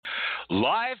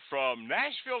Live from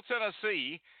Nashville,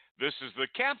 Tennessee, this is the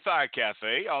Campfire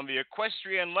Cafe on the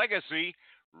Equestrian Legacy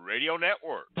Radio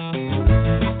Network.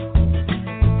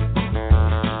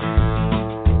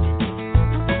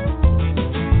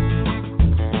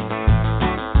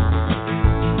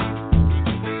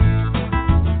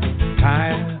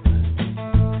 Time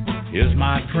is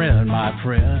my friend, my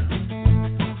friend.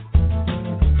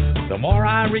 The more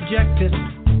I reject it,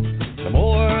 the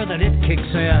more that it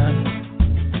kicks in.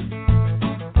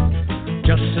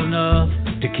 Just enough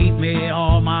to keep me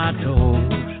on my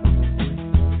toes.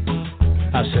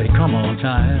 I say, come on,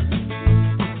 time.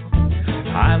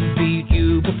 I've beat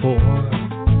you before.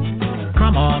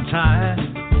 Come on,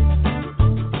 time.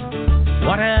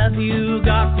 What have you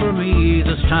got for me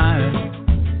this time?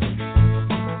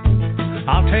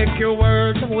 I'll take your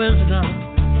words of wisdom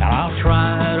and I'll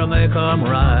try to make them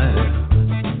right.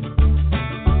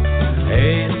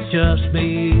 Hey, it's just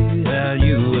me and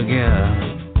you again.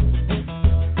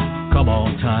 Come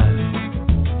on, time.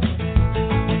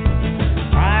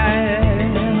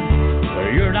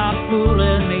 You're not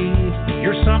fooling me.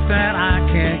 You're something I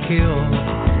can't kill.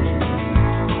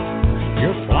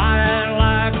 You're flying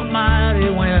like a mighty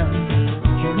wind.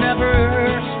 You're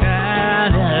never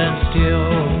standing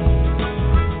still.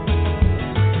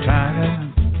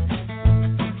 Time,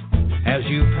 as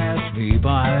you pass me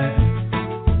by,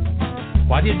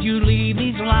 why did you leave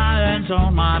these lines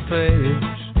on my face?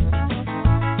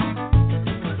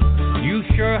 You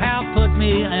sure have put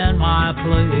me in my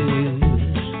place.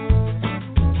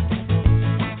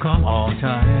 Come on,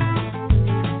 time.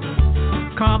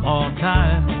 Come on,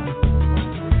 time.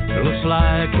 It looks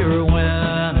like you're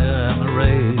winning the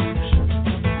race.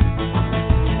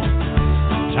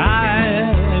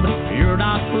 Time, you're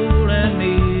not fooling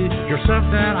me. You're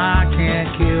something I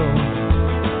can't kill.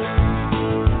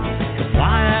 You're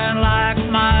flying like a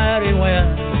mighty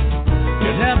wind.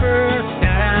 You're never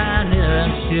standing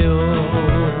still.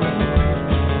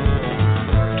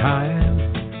 Time,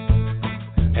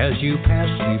 as you pass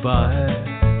me by,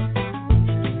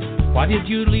 why did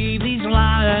you leave these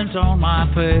lines on my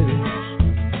face?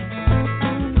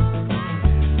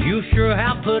 You sure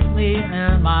have put me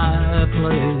in my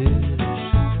place.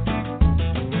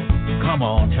 Come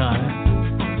on, time.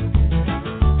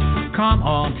 Come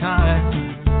on, time.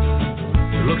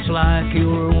 It looks like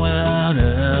you're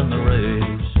winning the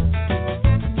race.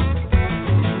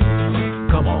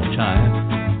 Come on, time.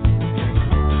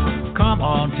 Come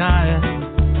on, time.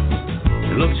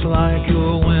 It looks like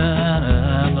you're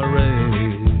winning the race.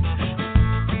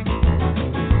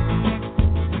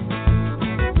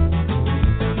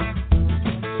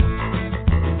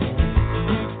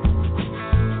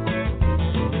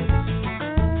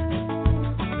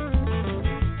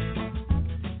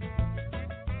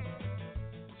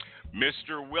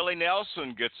 Mr. Willie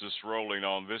Nelson gets us rolling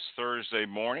on this Thursday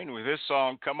morning with his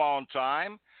song, Come On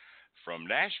Time. From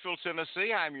Nashville,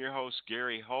 Tennessee, I'm your host,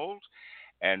 Gary Holt.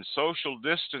 And social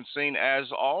distancing,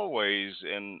 as always,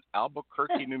 in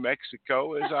Albuquerque, New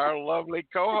Mexico, is our lovely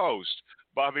co-host,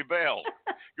 Bobbie Bell.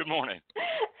 Good morning.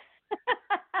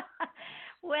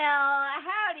 Well,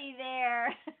 howdy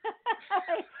there.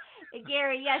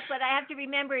 Gary, yes, but I have to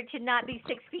remember to not be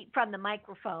 6 feet from the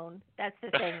microphone. That's the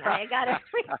thing. I got to...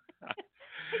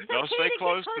 No, stay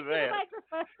close to that.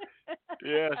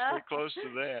 Yeah, stay close to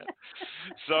that.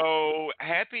 So,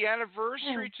 happy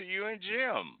anniversary to you and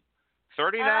Jim.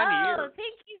 39 years. Oh,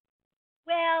 thank you.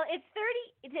 Well, it's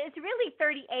 30. It's really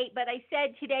 38, but I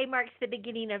said today marks the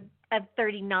beginning of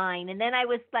 39, and then I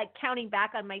was like counting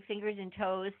back on my fingers and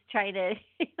toes, trying to.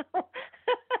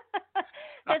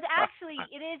 Because actually,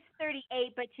 it is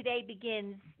 38, but today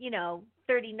begins,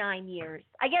 39 years.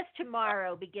 I guess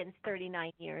tomorrow begins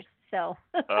 39 years. So.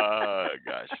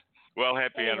 Gosh. Well,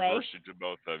 happy anyway. Anniversary to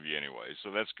both of you anyway.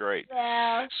 So that's great.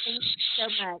 Well, thank you so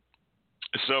much.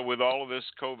 So with all of this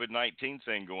COVID-19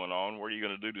 thing going on, what are you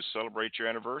going to do to celebrate your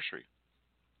anniversary?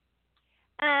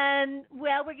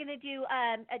 Well, we're going to do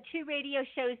 2 radio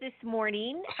shows this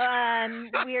morning.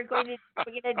 We're going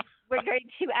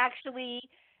to actually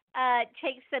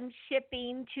take some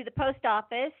shipping to the post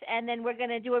office, and then we're going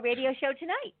to do a radio show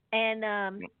tonight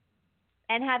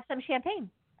and have some champagne.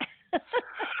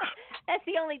 That's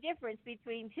the only difference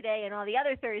between today and all the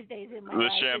other Thursdays in my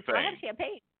life. The champagne. I have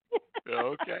champagne.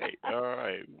 Okay. All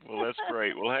right. Well, that's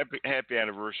great. Well, happy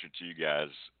anniversary to you guys.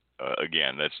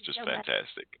 Again, that's just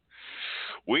fantastic.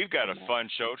 We've got a fun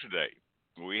show today.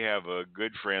 We have a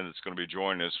good friend that's going to be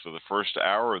joining us for the first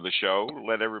hour of the show.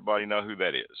 Let everybody know who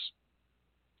that is.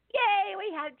 Yay!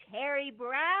 We have Terry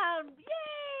Bown.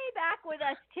 Yay! Back with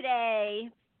us today.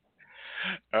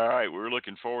 All right, we're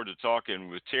looking forward to talking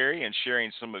with Terry and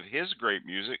sharing some of his great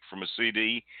music from a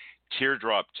CD,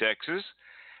 Teardrop, Texas.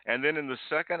 And then in the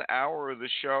second hour of the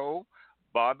show,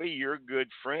 Bobbie, your good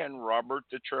friend Robert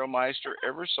the Trailmeister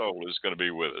Eversole is going to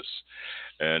be with us,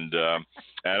 and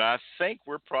I think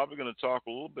we're probably going to talk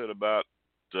a little bit about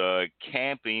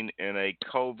camping in a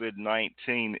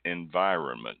COVID-19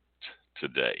 environment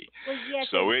today. Well, yes,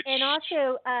 So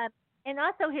and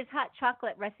also his hot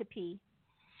chocolate recipe.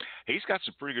 he's got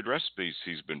some pretty good recipes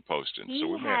he's been posting, He so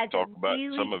we may have has to talk a about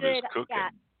really some of good, his cooking. yeah.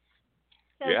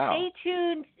 So Yeah. stay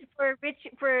tuned for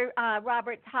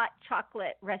Robert's hot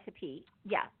chocolate recipe.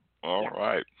 Yeah. All Yeah.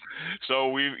 right.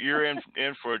 So you're in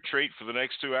for a treat for the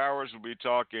next 2 hours. We'll be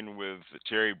talking with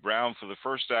Terry Bown for the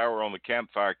first hour on the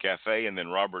Campfire Cafe, and then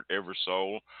Robert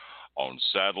Eversole on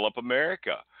Saddle Up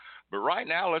America. But right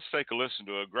now, let's take a listen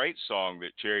to a great song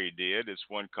that Terry did. It's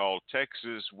one called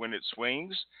Texas When It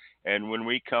Swings. And when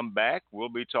we come back, we'll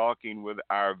be talking with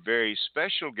our very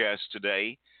special guest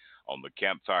today on the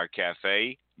Campfire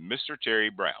Cafe, Mr. Terry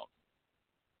Bown.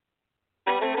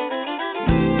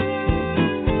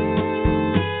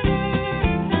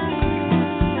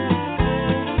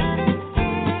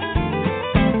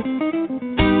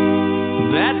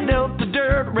 That Delta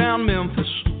dirt around Memphis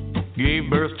gave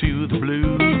birth to the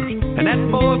blues. And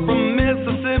that boy from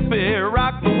Mississippi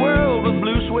rocked the world with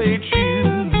blue suede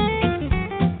shoes.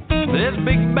 There's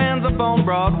big bands up on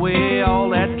Broadway, all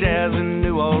that jazz in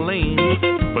New Orleans.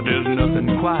 But there's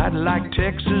nothing quite like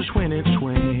Texas when it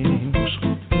swings.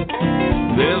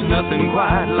 There's nothing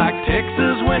quite like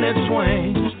Texas when it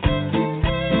swings.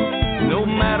 No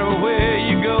matter where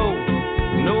you go,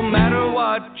 no matter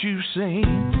what you sing,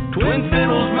 twin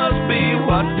fiddles must be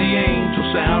what the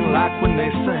angels sound like when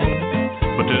they sing.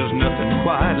 But there's nothing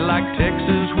quite like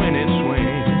Texas when it swings.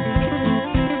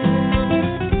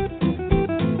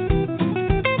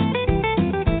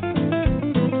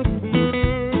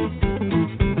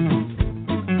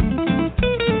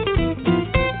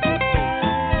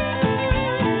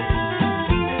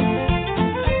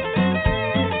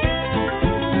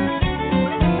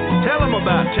 Tell them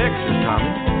about Texas,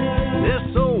 Tommy. They're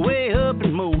so way up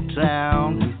in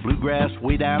Motown, bluegrass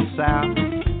way down south.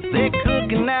 They're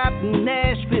cooking out in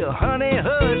Nashville, honey,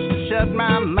 hush, shut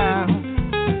my mouth.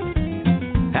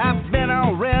 I've been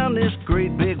all around this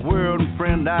great big world, and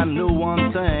friend, I know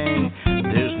one thing.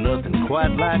 There's nothing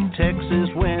quite like Texas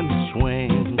when it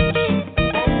swings.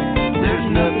 There's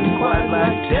nothing quite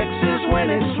like Texas when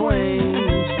it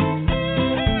swings.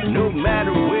 No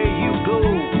matter where you go,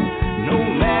 no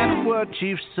matter what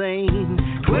you've seen,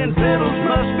 twin fiddles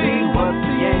must be what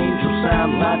the angels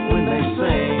sound like when they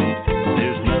sing.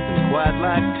 There's nothing quite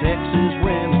like Texas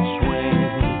when it swings.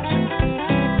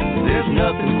 There's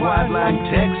nothing quite like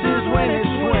Texas when it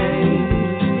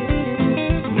swings.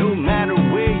 No matter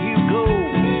where you go,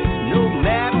 no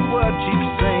matter what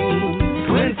you've seen,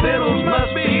 twin fiddles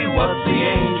must be what the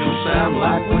angels sound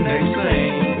like when they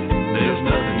sing. There's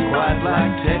nothing quite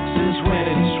like Texas when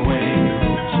it swings.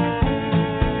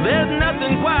 There's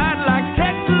nothing quite like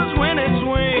Texas when it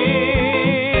swings.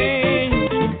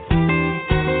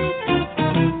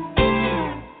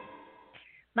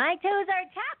 My toes are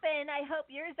tapping. I hope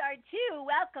yours are too.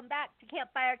 Welcome back to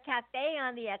Campfire Cafe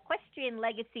on the Equestrian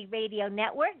Legacy Radio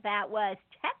Network. That was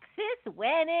Texas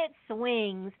When It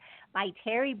Swings by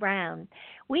Terry Bown.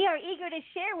 We are eager to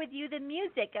share with you the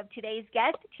music of today's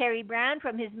guest, Terry Bown,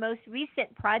 from his most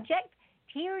recent project,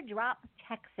 Teardrop,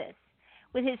 Texas.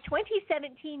 With his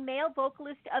 2017 Male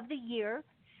Vocalist of the Year,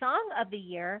 Song of the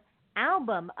Year,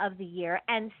 Album of the Year,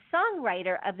 and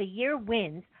Songwriter of the Year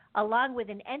wins, along with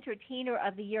an Entertainer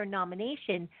of the Year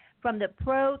nomination from the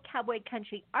Pro Cowboy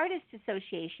Country Artists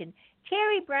Association,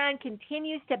 Terry Bown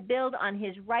continues to build on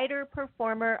his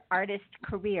writer-performer-artist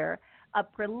career. A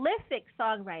prolific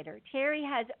songwriter, Terry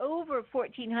has over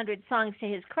 1,400 songs to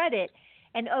his credit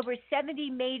and over 70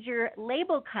 major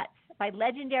label cuts by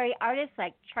legendary artists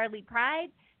like Charlie Pride,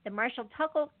 the Marshall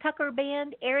Tucker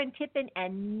Band, Aaron Tippin,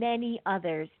 and many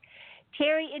others.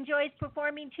 Terry enjoys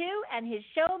performing too, and his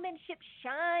showmanship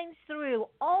shines through,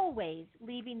 always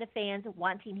leaving the fans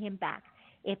wanting him back.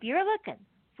 If you're looking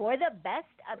for the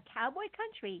best of cowboy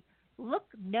country, look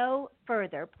no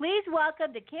further. Please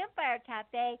welcome to Campfire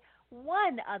Cafe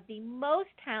one of the most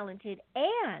talented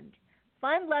and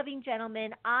fun-loving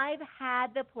gentlemen I've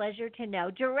had the pleasure to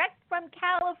know. Direct from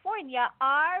California,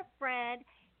 our friend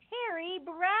Terry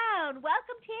Bown.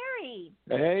 Welcome, Terry.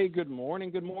 Hey, good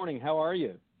morning. Good morning. How are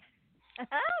you?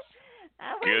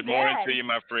 Good morning to you,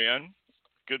 my friend.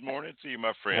 Good morning to you,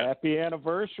 my friend. Happy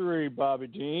anniversary, Bobbie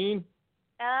Jean.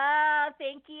 Oh,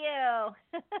 thank you.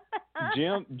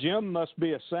 Jim must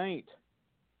be a saint.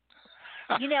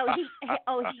 You know, he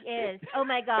is. Oh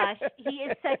my gosh, he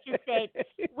is such a saint.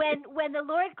 When the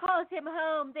Lord calls him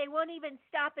home, they won't even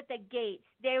stop at the gates.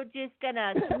 They're just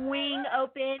gonna swing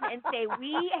open and say,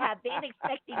 "We have been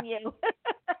expecting you."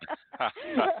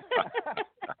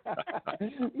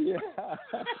 Yeah,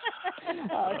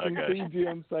 I can see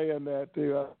Jim saying that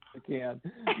too. I can.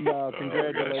 No,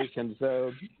 congratulations.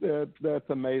 So that's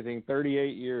amazing.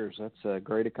 38 years. That's a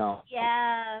great accomplishment.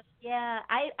 Yeah.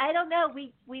 I don't know.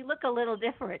 We look a little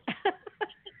different.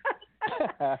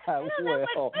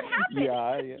 Well,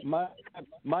 yeah.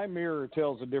 My mirror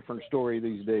tells a different story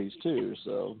these days too.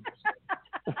 So.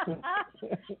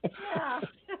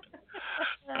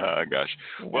 Yeah. Gosh.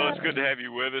 Well, it's good to have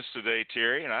you with us today,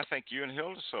 Terry. And I think you and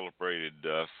Hilda celebrated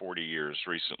 40 years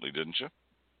recently, didn't you?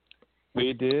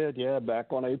 We did, yeah.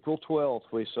 Back on April 12th,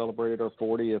 we celebrated our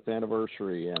 40th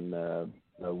anniversary, and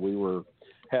we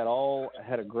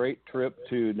had a great trip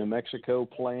to New Mexico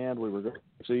planned. We were going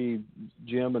to see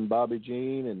Jim and Bobbie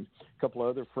Jean and a couple of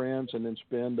other friends, and then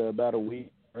spend about a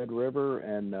week at Red River,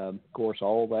 and of course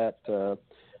all that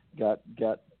got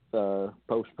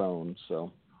postponed.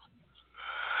 So.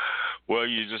 Well,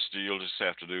 you'll just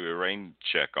have to do a rain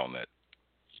check on that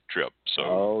trip.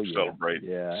 So celebrate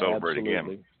absolutely.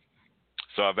 again.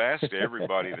 So I've asked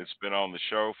everybody that's been on the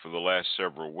show for the last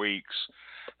several weeks,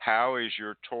 how is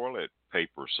your toilet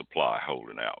paper supply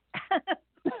holding out?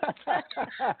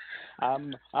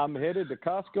 I'm headed to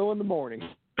Costco in the morning.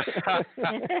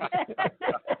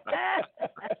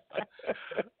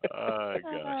 Oh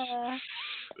gosh.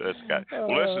 That's got.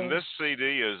 Well, listen, this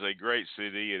CD is a great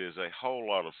CD. It is a whole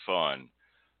lot of fun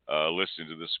listening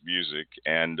to this music,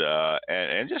 and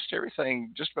just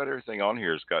everything, just about everything on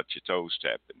here has got your toes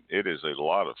tapping. It is a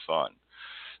lot of fun.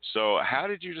 So, how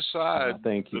did you decide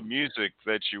the music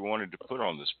that you wanted to put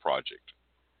on this project?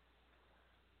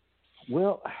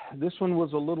 Well, this one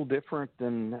was a little different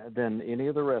than any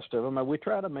of the rest of them. We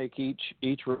try to make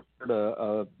each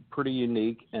record pretty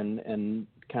unique and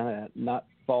kind of not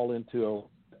fall into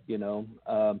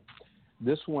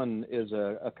this one is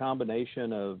a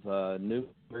combination of new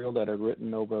material that I've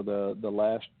written over the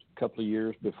last couple of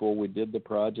years before we did the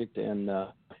project, and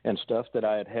stuff that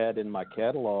I had in my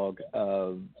catalog.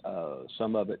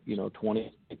 Some of it,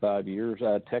 25 years.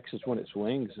 Texas When It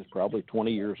Swings is probably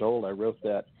 20 years old. I wrote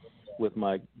that with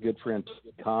my good friend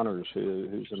Connors,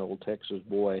 who's an old Texas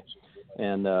boy,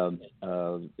 and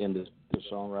in the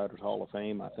Songwriters Hall of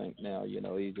Fame, I think now. He's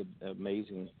an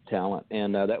amazing talent,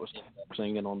 and that was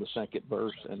singing on the second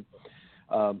verse. And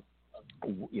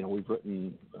we've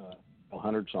written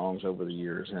 100 songs over the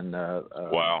years, and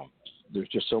wow, there's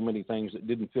just so many things that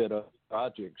didn't fit other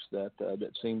projects that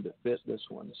seemed to fit this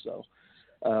one. So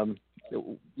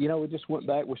we just went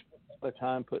back. We spent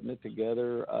time putting it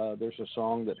together. There's a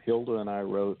song that Hilda and I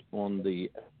wrote on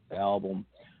the album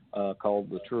called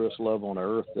 "The Truest Love on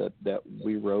Earth" that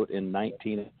we wrote in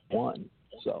 1901.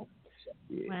 So,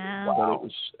 wow.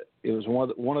 But it was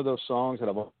one of those songs that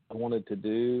I've wanted to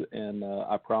do, and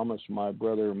I promised my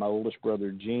oldest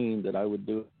brother Gene, that I would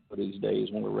do it these days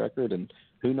on the record. And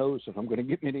who knows if I'm going to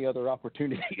get many other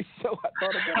opportunities? So I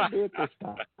thought I'm going to do it this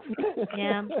time.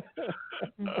 Yeah.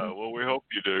 Well, we hope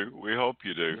you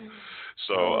do.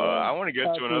 So I want to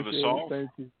get to another song. Thank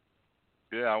you.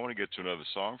 Yeah, I want to get to another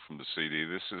song from the CD.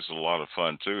 This is a lot of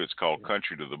fun, too. It's called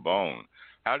Country to the Bone.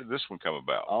 How did this one come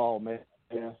about? Oh, man.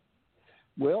 Yeah.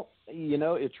 Well,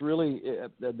 it's really,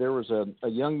 there was a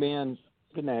young man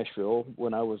in Nashville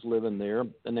when I was living there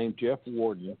named Jeff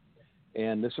Warden,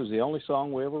 and this was the only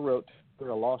song we ever wrote. I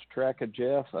lost track of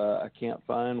Jeff. I can't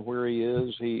find where he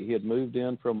is. He had moved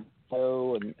in from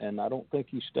Ohio, and I don't think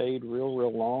he stayed real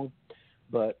long,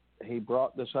 but he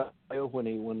brought this idea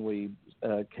when we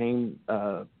came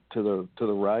to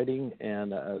the writing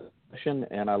and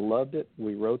I loved it.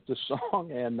 We wrote the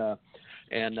song, and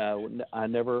I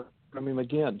never heard from him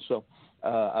again. So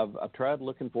I've tried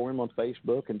looking for him on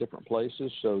Facebook and different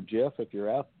places. So Jeff, if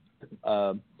you're out,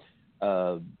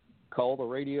 call the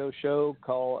radio show.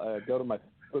 Go to my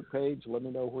Facebook page. Let me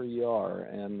know where you are,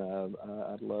 and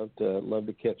I'd love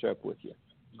to catch up with you.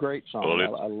 Great song.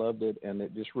 Well, I loved it, and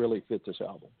it just really fits this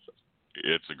album. So.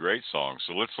 It's a great song.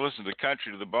 So let's listen to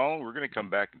Country to the Bone. We're going to come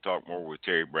back and talk more with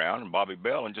Terry Bown and Bobbie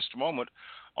Bell in just a moment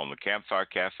on the Campfire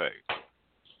Cafe.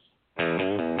 I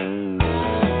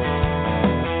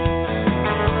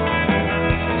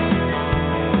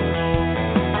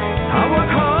work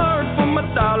hard for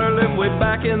my dollar, live way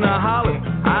back in the holler.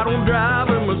 I don't drive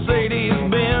a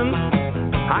Mercedes-Benz.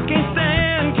 I can't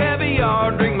stand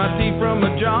caviar, drink my tea from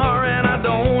a jar, and I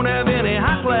don't have any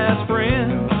high-class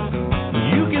friends.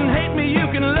 You can hate me, you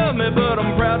can love me, but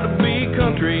I'm proud to be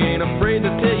country. Ain't afraid to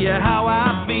tell you how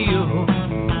I feel.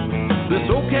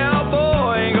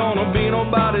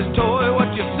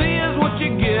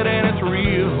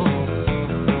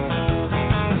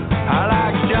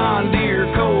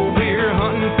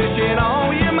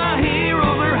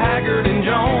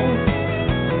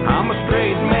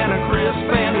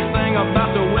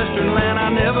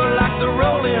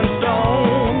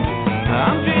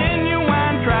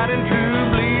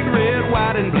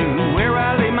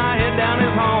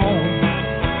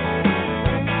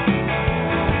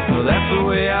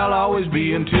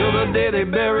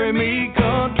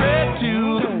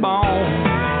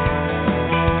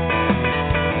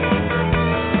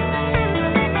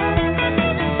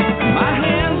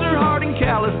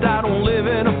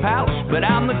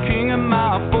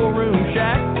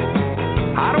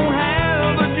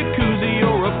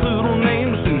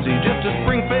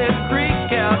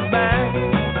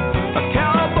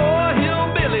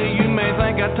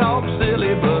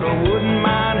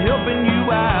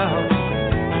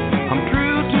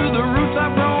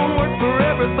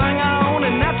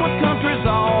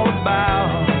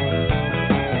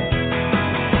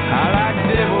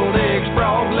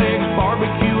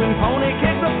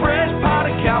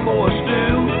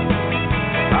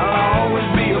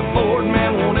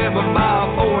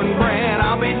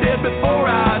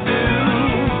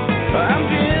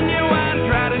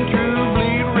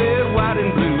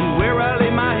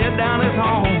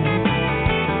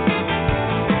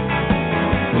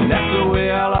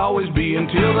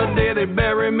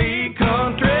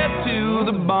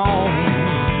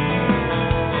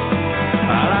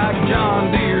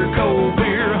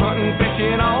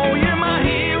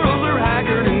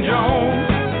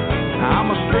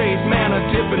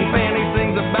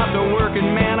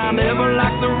 I never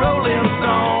liked the Rolling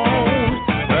Stones.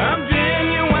 I'm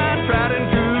genuine, tried and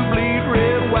true, bleed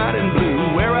red, white, and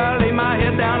blue. Where I lay my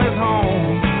head down is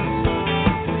home.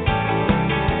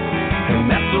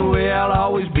 And that's the way I'll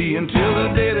always be until the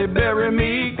day they bury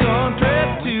me,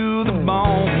 country to the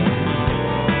bone.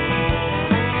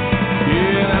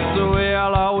 Yeah, that's the way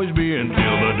I'll always be until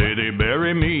the day they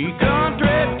bury me,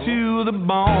 country to the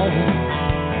bone.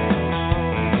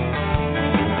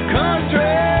 Country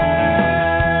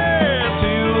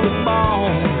to the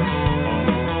bone.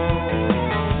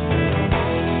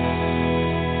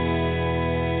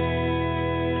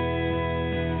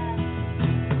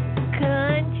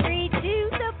 Country to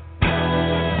the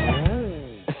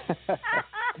bone.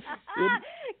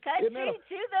 Country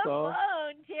to the bone.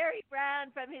 Terry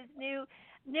Bown from his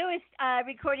newest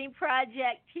recording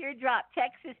project, Teardrop,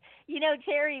 Texas. You know,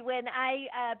 Terry, when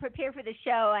I prepare for the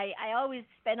show, I always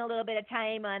spend a little bit of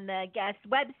time on the guest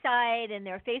website and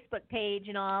their Facebook page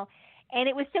and all. And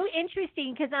it was so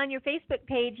interesting because on your Facebook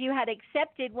page, you had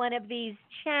accepted one of these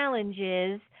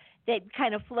challenges that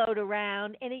kind of float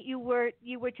around, and you were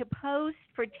to post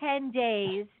for 10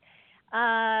 days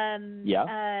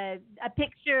a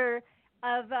picture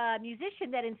of a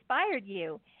musician that inspired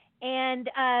you. And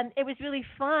it was really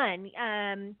fun.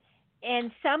 And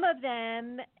some of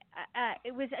them,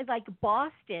 it was like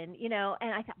Boston, you know,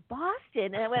 and I thought,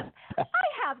 Boston? And I went, I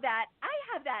have that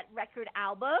record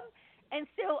album. And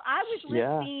so I was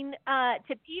listening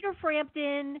to Peter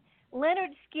Frampton,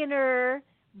 Leonard Skinner,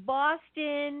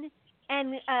 Boston,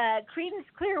 and Creedence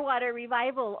Clearwater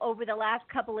Revival over the last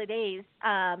couple of days,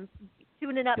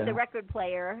 tuning up the record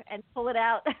player and pull it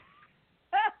out.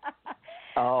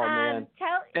 Oh man!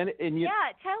 Tell us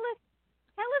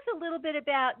a little bit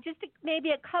about maybe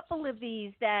a couple of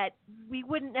these that we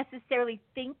wouldn't necessarily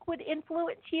think would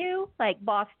influence you, like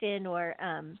Boston or.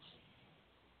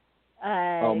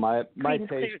 My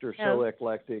tastes are so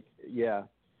eclectic. Yeah,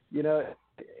 you know,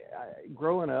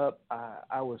 growing up,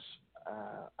 I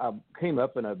came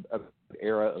up in a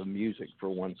era of music for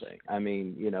one thing. I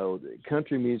mean, you know,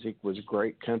 country music was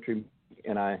great country,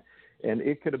 and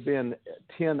it could have been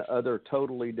 10 other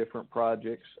totally different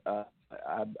projects. I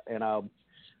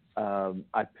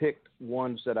picked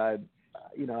ones that I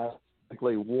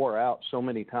basically wore out so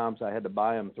many times I had to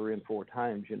buy them 3 and 4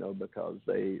 times, you know, because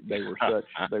they were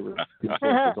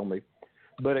influences on me.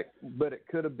 But it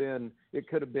could have been the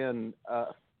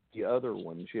other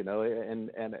ones, you know,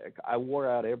 and I wore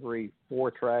out every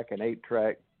 4-track and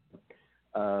 8-track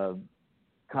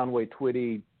Conway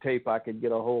Twitty tape I could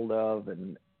get a hold of,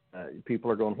 and people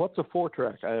are going, "What's a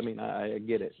 4-track?" I mean, I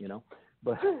get it, you know,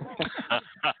 but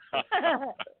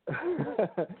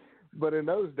but in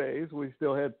those days we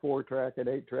still had 4-track and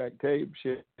 8-track tapes,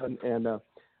 and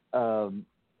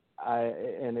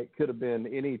it could have been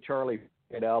any Charlie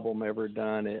album ever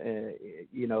done.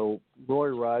 You know, Roy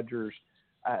Rogers.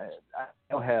 I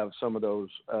still have some of those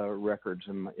records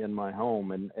in my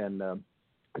home, and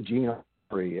Gene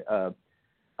Autry,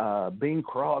 Bing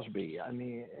Crosby. I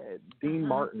mean, Dean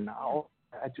Martin.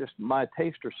 My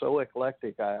tastes are so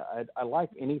eclectic. I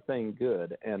like anything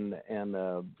good, and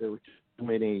there were too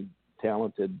many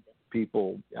talented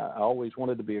people. I always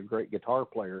wanted to be a great guitar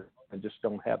player. I just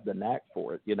don't have the knack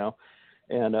for it, you know.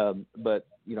 And but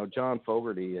you know, John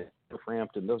Fogerty,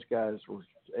 Frampton, those guys were,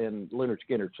 and Leonard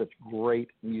Skinner, such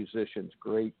great musicians,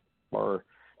 great guitar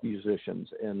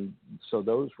musicians, and so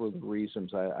those were the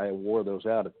reasons I wore those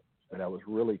out. And I was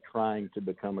really trying to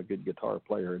become a good guitar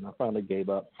player, and I finally gave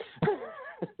up.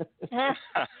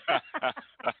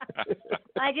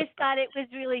 I just thought it was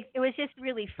just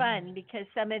really fun because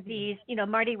some of these, you know,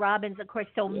 Marty Robbins, of course,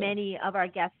 so many of our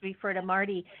guests refer to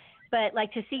Marty, but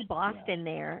like to see Boston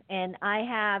there. And I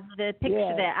have the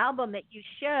picture, the album that you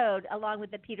showed along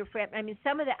with the Peter Frampton. I mean,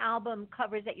 some of the album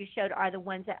covers that you showed are the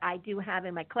ones that I do have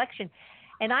in my collection.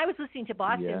 And I was listening to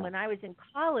Boston when I was in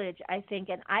college, I think,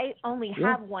 and I only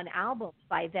have one album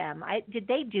by them. Did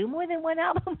they do more than one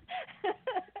album?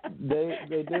 They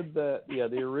did the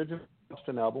original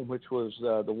Boston album, which was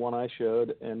the one I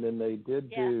showed, and then they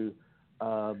did do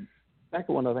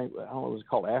second one. I think it was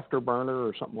called Afterburner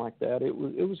or something like that. It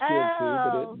was good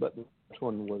too, but the first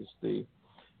one was the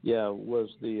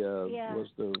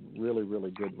really, really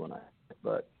good one.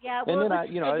 But and then I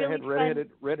had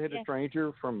Redheaded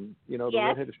Stranger from the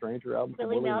Redheaded Stranger album from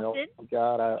Willie Nelson.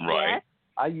 God,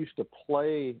 I used to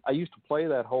play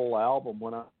that whole album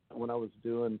when I was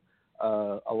doing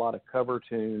a lot of cover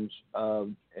tunes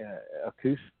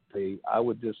acoustically.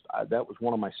 That was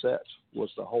one of my sets, was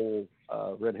the whole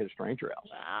Redheaded Stranger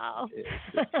album.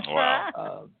 Wow.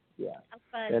 Wow.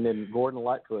 And then Gordon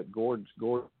Lightfoot, Gord's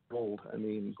old. I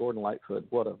mean, Gordon Lightfoot,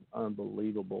 what an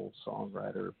unbelievable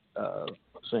songwriter,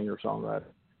 singer-songwriter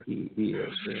he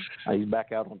is. He's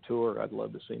back out on tour. I'd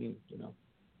love to see him,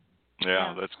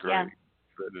 Yeah, that's great. Yeah.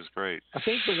 That is great. I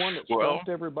think the one that stumped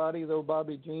everybody, though,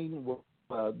 Bobbie Jean, was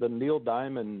the Neil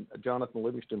Diamond, Jonathan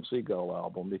Livingston Seagull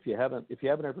album. If you haven't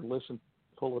ever listened,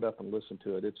 pull it up and listen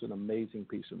to it. It's an amazing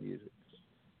piece of music.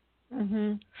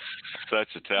 Mm-hmm.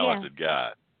 Such a talented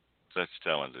guy. Such a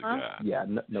talented guy. Yeah,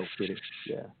 no kidding.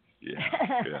 Yeah.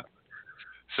 Yeah.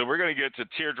 So we're going to get to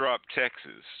Teardrop,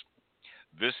 Texas.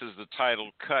 This is the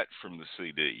title cut from the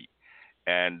CD.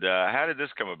 And how did this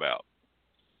come about?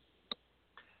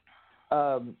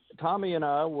 Tommy and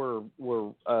I were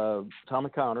Tommy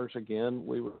Connors again.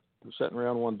 We were sitting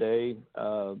around one day,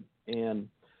 and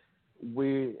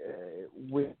we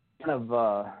kind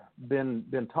of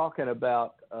been talking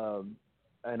about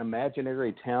an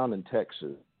imaginary town in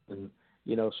Texas, and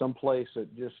some place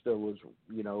that just was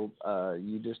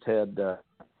you just had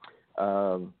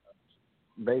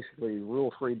basically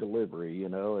rule-free delivery.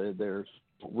 There's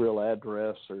real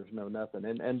address, there's no nothing,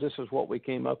 and this is what we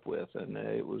came up with, and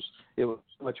it was so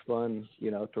much fun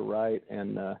to write,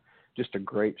 and just a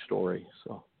great story.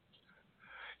 So,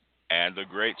 and a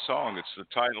great song. It's the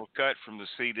title cut from the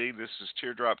CD. This is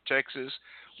Teardrop, Texas.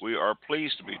 We are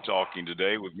pleased to be talking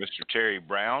today with Mr. Terry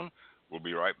Bown. We'll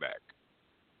be right back.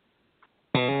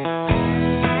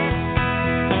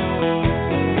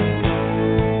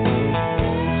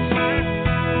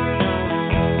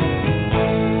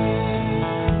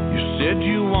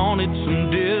 You wanted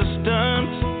some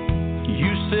distance.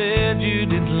 You said you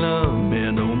didn't love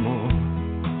me no more.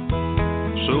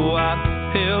 So I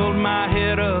held my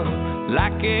head up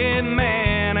like a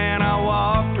man, and I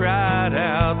walked right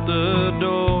out the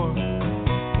door.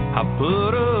 I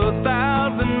put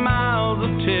 1,000 miles of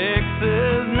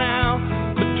Texas now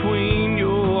between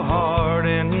your heart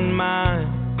and mine,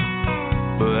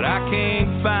 but I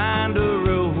can't find a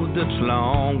road that's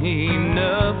long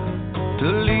enough to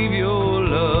leave your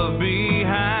love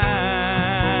behind.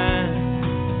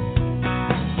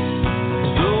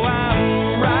 So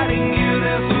I'm writing you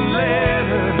this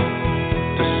letter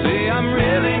to say I'm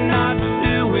really not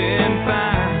doing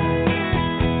fine.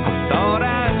 I thought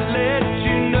I'd let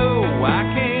you know I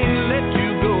can't let you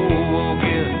go or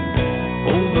get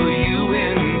over you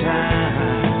in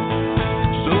time.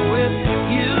 So if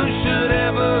you should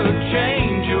ever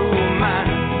change your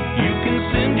mind, you can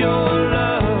send your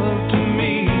love to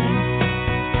me.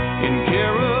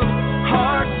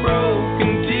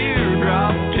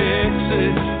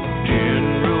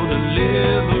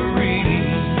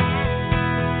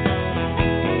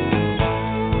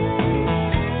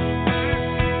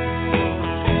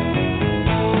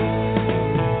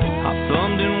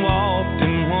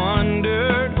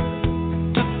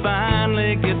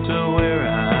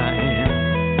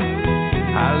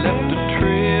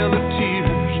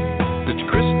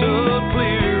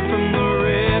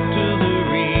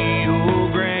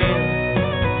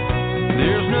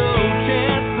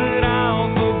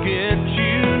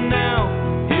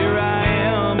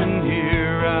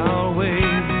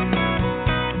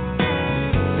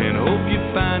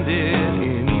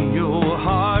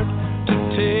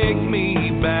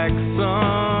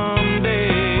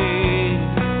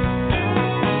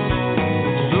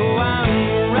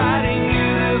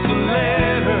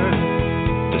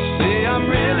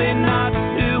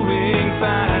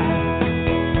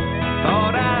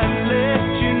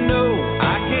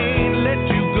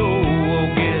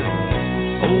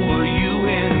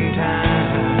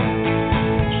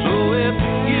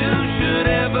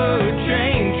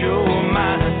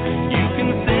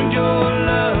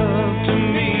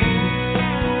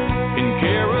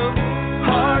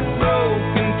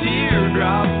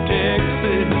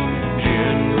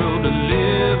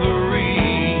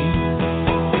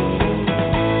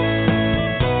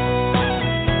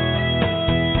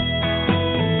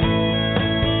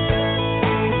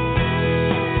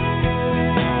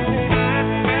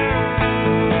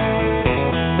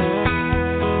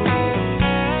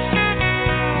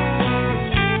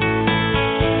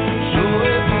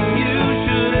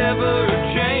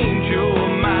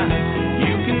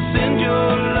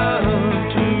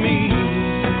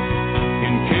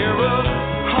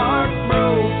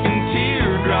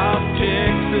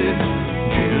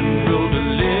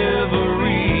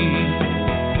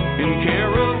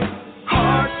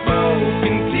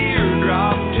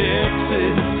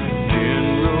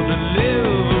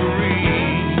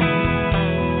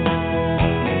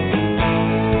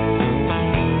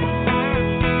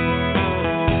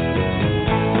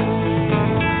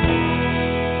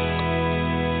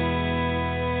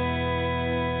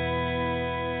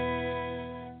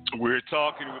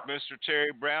 Mr.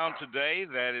 Terry Bown today.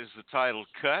 That is the title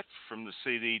cut from the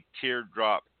CD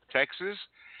Teardrop, Texas.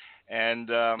 And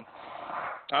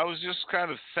I was just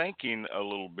kind of thinking a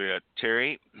little bit,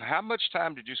 Terry, how much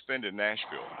time did you spend in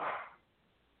Nashville?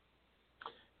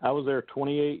 I was there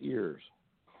 28 years.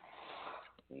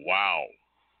 Wow.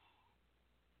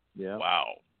 Yeah.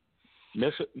 Wow.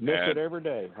 Miss it every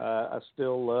day. I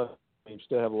still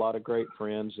have a lot of great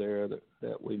friends there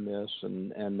that we miss,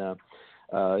 and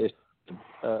it's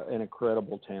an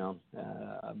incredible town.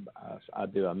 I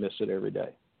miss it every day.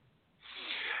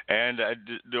 And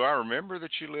do I remember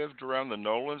that you lived around the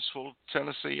Nolensville,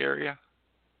 Tennessee area?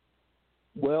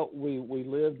 Well, we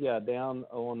lived down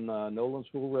on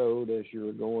Nolensville Road as you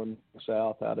were going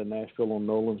south out of Nashville on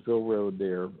Nolensville Road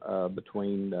there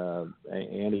between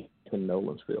Annie and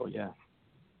Nolensville. Yeah.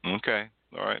 Okay.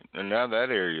 All right. And now that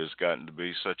area has gotten to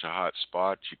be such a hot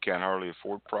spot, you can't hardly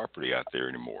afford property out there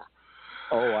anymore.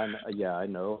 Oh, I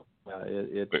know.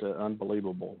 It's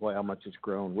unbelievable how much it's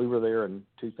grown. We were there in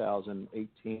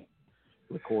 2018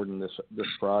 recording this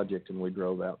project, and we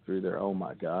drove out through there. Oh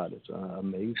my God, it's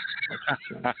amazing.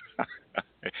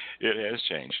 It has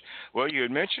changed. Well, you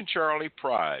had mentioned Charlie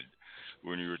Pride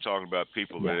when you were talking about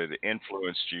people that had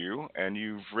influenced you, and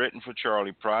you've written for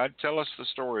Charlie Pride. Tell us the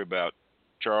story about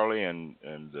Charlie and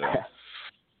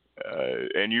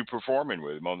you performing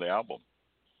with him on the album.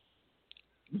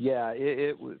 Yeah,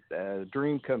 it was a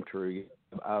dream come true.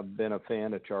 I've been a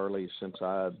fan of Charlie since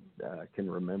I can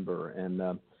remember,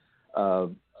 and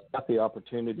got the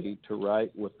opportunity to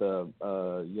write with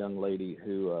a young lady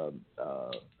who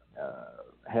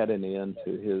had an end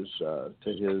to his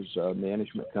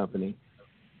management company.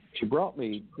 She brought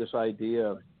me this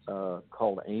idea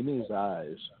called Amy's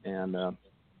Eyes, and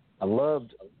I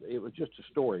loved. It was just a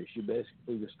story. She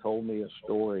basically just told me a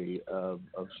story of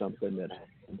something that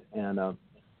happened,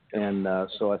 and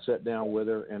so I sat down with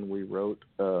her and we wrote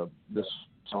this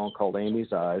song called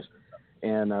Amy's Eyes.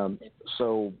 And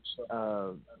so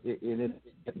it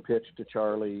pitched to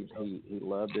Charlie. He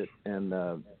loved it and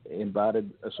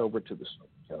invited us over to the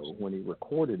studio when he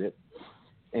recorded it.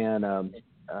 And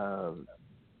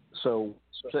so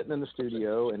sitting in the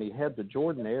studio, and he had the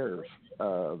Jordanaires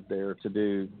there to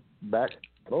do back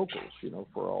vocals,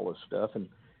 for all this stuff.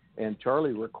 And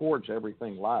Charlie records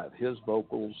everything live. His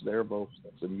vocals, their vocals,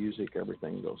 the music,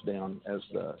 everything goes down as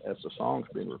the song's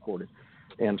being recorded.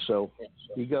 And so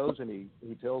he goes and he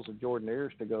tells the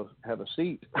Jordanaires to go have a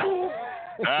seat. And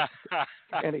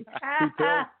he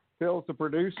tells the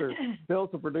producer,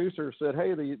 said,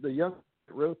 hey, the young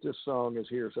that wrote this song is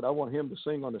here. Said, I want him to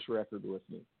sing on this record with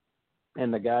me.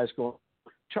 And the guy's going,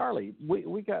 Charlie,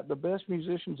 we got the best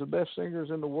musicians, the best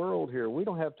singers in the world here. We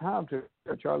don't have time to.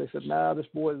 And Charlie said, nah, this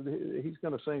boy, he's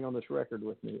going to sing on this record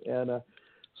with me. And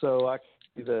so I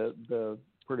see the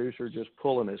producer just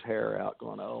pulling his hair out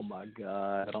going, oh my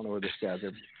God, I don't know where this guy's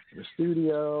ever in the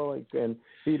studio. And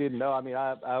he didn't know. I mean,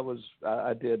 I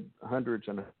did hundreds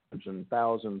and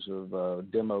thousands of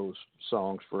demos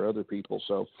songs for other people.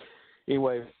 So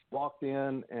anyway, walked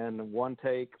in, and one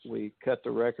take we cut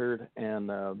the record,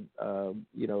 and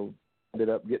ended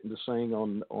up getting to sing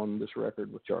on this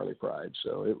record with Charlie Pride.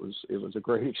 So it was a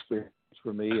great experience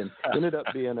for me, and ended up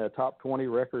being a top 20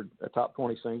 record, a top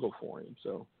 20 single for him.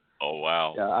 So. Oh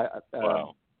wow! Yeah,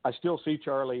 wow. I still see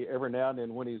Charlie every now and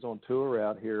then when he's on tour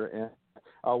out here, and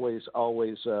I always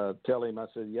tell him, I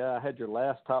said, yeah, I had your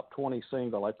last top 20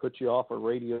 single. I put you off of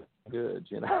Radio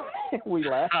Goods, We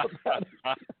laugh about it.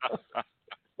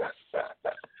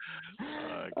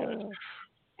 Good.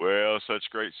 Well, such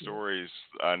great stories.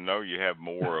 I know you have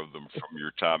more of them from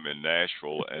your time in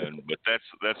Nashville, but that's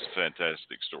a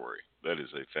fantastic story. That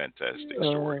is a fantastic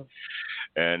story,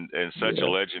 and such a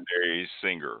legendary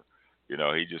singer.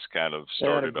 He just kind of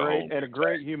started a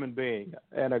great human being,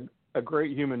 and a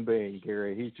great human being,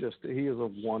 Gary. He is a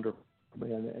wonderful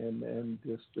man, and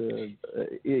just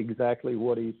exactly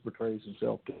what he portrays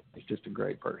himself to. He's just a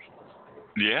great person.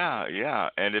 Yeah.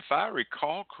 And if I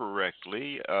recall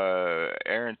correctly,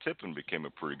 Aaron Tippin became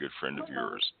a pretty good friend of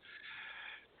yours.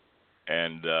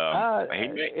 And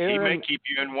he may keep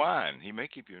you in wine.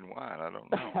 I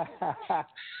don't know.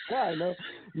 Yeah, I know.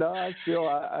 No, I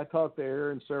talk to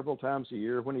Aaron several times a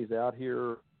year when he's out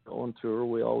here on tour.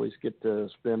 We always get to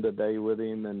spend a day with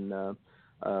him, and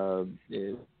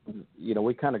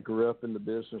we kind of grew up in the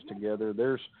business together.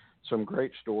 There's some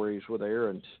great stories with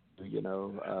Aaron.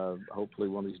 Hopefully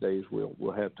one of these days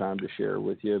we'll have time to share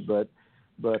with you. But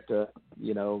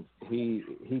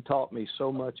he taught me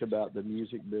so much about the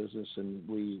music business, and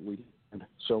we learned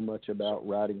so much about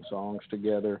writing songs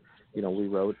together. We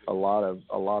wrote a lot of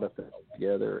things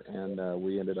together, and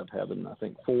we ended up having, I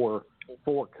think, four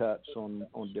 4 cuts on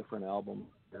different album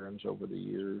pairings over the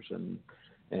years, and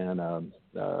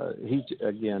he's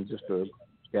again just a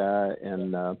guy,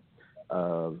 and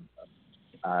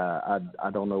I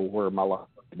don't know where my life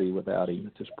would be without him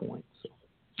at this point. So.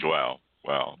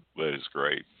 Wow, that is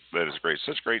great. That is great.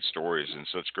 Such great stories and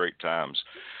such great times,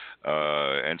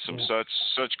 and some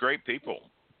such great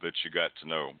people that you got to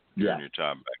know during your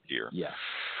time back here. Yeah.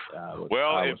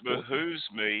 It behooves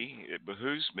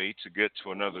me to get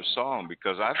to another song,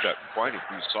 because I've got quite a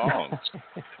few songs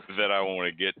that I want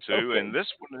to get to, okay. and this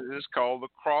one is called "The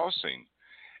Crossing."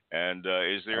 And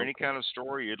is there any kind of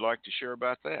story you'd like to share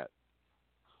about that?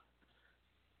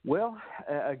 Well,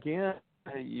 again,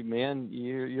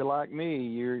 you're like me.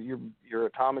 You're a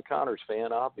Tommy Connors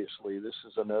fan, obviously. This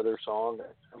is another song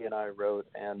that he and I wrote,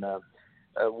 and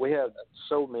we had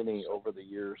so many over the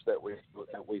years that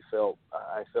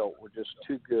I felt were just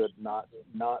too good not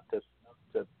to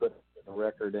put in the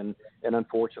record, and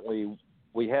unfortunately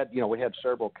we had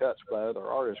several cuts by other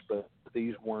artists, but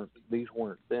these weren't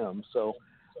them. So,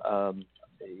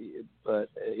 but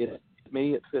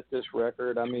it fit this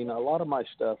record. I mean, a lot of my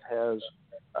stuff has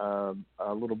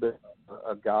a little bit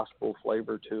a gospel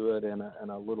flavor to it, and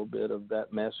a little bit of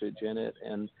that message in it,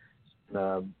 and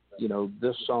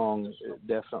this song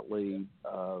definitely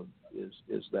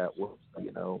is that way.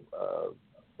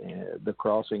 The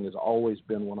Crossing has always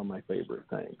been one of my favorite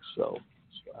things. So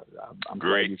I'm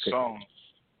great glad you picked song. it.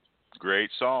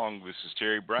 Great song. This is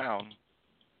Terry Bown.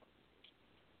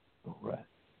 All right.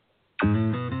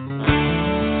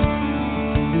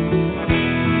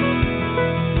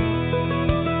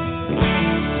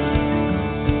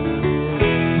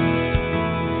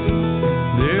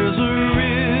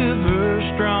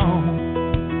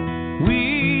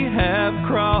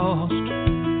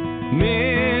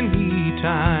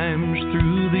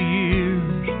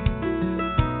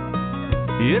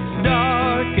 It's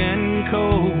dark and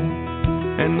cold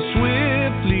and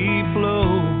swiftly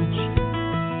flows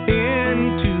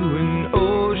into an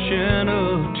ocean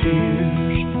of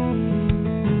tears.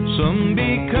 Some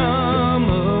become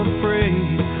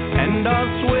afraid and are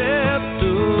swept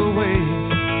away.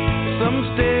 Some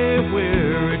stay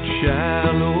where it's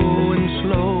shallow and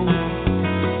slow.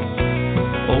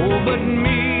 Oh, but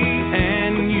me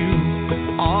and you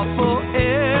are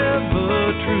forever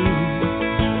true.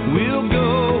 We'll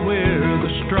go where the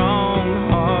strong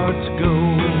hearts go.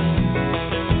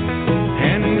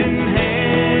 Hand in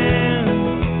hand,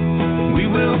 we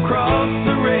will cross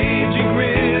the raging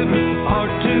river,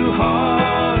 heart to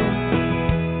heart,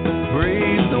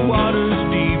 brave the waters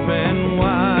deep and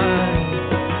wide.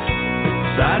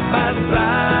 Side by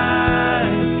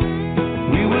side,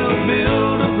 we will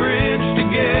build a bridge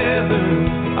together.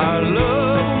 Our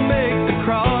love will make the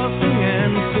crossing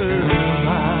and survive.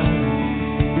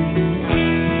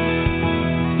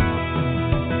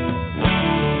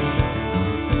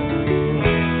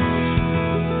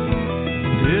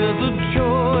 There's a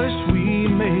choice we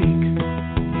make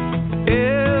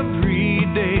every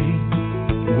day.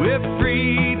 We're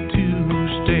free to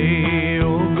stay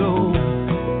or go.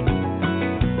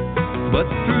 But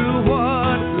through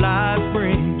what life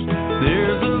brings,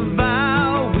 there's a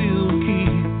vow we'll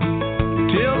keep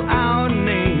till our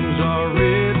names are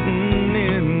written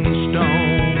in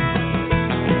stone.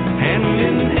 Hand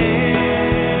in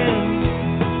hand,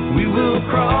 we will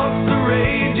cross the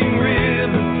raging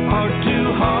river, heart to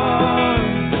heart,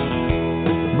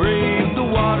 brave the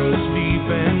waters deep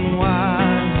and wide.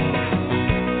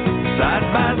 Side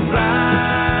by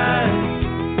side,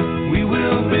 we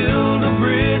will build a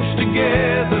bridge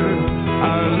together.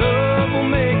 Our love will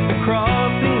make the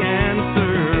crossing and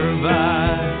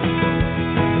survive.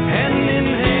 Hand in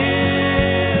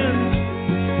hand,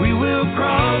 we will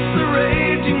cross the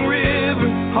raging river,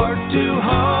 heart to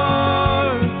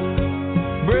heart,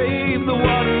 brave the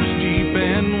waters deep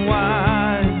and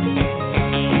wide.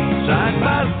 Side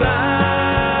by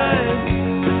side,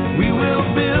 we will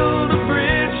build a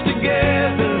bridge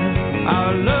together.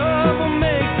 Our love will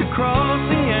make the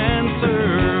crossing and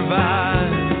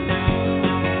survive.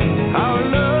 Our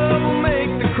love will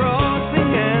make the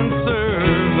crossing and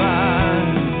survive.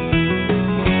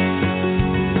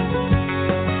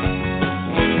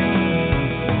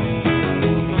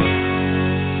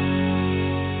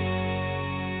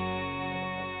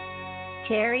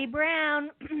 Terry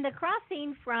Bown, The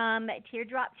Crossing from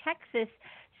Teardrop, Texas.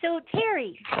 So,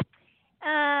 Terry,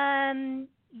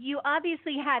 you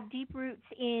obviously have deep roots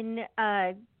in,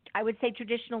 I would say,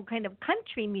 traditional kind of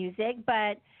country music,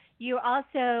 but you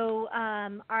also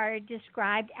are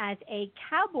described as a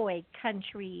cowboy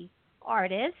country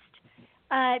artist.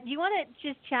 Do you want to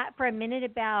just chat for a minute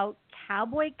about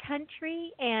cowboy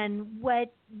country and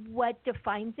what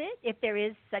defines it, if there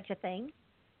is such a thing?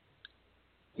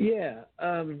 Yeah.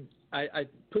 I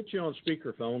put you on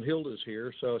speakerphone. Hilda's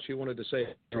here, so she wanted to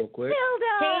say real quick. Hilda!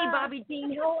 Hey, Bobbie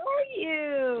Jean, how are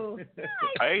you?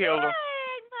 Hey, Hilda.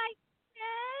 My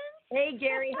friend. Hey,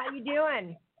 Gary, how you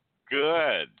doing?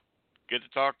 Good. Good to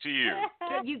talk to you.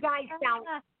 Good. You guys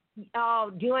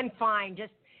sound doing fine.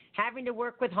 Just having to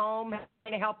work with home,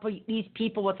 having to help these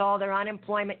people with all their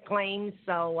unemployment claims.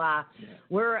 So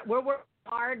we're working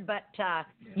hard, but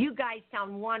you guys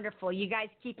sound wonderful. You guys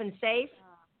keeping safe?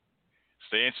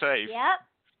 Staying safe. Yep.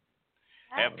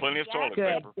 Have plenty of toilet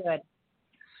Good, paper. good.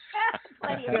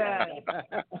 Plenty of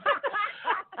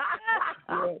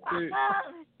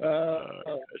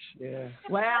Yeah.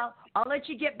 Well, I'll let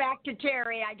you get back to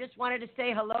Terry. I just wanted to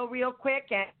say hello real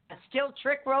quick. And still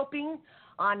trick roping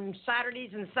on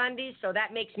Saturdays and Sundays, so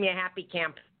that makes me a happy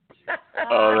camp.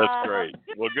 Oh, that's great.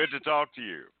 Well, good to talk to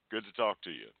you. Good to talk to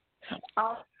you.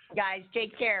 Oh, guys,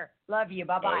 take care. Love you.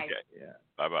 Bye-bye. Okay. Yeah.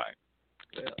 Bye-bye.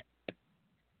 Yeah.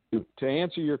 To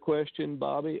answer your question,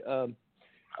 Bobbie,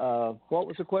 what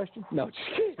was the question? No, just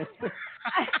kidding.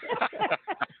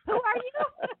 Who are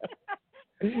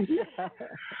you? Yeah.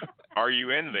 Are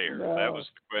you in there? No. That was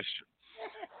the question.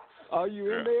 Are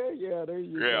you in there? Yeah, there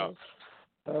you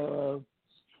go.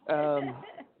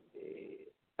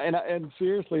 And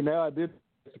seriously, now I did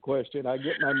the question. I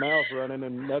get my mouth running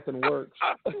and nothing works.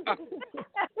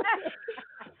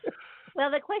 Well,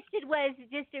 the question was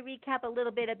just to recap a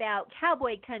little bit about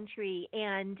cowboy country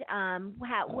and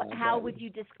how would you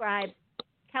describe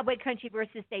cowboy country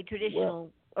versus, say,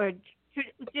 traditional or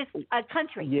just a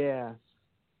country? Yeah.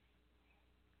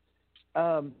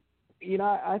 I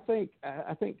think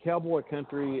cowboy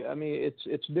country. I mean,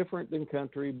 it's different than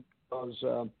country because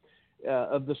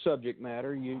of the subject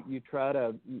matter. You try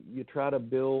to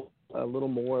build a little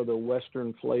more of the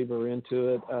Western flavor into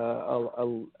it.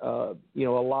 A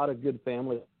lot of good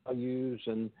family values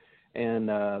and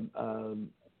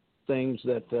things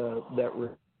that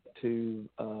relate to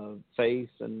faith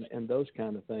and those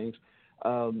kind of things.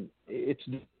 It's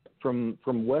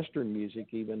from Western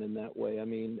music even in that way. I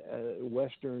mean,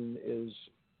 Western is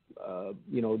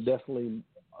definitely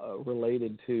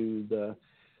related to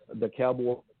the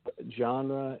cowboy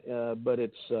genre, but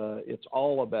it's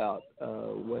all about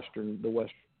the Western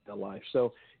life.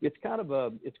 So it's kind of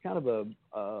a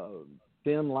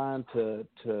thin line to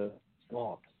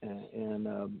walk, and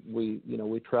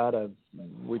we try to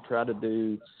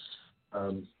do.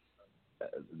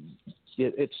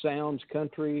 It sounds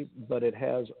country, but it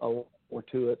has a lot more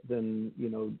to it than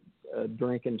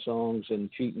drinking songs and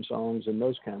cheating songs and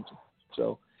those kinds of things.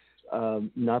 So.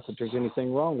 Not that there's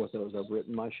anything wrong with those. I've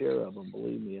written my share of them,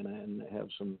 believe me, and I have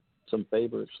some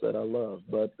favorites that I love.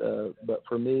 But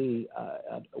for me,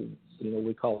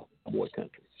 we call it cowboy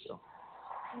country. So.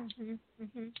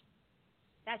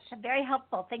 That's very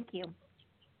helpful. Thank you.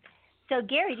 So,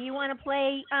 Gary, do you want to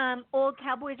play Old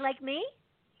Cowboys Like Me?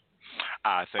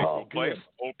 I think we'll play good.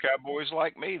 Old Cowboys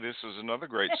Like Me. This is another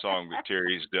great song that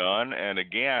Terry's done. And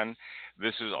again,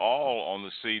 this is all on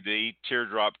the CD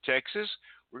Teardrop, Texas.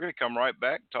 We're going to come right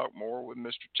back and talk more with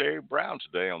Mr. Terry Bown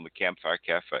today on the Campfire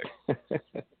Cafe.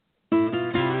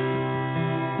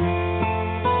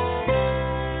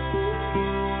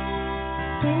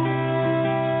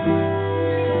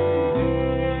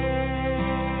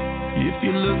 If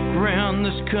you look around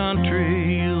this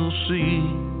country, you'll see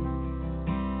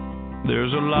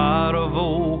there's a lot of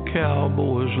old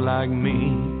cowboys like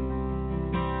me.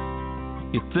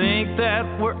 You think that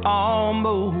we're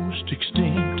almost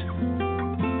extinct,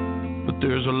 but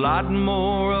there's a lot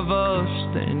more of us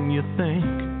than you think,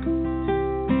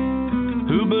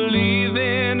 who believe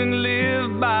in and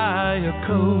live by a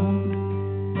code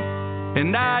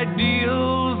and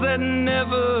ideals that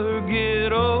never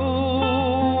get old,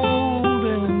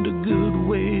 and a good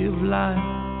way of life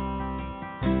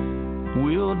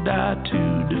we'll die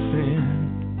to defend.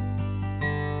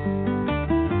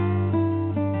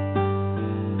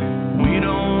 We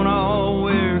don't all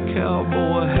wear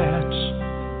cowboy hats,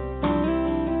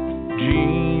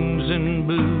 jeans and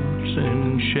boots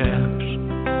and chaps.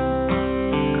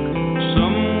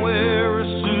 Some wear a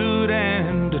suit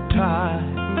and a tie,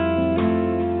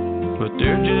 but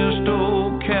they're just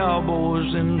old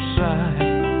cowboys inside.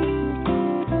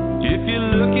 If you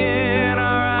look in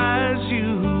our eyes,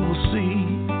 you will see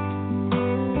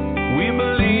we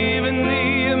believe in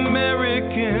the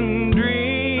American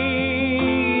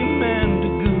dream and a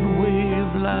good way of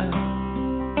life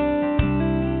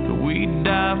that we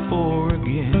die for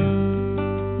again.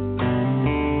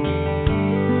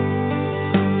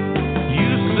 You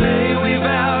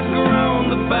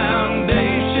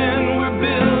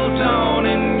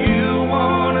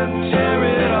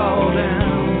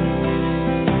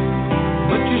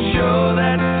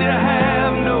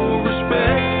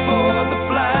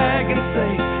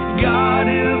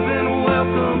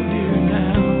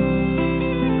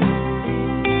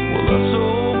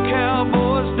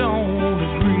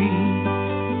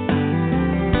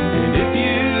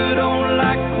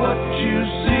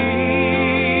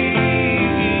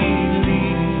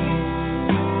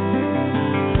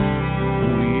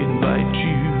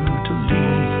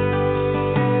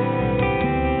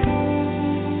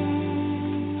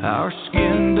Our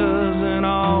skin doesn't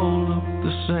all look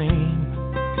the same,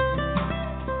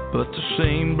 but the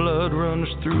same blood runs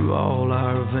through all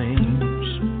our veins.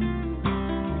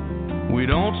 We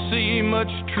don't see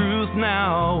much truth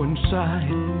now in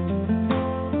sight,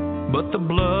 but the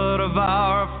blood of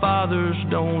our fathers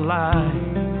don't lie.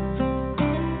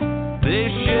 They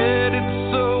shed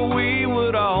it so we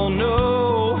would all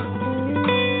know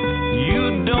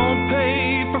you don't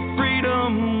pay for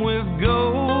freedom with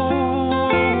gold,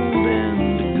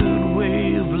 and a good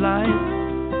way of life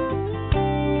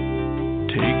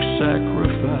takes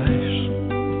sacrifice.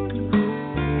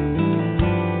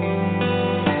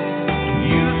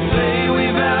 You say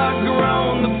we've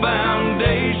outgrown the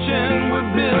foundation we're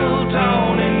built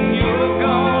on, and you're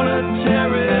gonna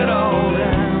tear it all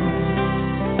down.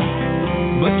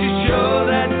 But you show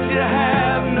that you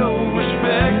have no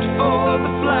respect for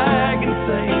the flag and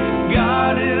say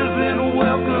God isn't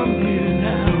welcome here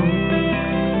now.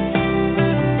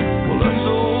 Well, us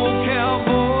old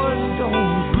cowboys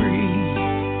don't agree.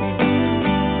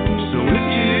 So if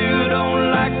you don't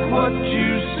like what you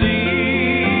see,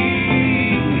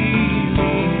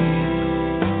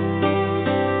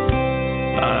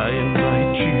 I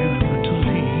invite you to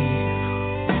leave.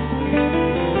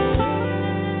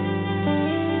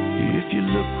 If you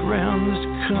look around this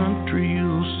country,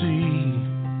 you'll see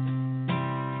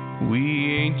we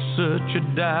ain't such a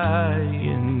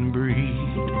dying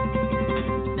breed.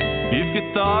 If you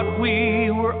thought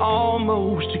we were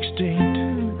almost extinct,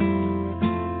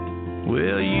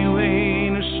 well, you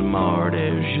ain't as smart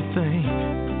as you think.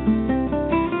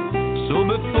 So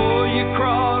before you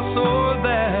cross o'er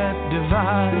that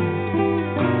divide,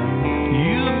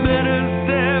 you better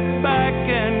step back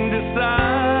and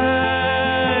decide,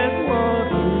 what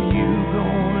are you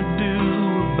gonna do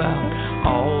about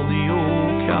all the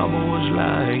old cowboys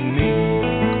like me?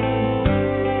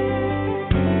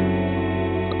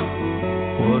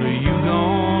 What are you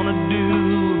gonna do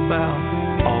about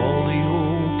all the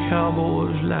old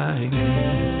cowboys like me?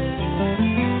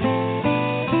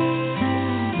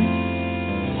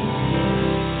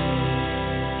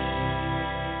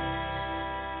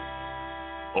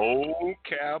 Old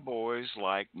Cowboys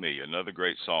Like Me. Another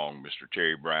great song, Mr.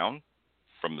 Terry Bown,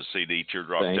 from the CD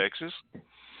Teardrop, Thanks. Texas.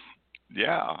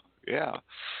 Yeah, yeah.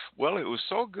 Well, it was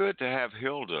so good to have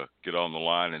Hilda get on the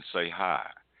line and say hi.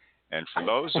 And for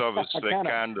those of us that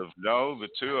kind of know the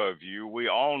two of you, we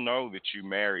all know that you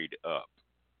married up.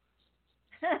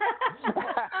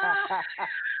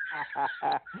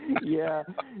 Yeah,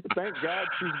 thank God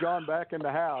she's gone back in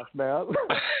the house now.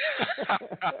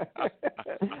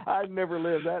 I'd never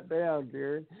live that down,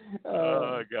 Gary.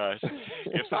 Oh gosh,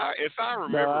 if I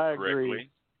remember correctly,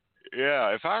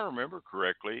 if I remember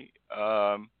correctly,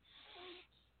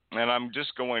 and I'm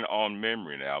just going on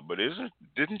memory now, but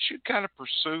didn't you kind of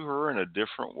pursue her in a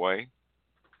different way?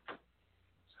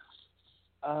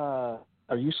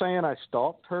 Are you saying I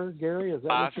stalked her, Gary? Is that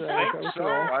what you're asking? I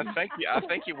think so. I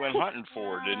think you went hunting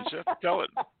for her, didn't you? Tell us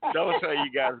how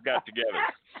you guys got together.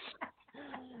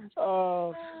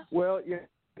 Well, yeah,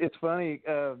 it's funny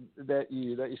that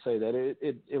you say that.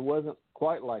 It wasn't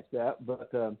quite like that,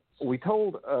 but we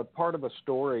told part of a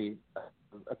story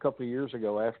a couple of years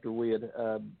ago after we had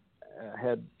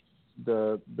had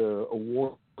the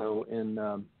award show in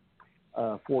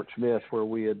Fort Smith, where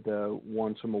we had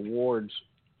won some awards.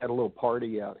 Had a little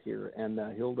party out here, and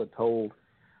Hilda told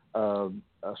a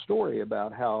story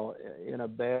about how in a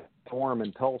bad storm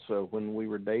in Tulsa when we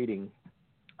were dating,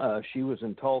 she was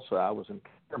in Tulsa, I was in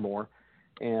Claremore,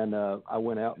 and I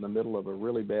went out in the middle of a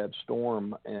really bad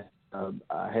storm, and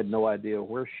I had no idea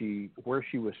where she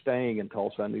was staying in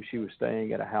Tulsa. I knew she was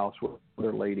staying at a house with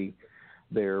another lady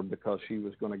there because she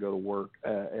was going to go to work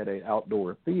at an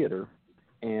outdoor theater,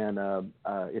 and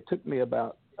it took me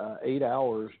about 8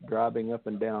 hours driving up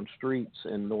and down streets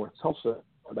in North Tulsa.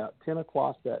 About 10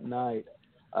 o'clock that night,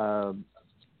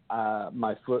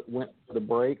 my foot went to the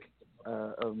brake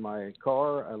of my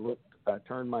car. I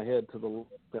turned my head to the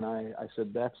left, and I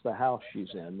said, "That's the house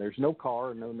she's in. There's no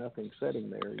car, no nothing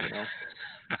sitting there, you know."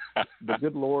 The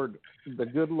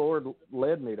good Lord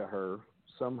led me to her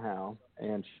somehow,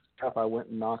 and I went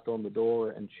and knocked on the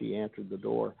door, and she answered the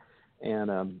door,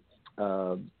 and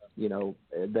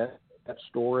that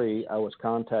story, I was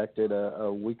contacted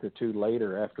a week or two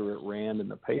later after it ran in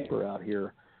the paper out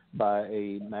here by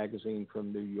a magazine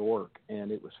from New York,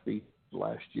 and it was featured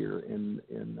last year in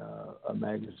a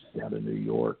magazine out of New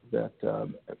York that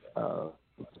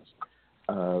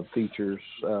features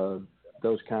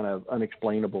those kind of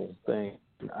unexplainable things.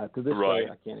 To this day,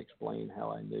 I can't explain how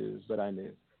I knew, but I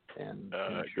knew, and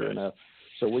sure enough,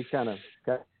 so we kind of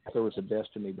there was a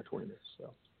destiny between us. So.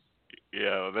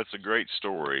 Yeah, that's a great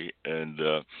story, and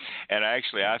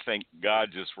actually, I think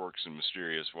God just works in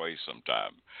mysterious ways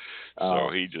sometimes. So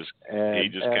he just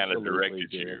kind of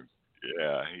directed you.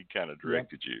 Yeah, he kind of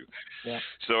directed you. Yeah.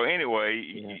 So anyway,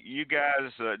 you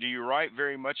guys, do you write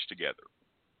very much together?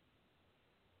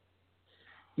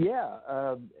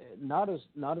 Yeah, not as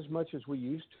much as we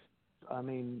used to. I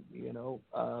mean,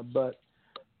 but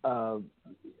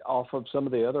off of some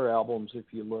of the other albums, if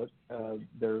you look,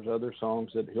 there's other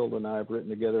songs that Hilda and I have written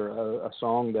together. A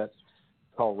song that's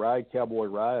called "Ride Cowboy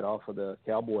Ride" off of the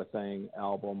Cowboy Thing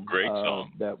album. Great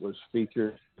song. That was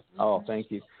featured. Oh,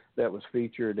 thank you. That was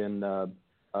featured in as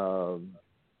one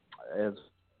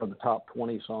of the top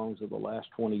 20 songs of the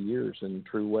last 20 years in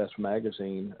True West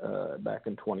magazine back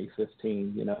in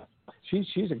 2015.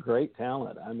 She's a great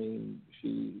talent. I mean,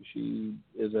 she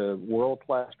is a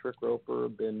world-class trick roper,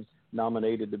 been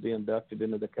nominated to be inducted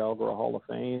into the Cowgirl Hall of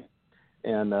Fame,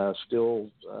 and still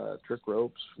trick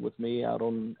ropes with me out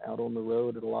on the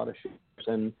road at a lot of shows.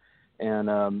 And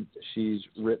she's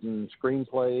written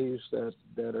screenplays that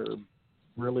are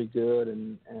really good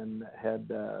and had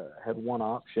won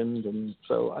options. And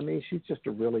so, I mean, she's just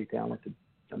a really talented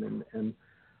woman, and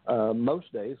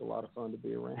most days a lot of fun to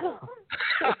be around.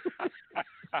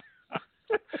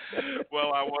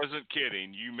 Well, I wasn't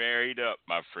kidding. You married up,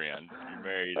 my friend. You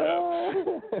married up.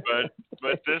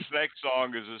 But this next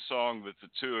song is a song that the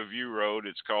two of you wrote.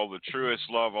 It's called "The Truest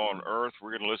Love on Earth."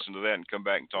 We're going to listen to that and come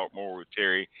back and talk more with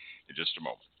Terry in just a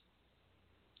moment.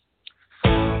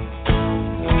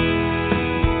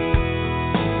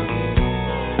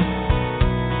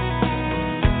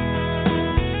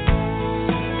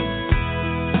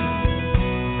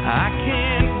 I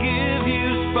can't give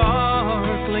you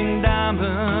sparkling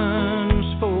diamonds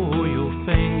for your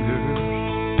fingers,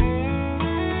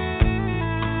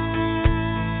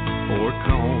 or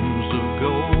combs of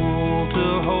gold to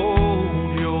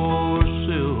hold your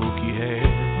silky hair.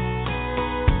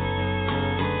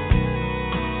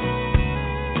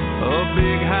 A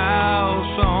big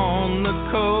house on the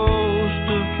coast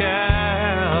of California,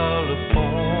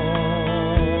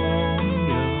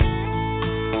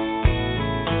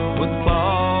 with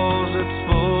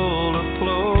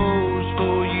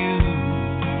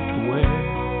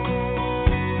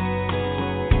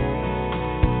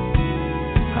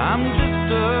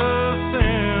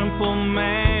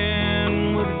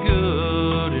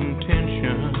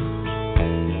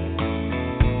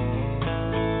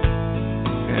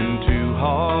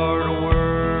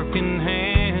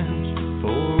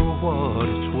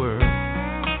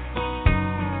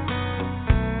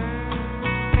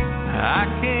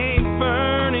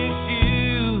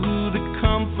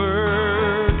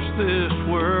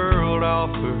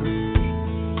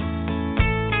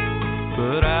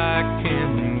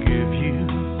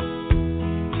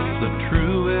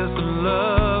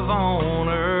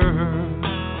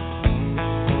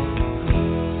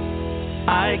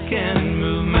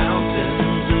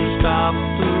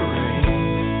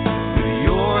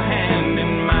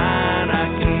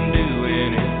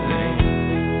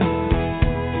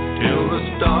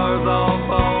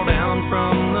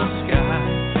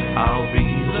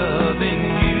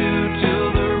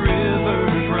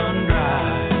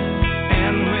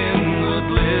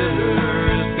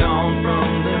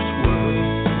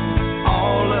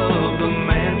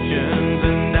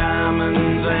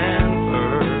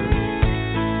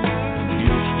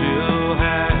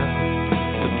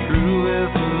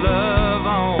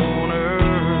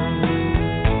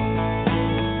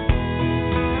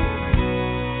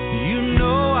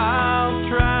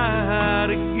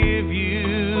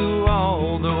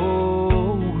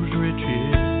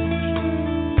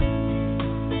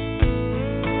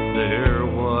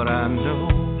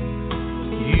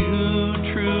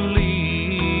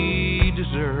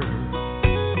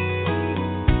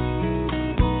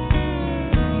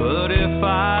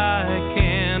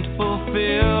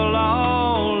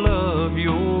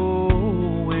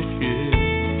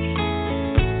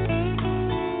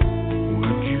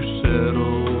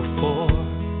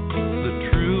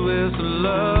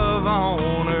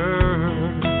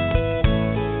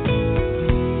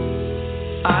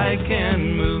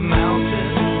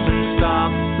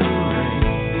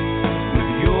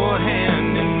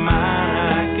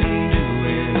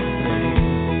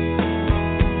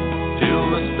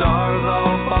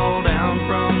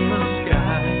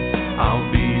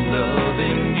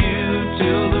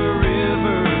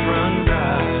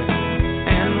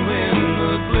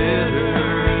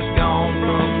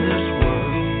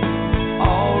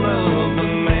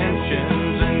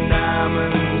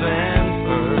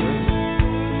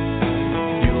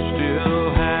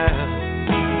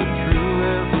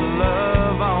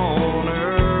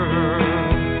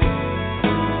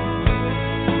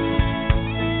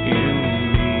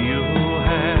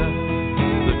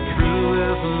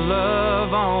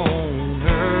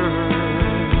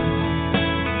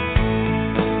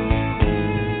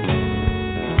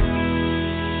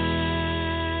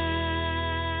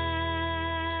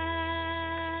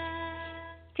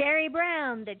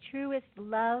Brown, The Truest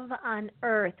Love on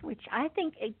Earth, which I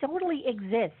think it totally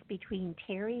exists between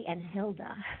Terry and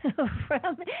Hilda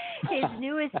from his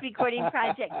newest recording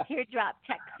project, Teardrop,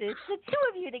 Texas. The two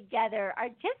of you together are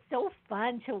just so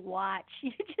fun to watch.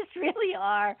 You just really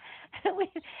are.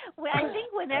 I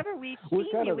think whenever we've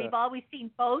seen you, we've always seen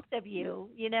both of you,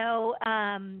 you know.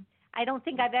 I don't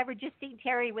think I've ever just seen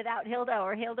Terry without Hilda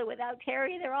or Hilda without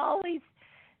Terry. They're always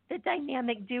the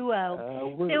dynamic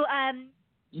duo.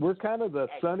 We're kind of the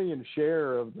Sonny and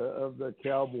Cher of the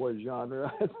cowboy genre.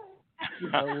 You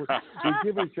know, we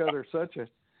give each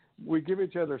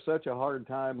other such a hard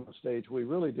time on stage. We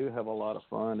really do have a lot of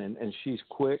fun, and she's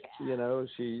quick. You know,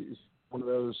 she's one of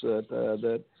those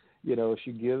that you know,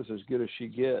 she gives as good as she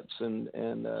gets, and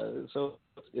so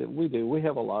we do. We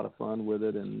have a lot of fun with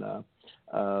it, and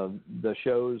the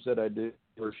shows that I do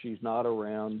where she's not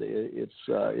around, it's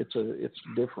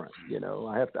different. You know,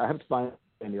 I have to find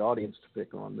in the audience to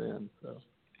pick on then. So.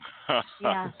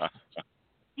 Yeah.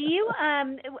 Do you?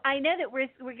 I know that we're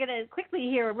going to quickly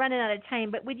here, running out of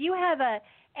time. But would you have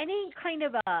any kind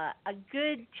of a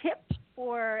good tip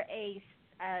for a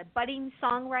budding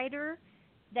songwriter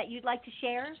that you'd like to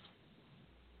share?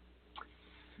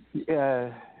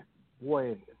 Yeah,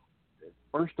 boy.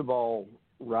 First of all,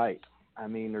 write. I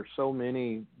mean, there's so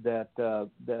many that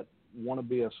want to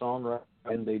be a songwriter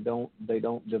and they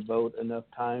don't devote enough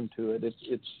time to it.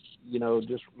 It's you know,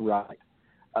 just write.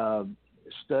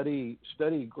 Study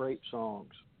great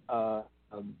songs,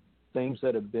 things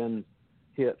that have been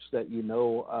hits that you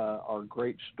know are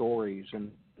great stories, and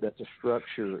that the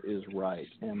structure is right.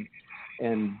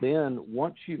 And then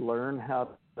once you learn how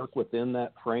to work within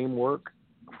that framework,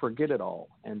 forget it all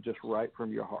and just write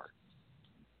from your heart.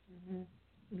 Mm-hmm.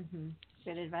 Mm-hmm.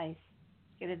 Good advice.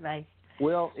 Good advice.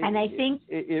 Well, and I think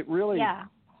it really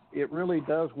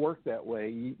does work that way.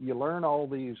 You learn all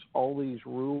these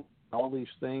rules, all these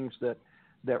things that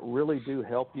really do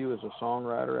help you as a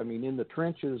songwriter. I mean, in the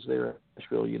trenches there in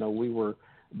Nashville, you know,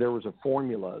 there was a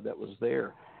formula that was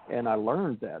there, and I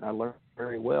learned that. I learned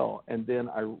very well, and then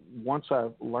once I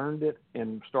learned it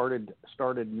and started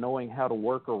knowing how to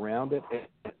work around it and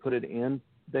put it in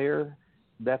there,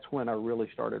 that's when I really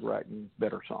started writing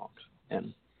better songs.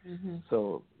 And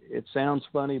so it sounds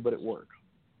funny, but it works.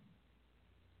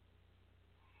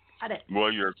 Got it.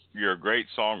 Well, you're a great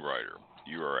songwriter.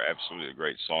 You are absolutely a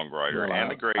great songwriter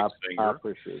and a great singer. I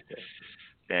appreciate that.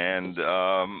 And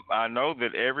I know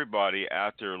that everybody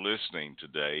out there listening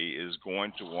today is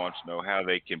going to want to know how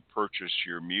they can purchase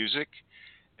your music.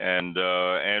 And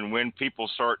when people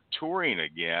start touring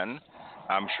again,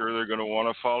 I'm sure they're going to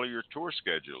want to follow your tour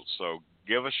schedule. So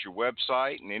give us your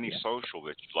website and any social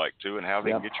that you'd like to, and how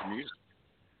they can get your music.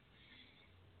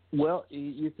 Well,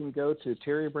 you can go to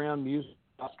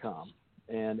terrybrownmusic.com,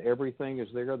 and everything is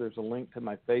there. There's a link to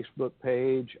my Facebook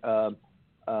page,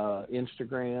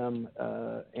 Instagram,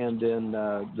 and then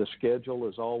the schedule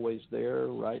is always there.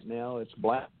 Right now, it's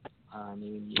black. I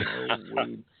mean, you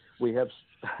know, we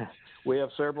have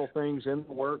several things in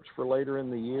the works for later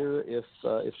in the year if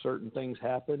certain things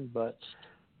happen, but.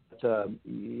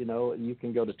 You know, you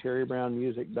can go to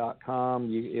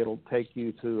terrybrownmusic.com. It'll take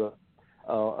you to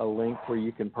a link where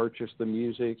you can purchase the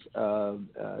music,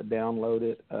 download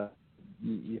it.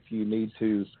 If you need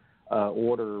to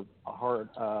order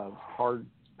hard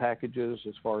packages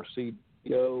as far as CD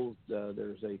go,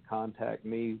 there's a contact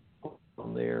me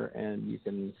on there, and you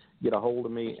can get a hold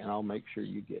of me, and I'll make sure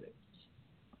you get it.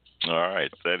 All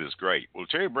right, that is great. Well,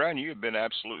 Terry Bown, you have been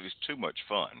absolutely too much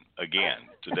fun again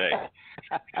today.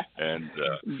 And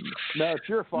no, it's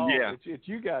your fault. Yeah. It's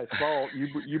you guys' fault.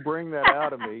 You bring that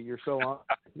out of me. You're so on,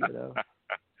 you know.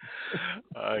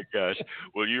 Oh, gosh.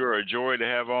 Well, you are a joy to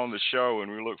have on the show,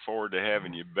 and we look forward to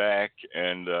having you back.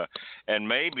 And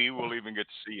maybe we'll even get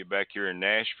to see you back here in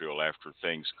Nashville after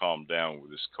things calm down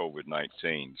with this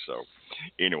COVID-19. So,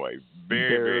 anyway,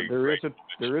 very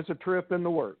there is a trip in the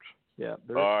works. Yeah.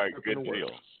 All right, good deal.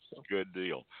 Good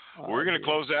deal. We're going to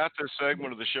close out this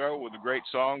segment of the show with a great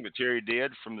song that Terry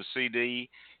did from the CD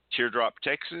Teardrop,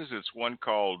 Texas. It's one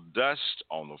called Dust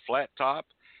on the Flat Top.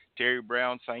 Terry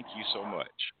Bown, thank you so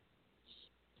much.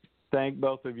 Thank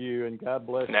both of you, and God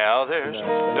bless you. Now there's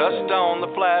dust on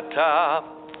the flat top,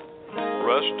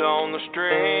 rust on the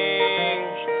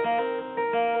strings,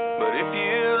 but if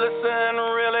you listen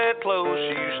really close,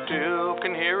 you still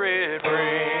can hear it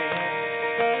ring.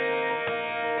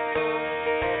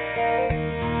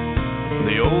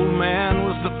 The old man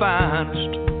was the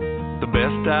finest, the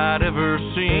best I'd ever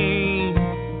seen.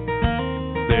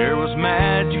 There was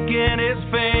magic in his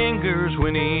fingers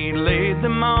when he laid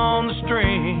them on the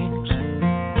strings.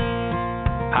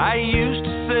 I used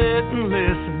to sit and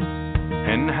listen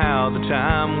and how the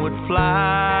time would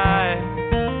fly.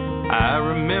 I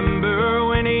remember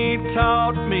when he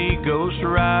taught me ghost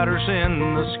riders in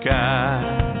the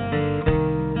sky.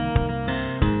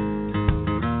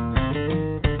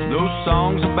 Those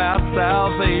songs about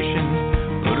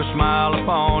salvation put a smile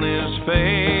upon his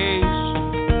face.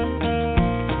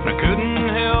 I couldn't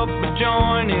help but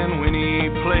join in when he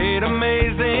played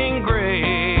Amazing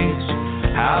Grace.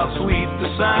 How sweet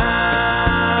the sound.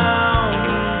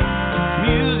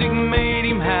 Music made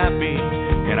him happy,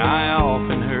 and I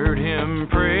often heard him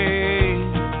pray.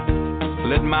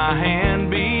 Let my hand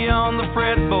be on the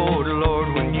fretboard,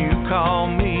 Lord, when you call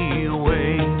me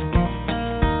away.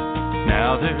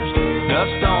 Now there's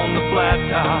dust on the flat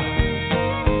top,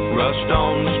 rust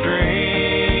on the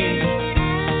string.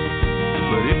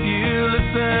 But if you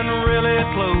listen really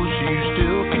close, you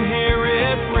still can hear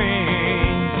it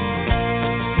ring.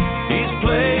 He's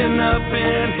playing up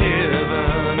in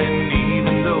heaven, and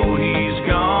even though he's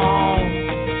gone,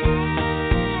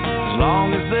 as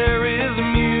long as there is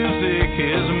music,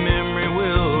 his memory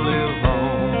will live on.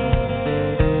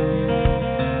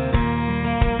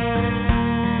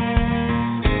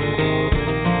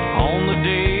 On the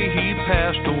day he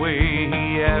passed away,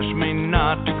 he asked me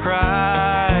not to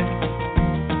cry.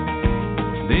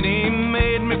 Then he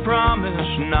made me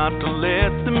promise not to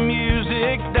let the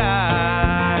music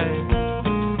die.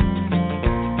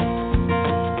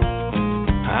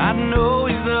 I know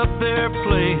he's up there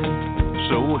playing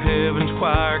so heaven's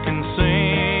choir can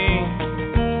sing.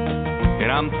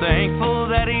 And I'm thankful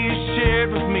that he's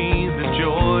shared with me the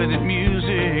joy that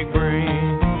music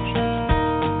brings.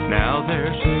 Now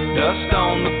there's dust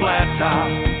on the flat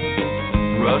top,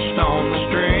 rust on the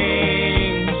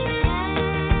strings.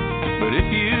 But if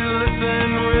you listen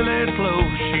really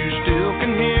close, you still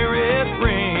can hear it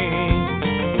ring.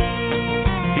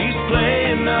 He's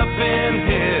playing up in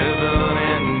heaven,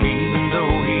 and even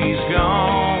though he's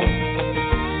gone,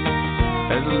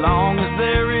 as long as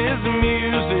there is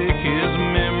music, his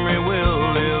memory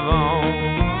will live on.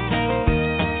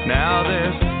 Now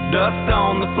there's dust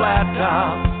on the flat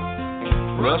top,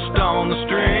 rust on the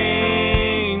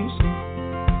strings.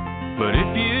 But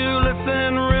if you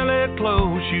listen really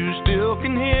close, you still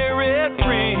can hear it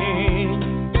ring.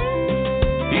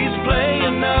 He's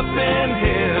playing up in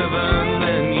heaven,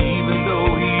 and even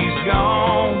though he's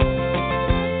gone,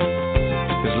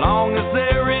 as long as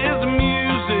there is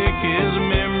music, his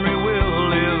memory will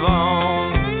live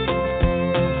on.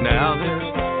 Now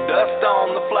there's dust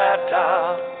on the flat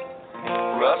top,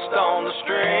 rust on the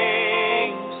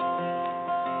strings.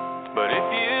 But if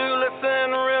you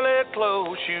listen really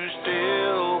close, you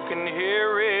still can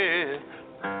hear it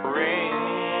ring.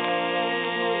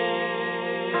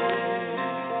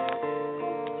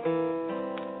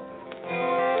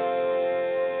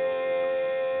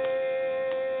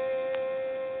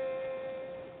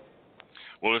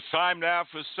 Well, it's time now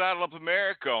for Saddle Up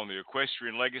America on the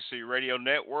Equestrian Legacy Radio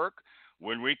Network.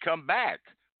 When we come back,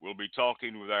 we'll be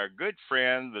talking with our good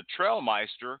friend, the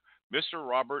Trailmeister, Mr.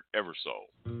 Robert Eversole.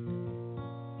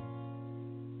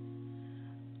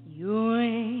 You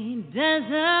ain't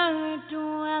desert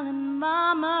dwelling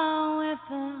mama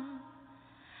with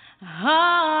a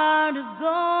heart of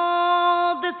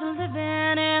gold that's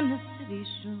living in the city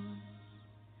shores.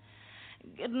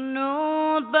 Getting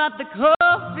old, but the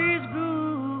coffee's good.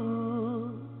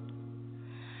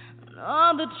 And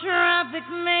all the traffic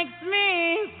makes me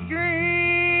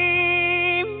scream.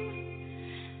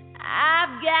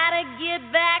 I've gotta get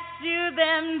back to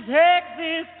them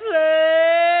Texas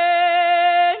plains,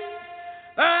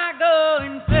 or I go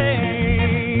insane.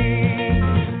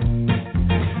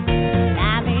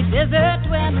 I'm a desert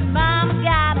dwelling mama,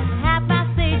 gotta have my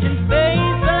sage and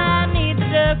space. Well, I need to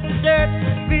dust the dirt,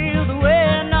 feel the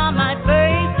wind on my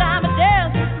face. I'm a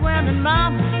desert dwelling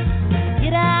mama,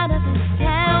 get out of this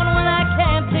town. Well, I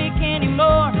can't take any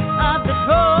more of the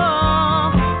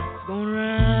toll. It's going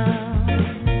round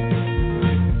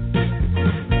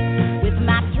with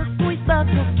my turquoise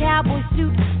buckle, cowboy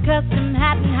suit, custom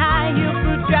hat and high heel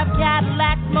boot, drive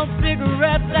Cadillac, smoke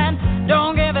cigarettes, and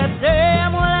don't give a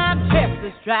damn. Well, I'm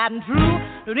Texas, tried and true,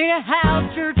 don't need a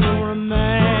house, church, or a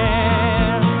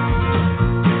man.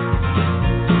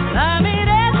 I'm a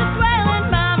desert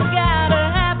dwelling mama, gotta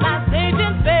have my sage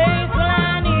and space. Well,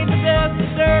 I need to dust the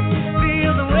dirt,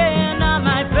 feel the wind on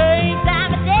my face.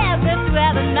 I'm a desert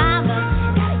dwelling mama,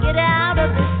 gotta get out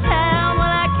of this town. Well,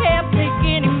 I can't take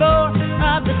any more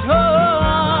of the toll.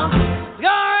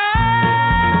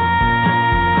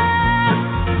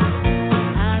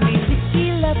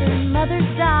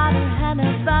 Mother's daughter had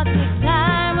a bucket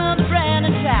time of brand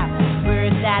and chapel.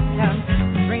 Where that comes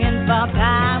bringing ball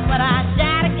time. When I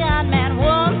shot a gunman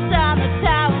one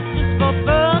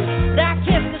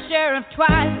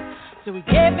so he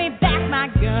gave me back my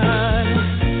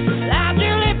gun. Loud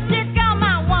your lipstick on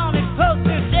my wanted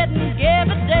poster, didn't give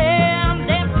a damn.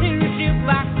 Damn to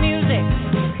jukebox music,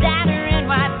 diner and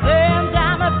white sands.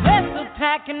 I'm a pistol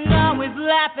packing, always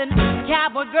laughing,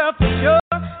 cowboy girl for sure.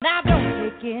 Now don't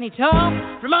take any talk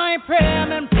from my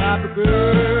prim and proper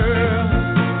girl.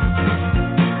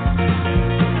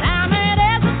 I'm an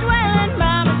desert dwelling,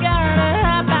 mama got a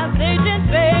high agent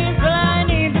face. Well, I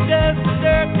need the dust to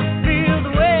dirt, feel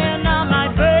the wind on my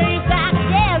face. I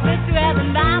guess it's you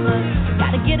having mama,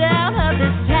 gotta get out of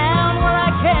this town. Well,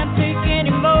 I can't take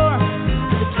any more.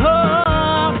 The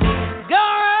talk go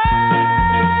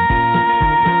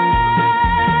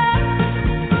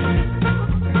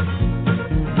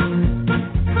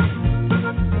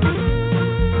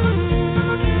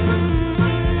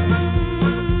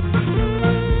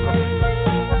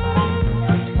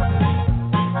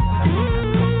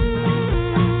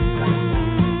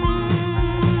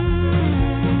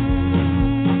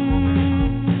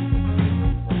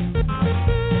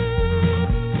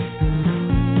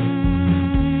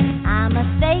I'm a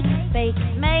fake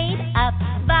made up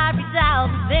Barbie doll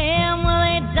for them. Well,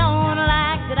 they don't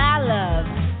like that I love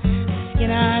the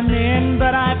skin I'm in,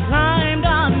 but I've climbed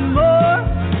on more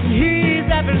than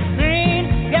he's ever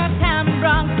seen. Got time and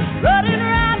Bronx running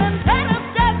around and set up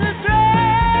desert trail.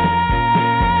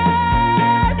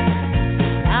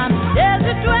 I'm a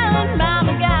desert dwelling,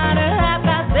 mama got a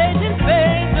half-assed Asian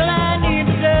face. Well, I need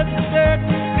the desert dirt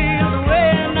to feel the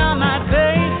wind on my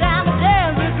face. I'm a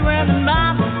desert dwelling,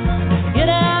 mama. Get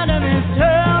out of this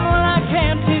town, well, I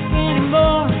can't take any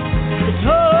more. The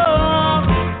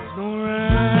talk's going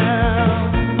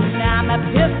round. I'm a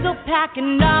pistol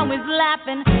packing, always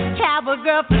laughing, cowboy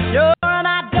girl for sure. And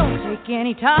I don't take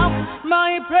any talk,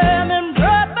 my prim and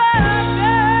proper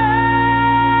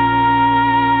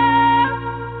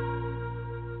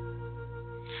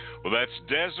Well, that's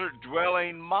Desert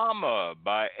Dwelling Mama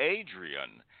by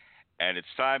Adrian. And it's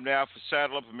time now for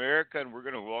Saddle Up America, and we're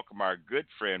going to welcome our good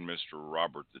friend, Mr.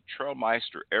 Robert, the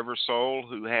Trailmeister Eversole,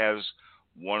 who has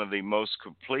one of the most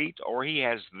complete, or he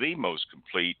has the most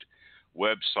complete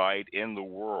website in the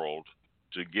world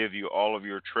to give you all of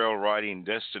your trail riding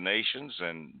destinations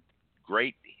and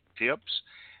great tips.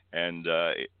 And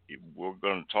we're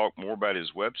going to talk more about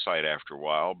his website after a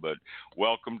while, but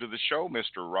welcome to the show,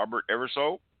 Mr. Robert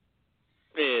Eversole.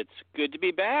 It's good to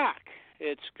be back.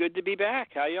 It's good to be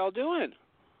back. How y'all doing?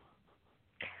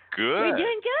 Good. We're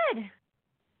doing good.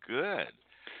 Good.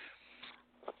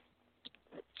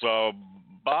 So,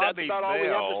 Bobbie That's about all we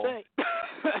have Bell. to say.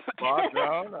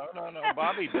 No.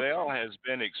 Bobbie Bell has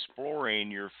been exploring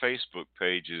your Facebook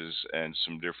pages and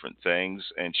some different things,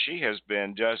 and she has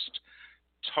been just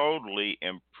totally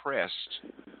impressed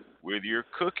with your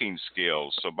cooking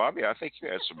skills. So, Bobbie, I think you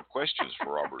had some questions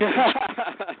for Robert.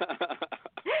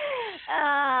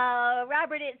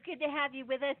 Robert, it's good to have you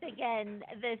with us again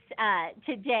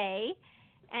today.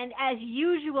 And as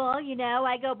usual, you know,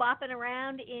 I go bopping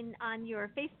around on your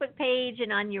Facebook page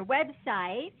and on your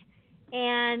website.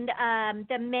 And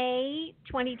the May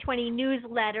 2020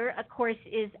 newsletter, of course,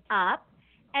 is up.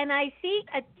 And I see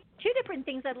two different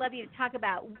things I'd love you to talk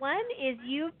about. One is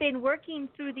you've been working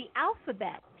through the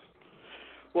alphabet.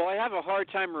 Well, I have a hard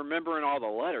time remembering all the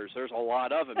letters. There's a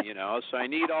lot of them, you know, so I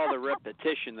need all the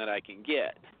repetition that I can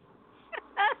get.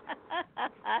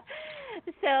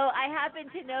 So I happen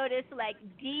to notice like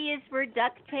D is for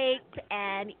duct tape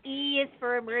and E is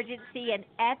for emergency and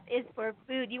F is for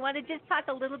food. You want to just talk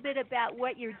a little bit about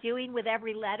what you're doing with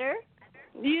every letter?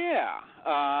 Yeah.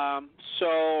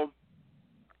 So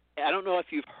I don't know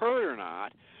if you've heard or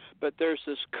not, but there's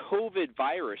this COVID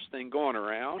virus thing going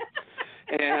around.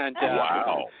 And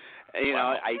Wow. You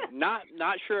know, I'm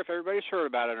not sure if everybody's heard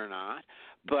about it or not,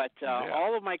 but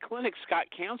all of my clinics got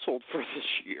canceled for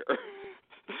this year.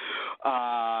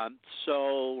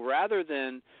 So rather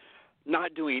than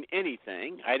not doing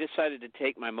anything, I decided to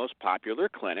take my most popular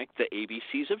clinic, the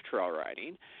ABCs of Trail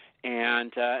Riding,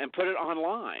 and put it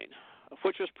online,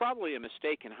 which was probably a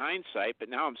mistake in hindsight, but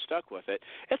now I'm stuck with it.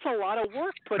 It's a lot of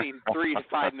work putting 3 to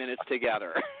 5 minutes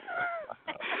together.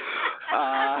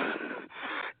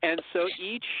 And so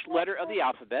each letter of the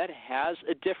alphabet has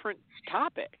a different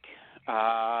topic.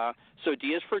 So D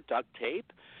is for duct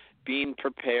tape, being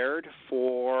prepared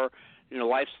for, you know,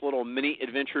 life's little mini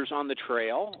adventures on the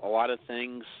trail, a lot of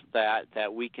things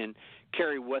that we can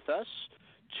carry with us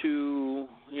to,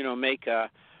 you know, make a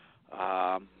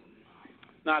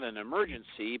not an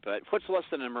emergency, but what's less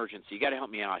than an emergency? You got to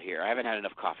help me out here. I haven't had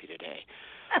enough coffee today.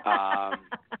 Well,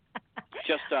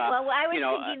 I was you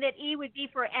know, thinking that E would be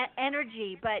for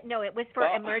energy, but no, it was for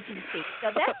emergency.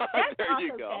 So that's there also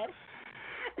you go.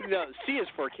 good. No, C is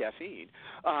for caffeine.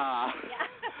 Yeah.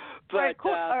 But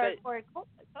or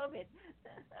COVID.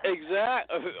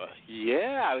 Exactly.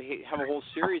 Yeah, we have a whole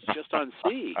series just on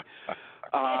C.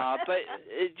 But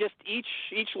it just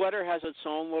each letter has its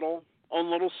own little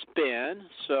spin.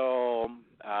 So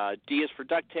D is for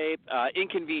duct tape.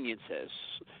 Inconveniences.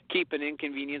 Keep an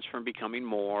inconvenience from becoming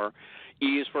more.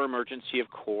 E is for emergency, of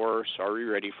course. Are we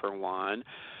ready for one?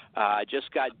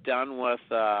 Just got done with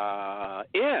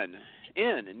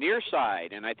near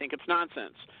side, and I think it's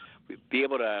nonsense. We'd be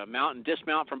able to mount and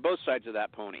dismount from both sides of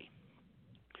that pony.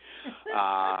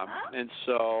 And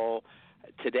so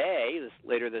today,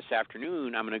 later this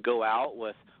afternoon, I'm going to go out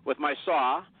with my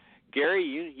saw. Gary,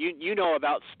 you know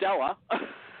about Stella.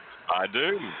 I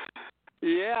do.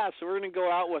 Yeah, so we're going to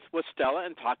go out with Stella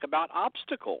and talk about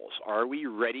obstacles. Are we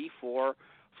ready for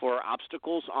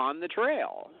obstacles on the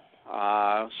trail?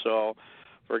 So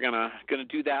we're gonna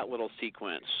do that little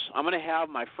sequence. I'm gonna have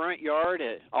my front yard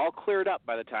all cleared up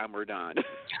by the time we're done.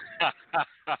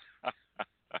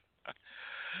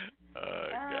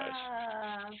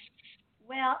 Gosh.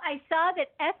 Well, I saw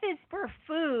that F is for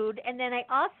food, and then I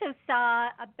also saw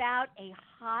about a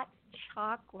hot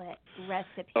chocolate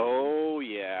recipe. Oh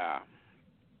yeah.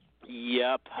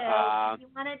 Yep. So, you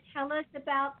want to tell us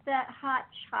about that hot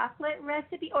chocolate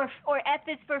recipe, or F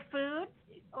is for food,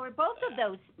 or both of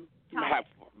those topics?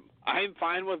 I'm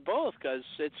fine with both because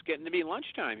it's getting to be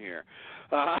lunchtime here.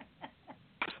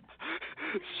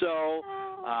 So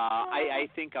I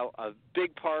think a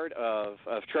big part of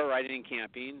trail riding and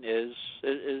camping is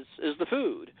the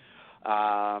food,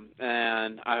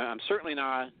 and I'm certainly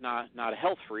not a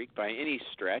health freak by any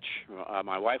stretch.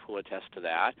 My wife will attest to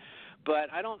that.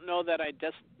 But I don't know that I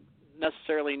just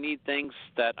necessarily need things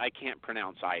that I can't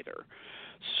pronounce either.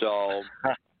 So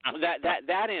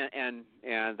that and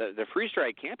the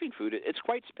freeze-dried camping food, it's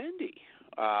quite spendy,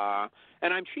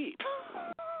 and I'm cheap.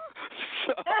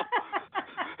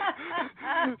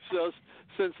 So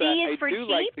since I do cheap?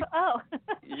 like to, oh.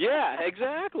 Yeah,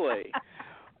 exactly.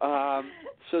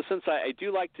 So since I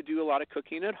do like to do a lot of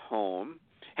cooking at home.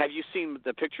 Have you seen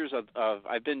the pictures of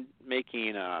I've been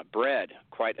making bread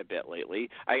quite a bit lately.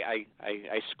 I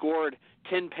scored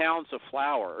 10 pounds of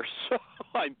flour, so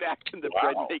I'm back in the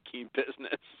bread making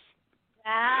business.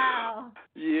 Wow.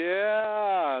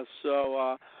 Yeah,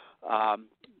 so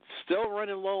still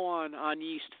running low on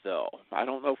yeast though. I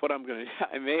don't know what I'm going to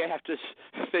I may have to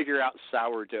figure out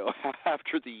sourdough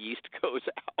after the yeast goes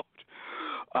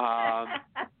out.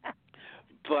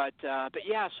 But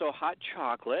yeah, so hot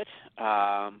chocolate.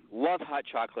 Love hot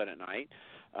chocolate at night.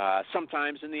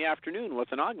 Sometimes in the afternoon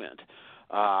with an augment.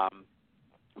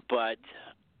 But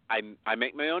I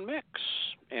make my own mix,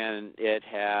 and it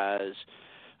has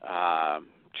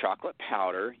chocolate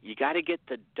powder. You got to get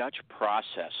the Dutch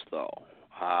process though.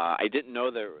 I didn't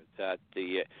know that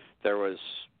there was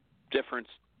different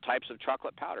types of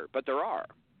chocolate powder, but there are.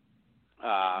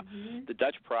 The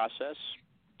Dutch process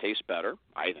tastes better,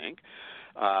 I think.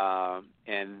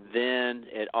 And then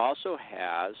it also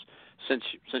has, since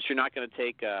you're not going to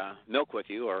take milk with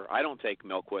you, or I don't take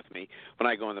milk with me when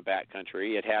I go in the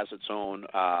backcountry, it has its own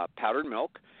powdered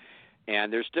milk,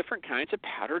 and there's different kinds of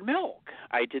powdered milk.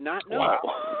 I did not know.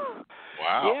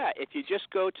 Wow. Yeah, if you just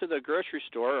go to the grocery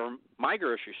store, or my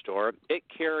grocery store, it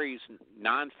carries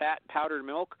non-fat powdered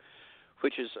milk,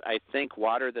 which is, I think,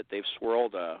 water that they've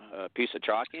swirled a piece of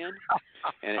chalk in,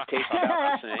 and it tastes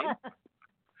about the same.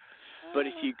 But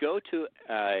if you go to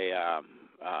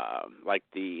like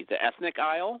the ethnic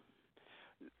aisle,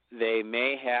 they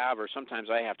may have, or sometimes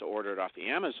I have to order it off the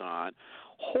Amazon,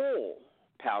 whole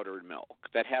powdered milk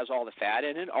that has all the fat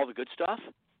in it, all the good stuff.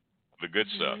 The good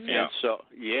stuff,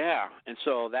 yeah. And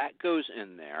so that goes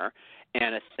in there.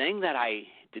 And a thing that I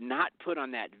did not put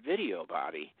on that video,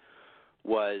 Bobbie,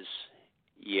 was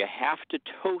you have to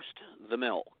toast the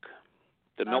milk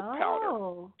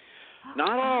powder.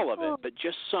 Not all of it, but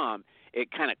just some.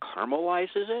 It kind of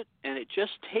caramelizes it, and it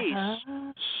just tastes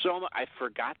so much. I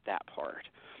forgot that part.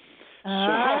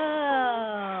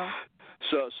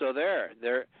 So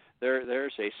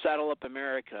there's a Saddle Up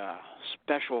America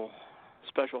special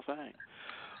thing.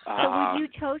 So would you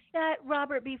toast that,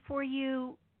 Robert, before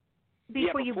you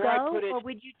go, or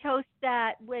would you toast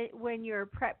that when you're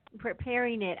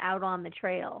preparing it out on the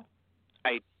trail?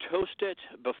 I toast it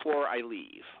before I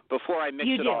leave, before I mix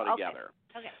it all together.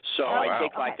 Okay. So I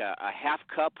take like a half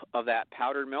cup of that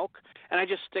powdered milk, and I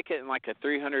just stick it in like a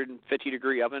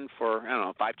 350-degree oven for,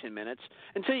 5-10 minutes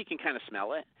until you can kind of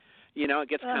smell it. You know, it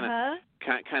gets kind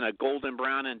of golden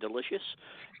brown and delicious,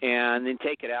 and then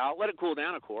take it out, let it cool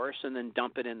down, of course, and then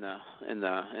dump it in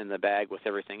the bag with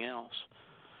everything else.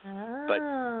 But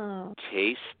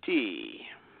tasty.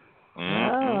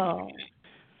 Oh.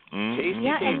 Tasty,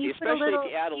 Yeah, and tasty, you especially put a little,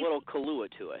 if you add a little Kahlua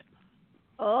to it.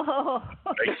 Oh.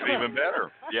 Makes it even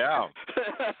better. Yeah.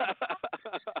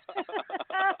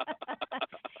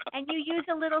 And you use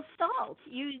a little salt.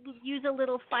 You use a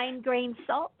little fine-grained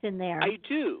salt in there. I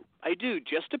do,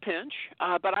 just a pinch.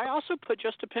 But I also put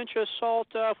just a pinch of salt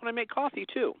when I make coffee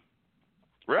too.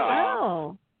 Really?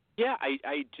 Oh. Yeah,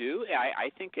 I do.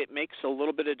 I think it makes a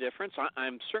little bit of difference.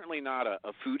 I'm certainly not a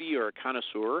foodie or a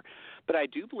connoisseur, but I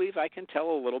do believe I can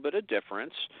tell a little bit of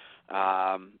difference.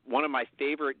 One of my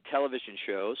favorite television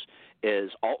shows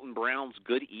is Alton Brown's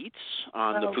Good Eats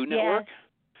on the Food Network.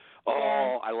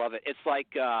 Oh, I love it. It's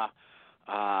like Bill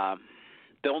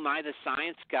Nye the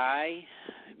Science Guy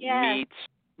meets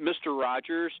Mr.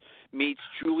 Rogers meets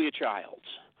Julia Childs.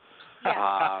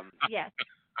 Yes.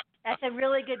 That's a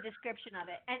really good description of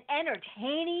it. And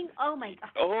entertaining. Oh, my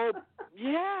God. Oh,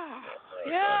 yeah.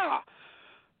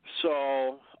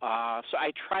 So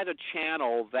I try to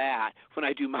channel that when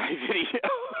I do my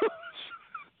videos.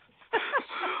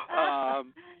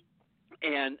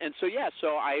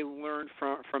 So I learned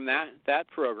from that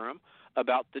program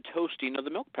about the toasting of the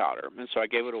milk powder, and so I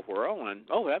gave it a whirl, and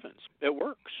oh heavens, it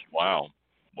works. Wow.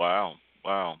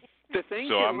 The things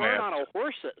you learn on a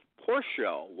horse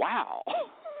show. Wow.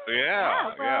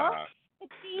 Yeah.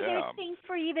 See, there's things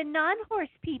for even non-horse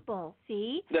people.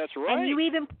 See, that's right. And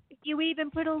you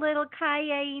even put a little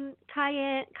cayenne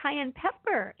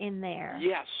pepper in there.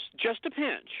 Yes, just a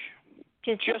pinch.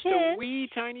 Just a wee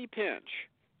tiny pinch.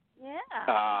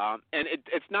 Yeah. And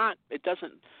it's not. It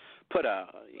doesn't put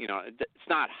it's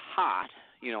not hot.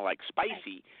 Like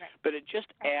spicy, but it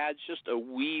just adds just a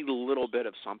wee little bit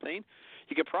of something.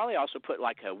 You could probably also put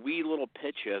like a wee little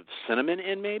pitch of cinnamon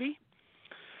in, maybe.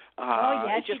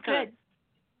 Yes, you could.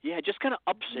 Yeah, it just kind of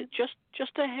ups it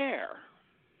just a hair.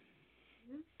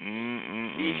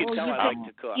 You can tell I like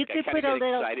to cook. You could put a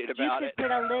little. Excited about it.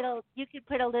 You could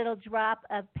put a little drop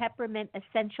of peppermint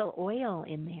essential oil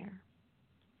in there.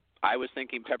 I was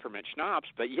thinking peppermint schnapps,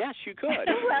 but yes, you could.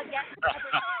 Well, yes,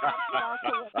 peppermint schnapps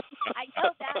also works. I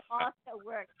know that also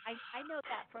works. I know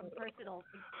that from personal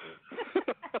experience.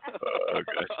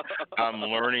 Okay. I'm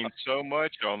learning so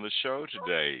much on the show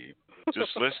today,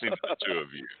 just listening to the two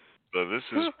of you. So this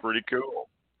is pretty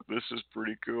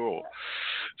cool.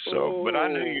 So, but I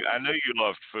knew you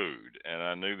loved food, and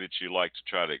I knew that you liked to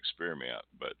try to experiment,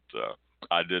 but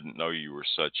I didn't know you were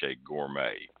such a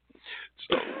gourmet.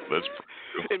 So that's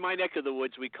pretty cool. In my neck of the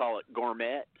woods, we call it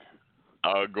gourmet.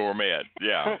 Gourmet,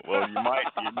 yeah. Well, you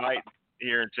might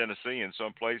here in Tennessee in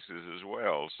some places as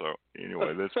well. So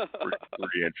anyway, that's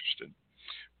pretty interesting.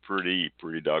 Pretty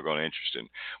doggone interesting.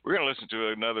 We're going to listen to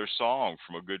another song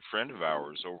from a good friend of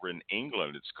ours over in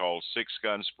England. It's called Six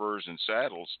Gun Spurs and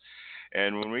Saddles.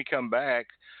 And when we come back,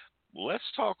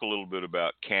 let's talk a little bit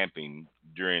about camping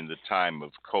during the time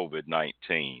of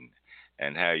COVID-19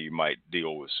 and how you might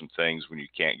deal with some things when you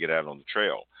can't get out on the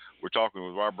trail. We're talking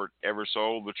with Robert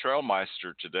Eversole, the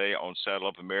Trailmeister, today on Saddle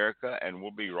Up America, and we'll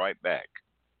be right back.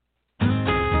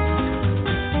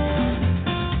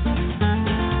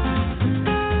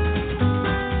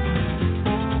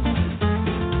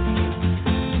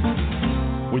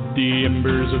 With the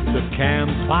embers of the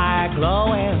campfire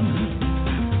glowing,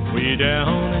 way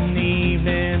down in the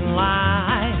evening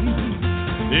light,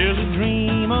 there's a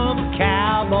dream of a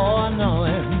cowboy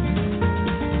knowing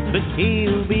that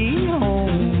he'll be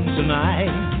home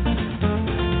tonight.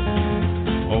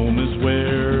 Home is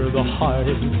where the heart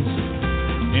is,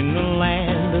 in the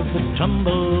land of the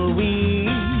tumbleweed.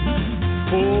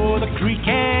 For the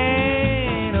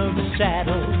creaking of the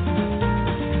saddle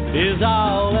is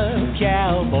all a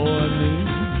cowboy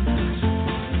needs.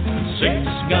 Six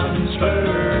guns,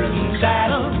 spurs, and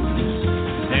saddles,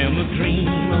 and the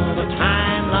dream of a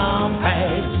time long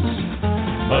past.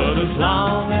 But as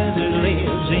long as it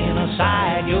lives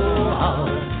inside your heart,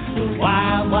 the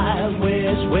wild, wild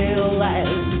west will last.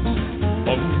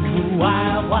 Oh, the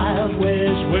wild, wild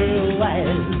west will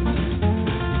last.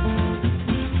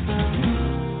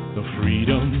 The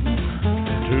freedom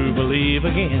to believe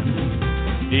again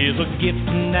is a gift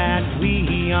that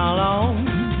we all own.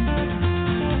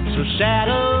 So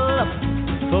saddle up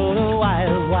for the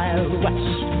wild, wild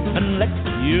west and let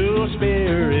your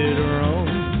spirit roam.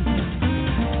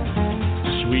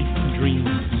 Sweet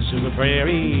dreams of a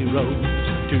prairie road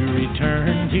to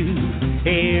return to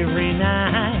every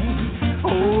night.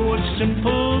 Oh, a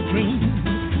simple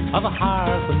dream of a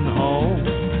hearth and home.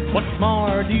 What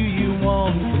more do you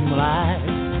want from life?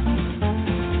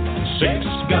 Six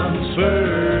guns,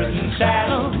 spurs, and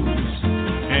saddles,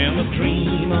 and the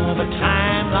dream of a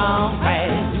time long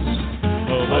past.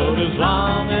 But as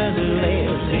long as it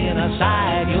lives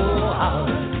inside your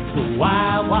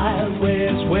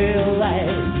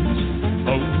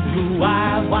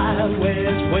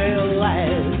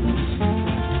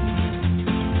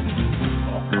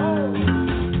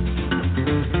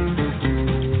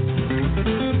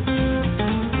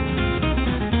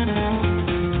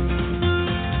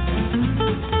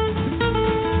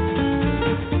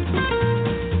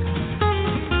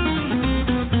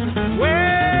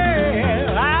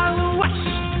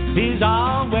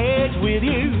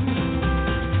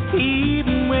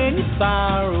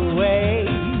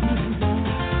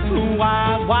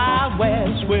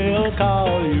will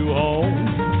call you home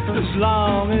as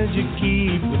long as you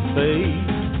keep the faith.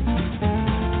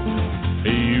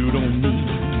 You don't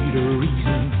need a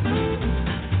reason.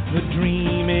 The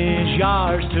dream is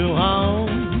yours to own.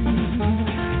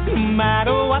 No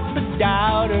matter what the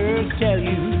doubters tell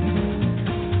you,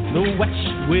 the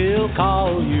West will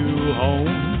call you home.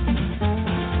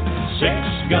 6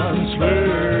 guns,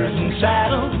 spurs, and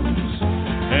saddles,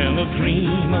 and the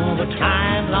dream of a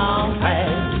time long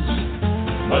past.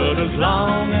 But as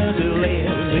long as it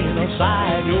lives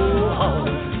inside your heart,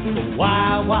 the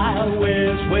wild, wild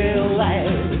West will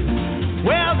last.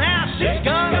 Well, now 6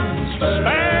 guns,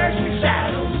 spurs, and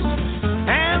saddles,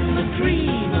 and the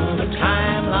dream of a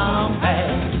time long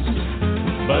past.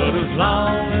 But as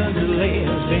long as it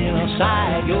lives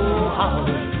inside your heart,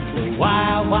 the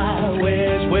wild, wild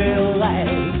West will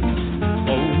last.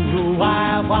 Oh, the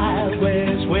wild, wild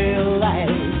West will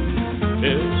last.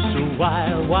 Yes, the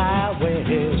wild, wild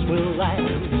West will last.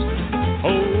 Oh,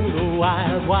 the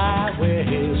wild, wild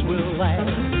West will last.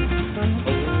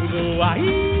 Oh, the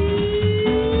wild.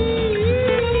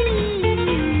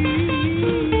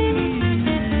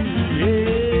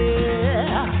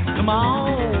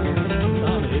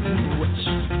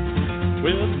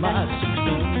 With my 6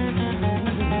 guns,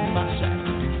 my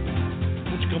saddle,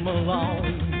 which come along.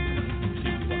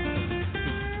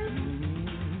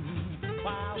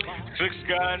 6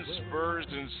 Guns, Spurs,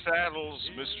 and Saddles,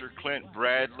 Mr. Clint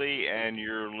Bradley, and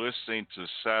you're listening to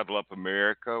Saddle Up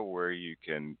America, where you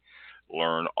can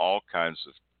learn all kinds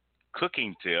of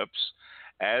cooking tips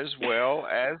as well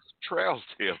as trail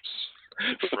tips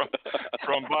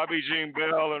from Bobbie Jean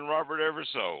Bell and Robert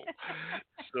Eversole.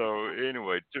 So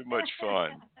anyway, too much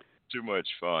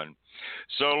fun.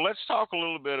 So let's talk a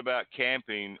little bit about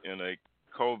camping in a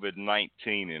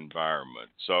COVID-19 environment.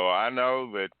 So I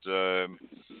know that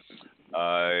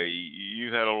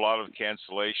you had a lot of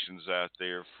cancellations out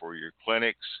there for your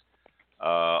clinics. A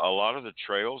lot of the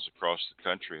trails across the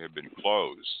country have been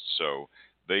closed. So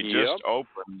they just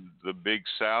opened the Big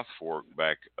South Fork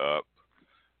back up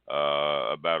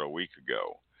about a week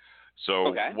ago.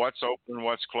 So what's open,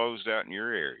 what's closed out in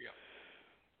your area?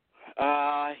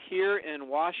 Here in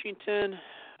Washington,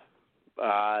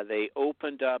 they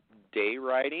opened up day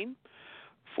riding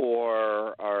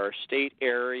for our state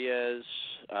areas.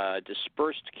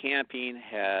 Dispersed camping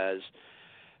has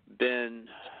been,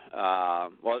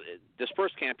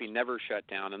 dispersed camping never shut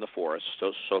down in the forest,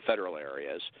 so federal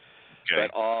areas. Okay.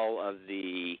 But all of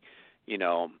the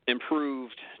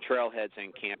improved trailheads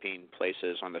and camping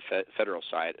places on the federal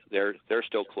side, they're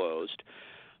still closed.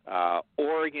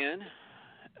 Oregon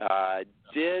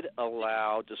did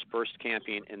allow dispersed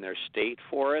camping in their state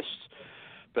forests,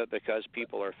 but because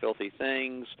people are filthy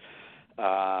things,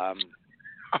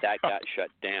 that got shut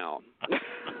down.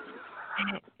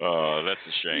 Oh, that's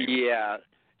a shame. Yeah,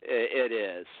 it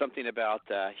is. Something about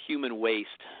human waste,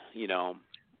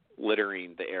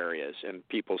 littering the areas, and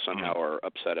people somehow are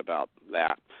upset about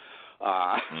that.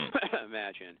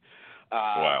 Imagine.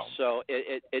 Wow. So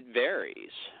it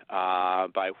varies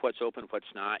by what's open,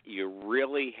 what's not. You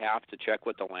really have to check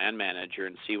with the land manager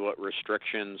and see what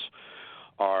restrictions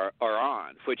are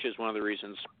on, which is one of the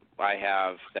reasons I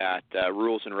have that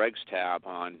rules and regs tab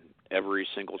on every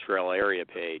single trail area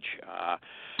page. I've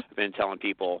been telling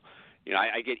people,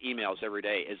 I get emails every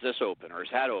day. Is this open or is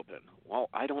that open? Well,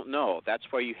 I don't know. That's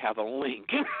why you have a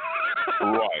link.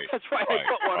 Right. That's why I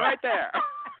put one right there.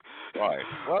 Right.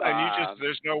 Well, and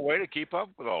there's no way to keep up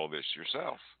with all of this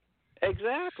yourself.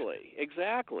 Exactly.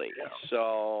 Yeah.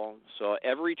 So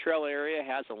every trail area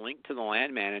has a link to the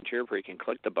land manager where you can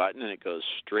click the button and it goes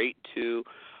straight to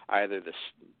either the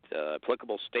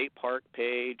applicable state park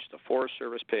page, the Forest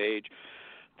Service page,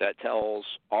 that tells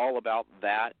all about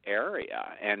that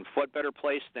area. And what better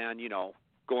place than,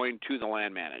 going to the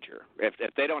land manager?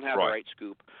 If they don't have the right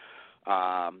scoop,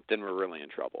 then we're really in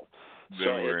trouble.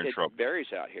 It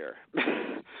varies out here.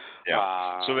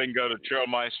 Yeah. So they can go to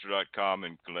trailmeister.com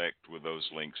and connect with those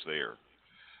links there.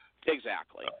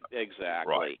 Exactly.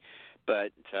 Right.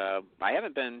 But I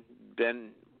haven't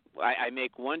been. I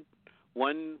make one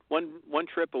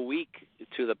trip a week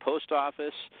to the post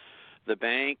office, the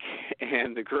bank,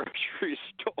 and the grocery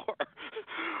store.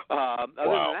 Other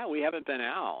than that, we haven't been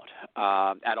out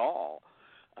at all.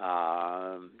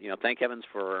 Thank heavens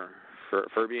for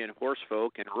being horse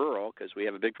folk and rural, because we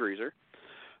have a big freezer.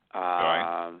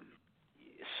 Right.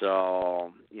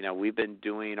 So, we've been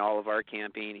doing all of our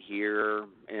camping here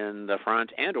in the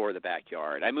front and or the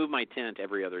backyard. I move my tent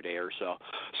every other day or so.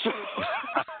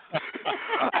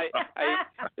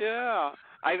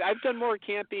 I've done more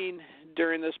camping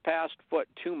during this past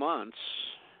 2 months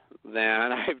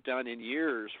than I've done in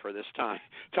years for this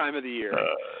time of the year.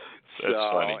 That's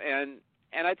funny.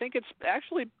 And I think it's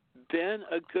actually been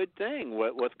a good thing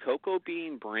with Coco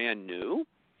being brand new.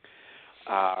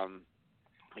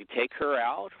 We take her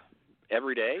out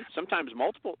every day, sometimes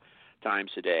multiple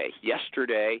times a day.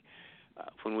 Yesterday,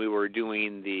 when we were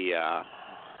doing the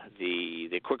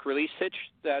quick release hitch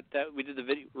that we did the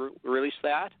video release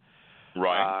that.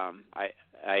 Right.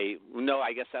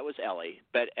 I guess that was Ellie.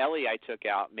 But Ellie I took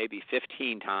out maybe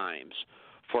 15 times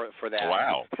for that.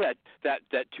 Wow. That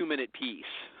 2-minute piece.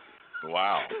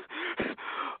 Wow.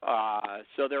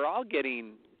 So they're all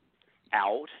getting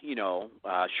out,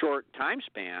 short time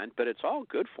span, but it's all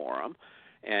good for them,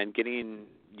 and getting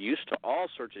used to all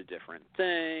sorts of different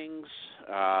things.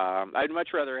 I'd much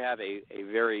rather have a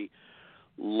very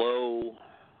low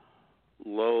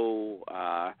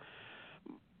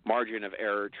margin of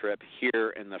error trip here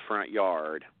in the front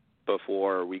yard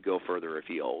before we go further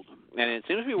afield. And it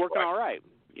seems to be working all right.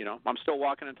 I'm still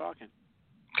walking and talking.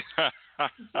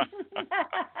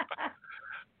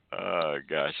 Oh,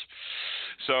 gosh.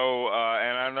 So,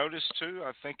 and I noticed, too,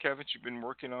 I think, haven't you been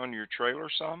working on your trailer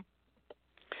some?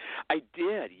 I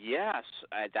did, yes.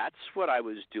 That's what I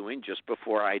was doing just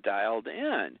before I dialed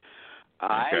in.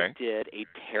 I did a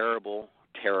terrible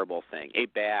thing, a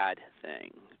bad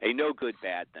thing, a no-good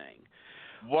bad thing.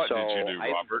 What did you do,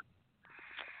 Robert?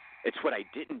 It's what I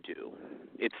didn't do.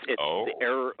 It's the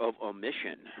error of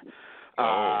omission.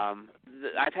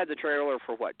 I've had the trailer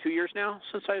for 2 years now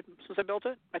since I built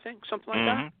it. I think something like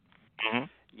that. Mm-hmm.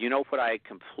 You know what? I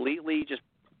completely just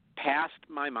passed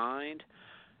my mind: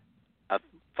 a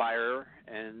fire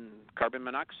and carbon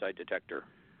monoxide detector.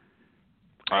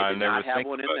 I did not have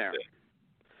one in there.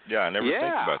 Yeah, I never think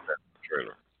about that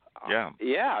trailer.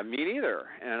 Yeah, me neither.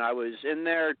 And I was in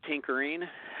there tinkering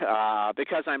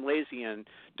because I'm lazy and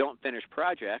don't finish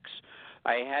projects.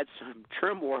 I had some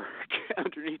trim work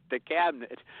underneath the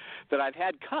cabinet that I've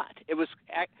had cut. It was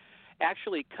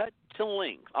actually cut to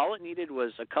length. All it needed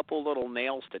was a couple little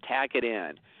nails to tack it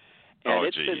in. And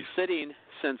it's been sitting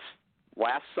since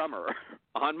last summer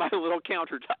on my little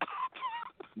countertop.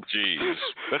 Jeez,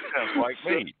 that sounds like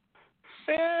me.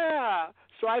 Yeah.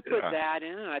 So I put that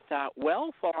in, and I thought,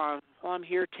 well, while I'm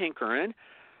here tinkering,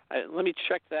 let me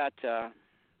check that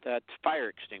fire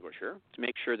extinguisher to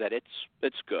make sure that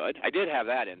it's good. I did have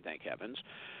that in, thank heavens,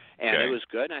 and it was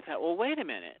good. And I thought, well, wait a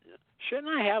minute, shouldn't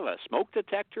I have a smoke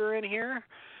detector in here?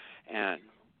 And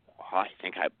I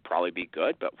think I'd probably be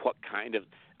good, but what kind of?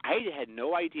 I had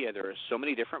no idea there are so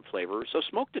many different flavors of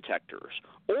smoke detectors,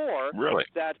 or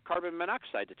that carbon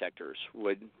monoxide detectors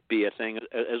would be a thing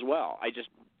as well. I just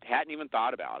hadn't even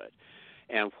thought about it.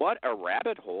 And what a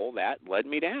rabbit hole that led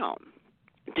me down.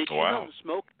 Did you know the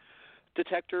smoke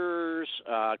detectors,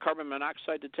 carbon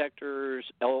monoxide detectors,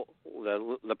 the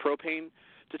propane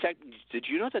detector, did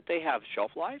you know that they have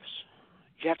shelf lives?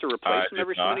 You have to replace them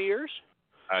every so many years?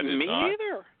 I did Me not.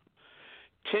 neither.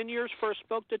 10 years for a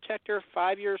smoke detector,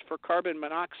 5 years for carbon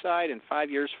monoxide, and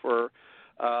 5 years for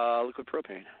liquid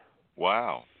propane.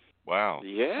 Wow.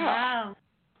 Yeah.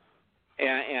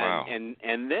 Wow.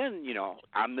 And then,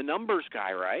 I'm the numbers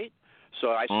guy, right?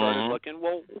 So I started looking,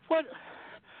 well, what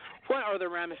are the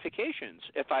ramifications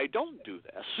if I don't do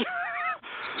this?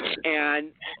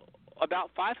 And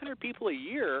about 500 people a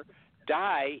year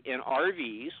die in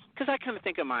RVs, because I kind of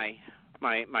think of my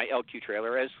LQ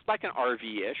trailer as like an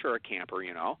RV-ish or a camper,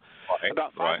 Right,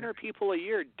 About 500 people a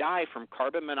year die from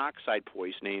carbon monoxide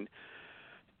poisoning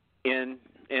in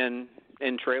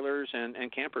trailers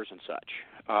and campers and such.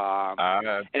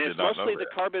 And it's mostly the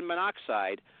carbon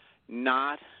monoxide,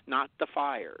 not the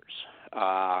fires.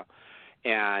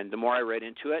 And the more I read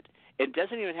into it, it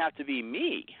doesn't even have to be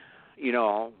me,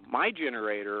 my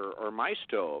generator or my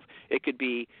stove. It could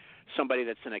be somebody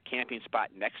that's in a camping spot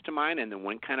next to mine and the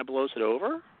wind kind of blows it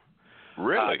over.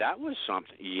 Really? That was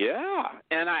something. Yeah.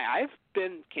 And I've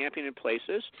been camping in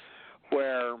places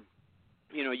where,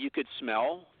 you could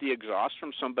smell the exhaust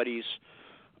from somebody's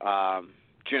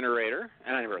generator,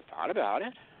 and I never thought about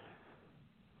it.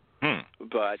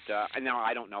 But now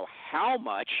I don't know how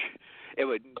much it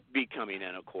would be coming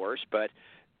in, of course, but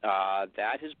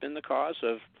that has been the cause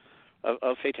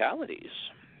of fatalities.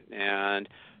 And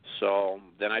so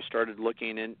then I started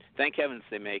looking, and thank heavens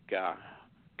they make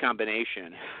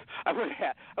combination. I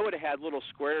would have had little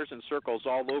squares and circles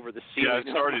all over the ceiling. Yeah,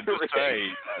 I started to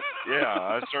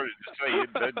say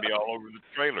that'd be all over the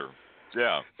trailer.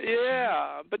 Yeah.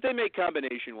 Yeah, but they make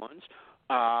combination ones.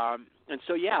 And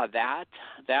so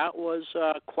that was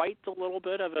quite a little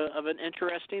bit of an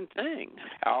interesting thing.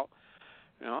 How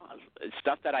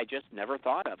stuff that I just never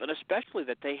thought of, and especially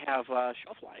that they have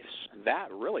shelf lives.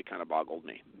 That really kind of boggled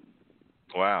me.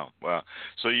 Wow.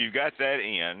 So you got that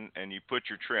in, and you put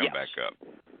your trim Yes. back up.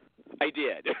 I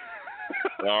did.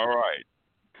 All right.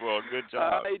 Well, good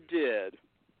job. I did.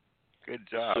 Good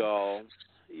job. So,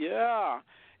 yeah,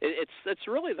 it's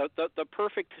really the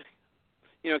perfect.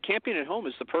 Camping at home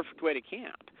is the perfect way to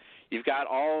camp. You've got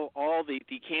all the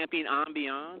camping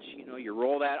ambiance. You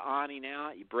roll that awning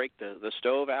out, you break the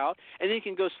stove out, and then you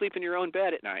can go sleep in your own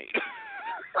bed at night.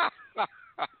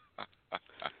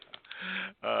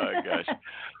 Oh gosh.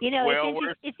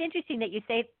 It's interesting that you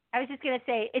say. I was just going to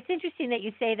say it's interesting that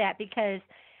you say that because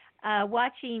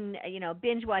watching,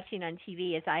 binge watching on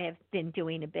TV, as I have been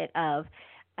doing a bit of,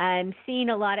 I'm seeing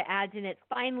a lot of ads, and it's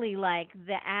finally like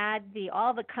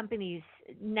all the companies,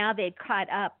 now they've caught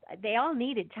up. They all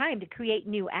needed time to create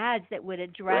new ads that would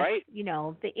address, Right.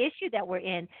 The issue that we're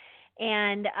in.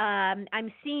 And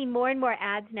I'm seeing more and more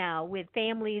ads now with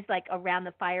families like around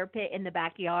the fire pit in the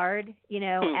backyard,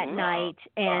 at night,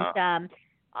 and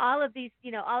all of these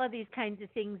kinds of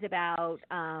things about,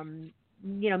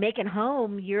 making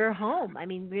home your home. I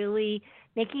mean, really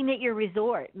making it your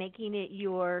resort, making it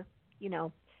your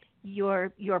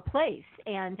place.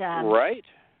 And right.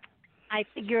 I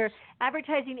figure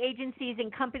advertising agencies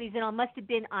and companies and all must have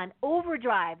been on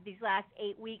overdrive these last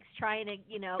 8 weeks trying to,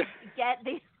 get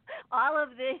all of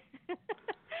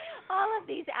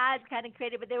these ads kind of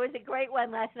created. But there was a great one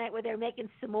last night where they were making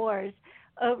s'mores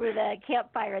over the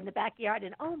campfire in the backyard,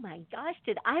 and oh my gosh,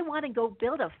 did I want to go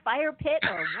build a fire pit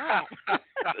or what?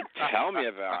 Tell me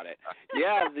about it.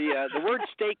 Yeah, the word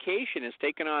staycation has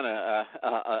taken on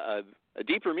a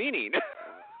deeper meaning.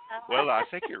 Well, I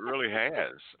think it really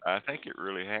has.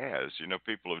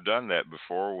 People have done that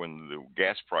before when the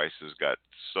gas prices got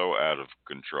so out of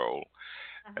control.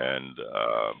 And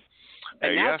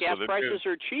now gas prices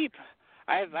are cheap.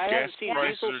 I haven't seen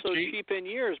diesel so cheap in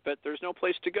years, but there's no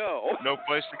place to go. No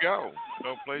place to go.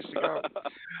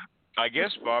 I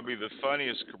guess, Bobbie, the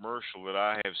funniest commercial that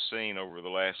I have seen over the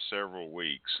last several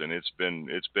weeks, and it's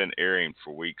been airing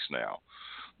for weeks now,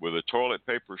 with a toilet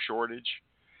paper shortage,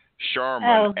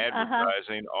 Charmin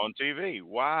advertising on TV.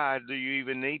 Why do you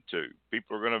even need to?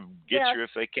 People are going to get you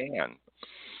if they can.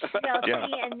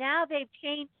 See, and now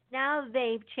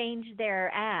they've changed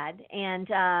their ad, and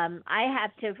I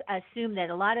have to assume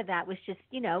that a lot of that was just,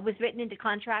 was written into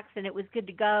contracts and it was good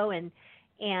to go, and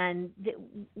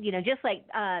just like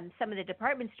some of the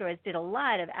department stores did a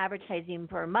lot of advertising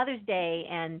for Mother's Day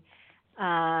and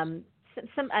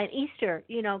some Easter,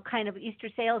 kind of Easter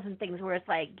sales and things where it's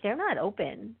like they're not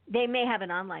open. They may have an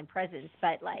online presence,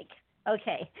 but like,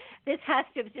 okay, this has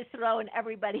to have just thrown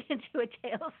everybody into a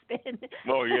tailspin.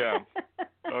 Oh yeah.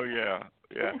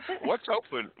 What's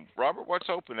open, Robert? What's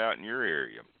open out in your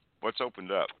area? What's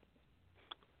opened up?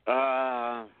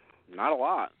 Not a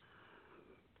lot.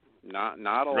 Not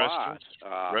a lot.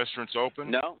 Restaurants open?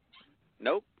 No,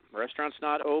 nope. Restaurants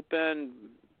not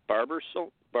open.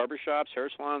 Barbershops, hair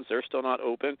salons, they're still not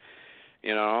open.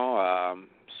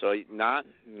 So not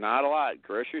a lot.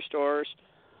 Grocery stores.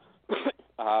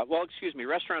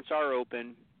 Restaurants are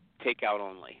open, takeout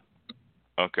only.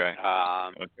 Okay.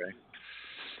 Okay.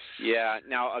 Yeah.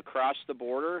 Now across the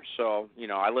border, so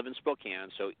I live in Spokane,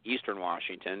 so Eastern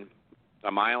Washington,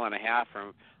 a mile and a half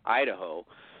from Idaho.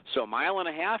 So a mile and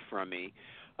a half from me,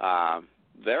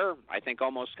 they're I think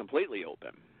almost completely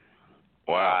open.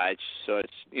 Wow.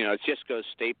 It just goes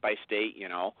state by state,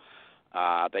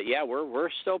 But yeah, we're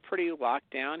still pretty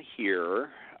locked down here.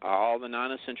 All the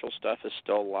non-essential stuff is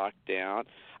still locked down.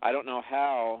 I don't know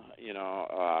how,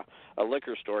 a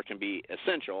liquor store can be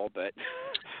essential, but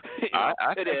I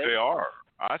think they are.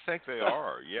 I think they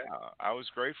are. Yeah, I was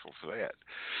grateful for that.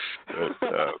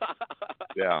 But,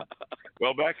 yeah.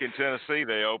 Well, back in Tennessee,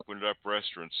 they opened up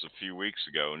restaurants a few weeks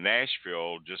ago.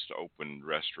 Nashville just opened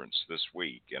restaurants this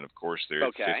week, and of course they're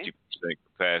at 50%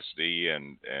 capacity,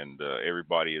 and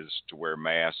everybody is to wear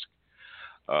masks.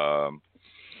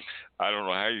 I don't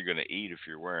know how you're going to eat if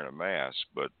you're wearing a mask,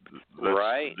 but that's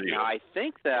right. the deal. Now, I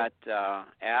think that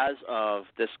as of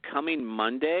this coming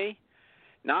Monday,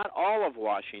 not all of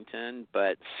Washington,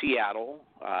 but Seattle,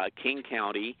 King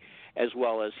County, as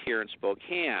well as here in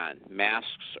Spokane, masks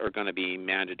are going to be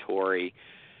mandatory,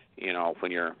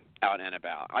 when you're out and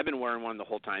about. I've been wearing one the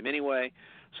whole time anyway,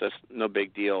 so it's no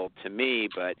big deal to me,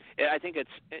 but I think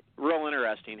it's real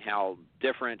interesting how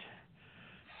different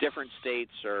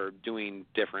states are doing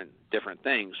different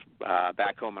things.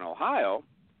 Back home in Ohio,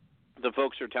 the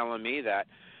folks are telling me that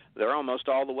they're almost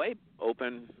all the way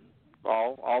open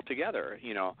all together,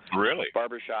 Really?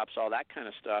 Barbershops, all that kind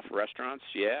of stuff, restaurants,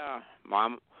 yeah.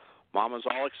 Mom was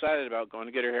all excited about going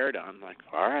to get her hair done. I'm like,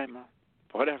 all right, Mom,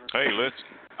 whatever. Hey,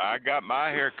 I got my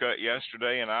hair cut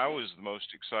yesterday, and I was the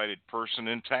most excited person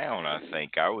in town. I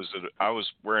think I was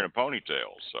wearing a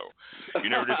ponytail, so you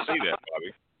never did see that,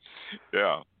 Bobbie.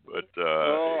 Yeah, but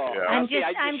yeah. I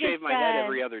just shave my head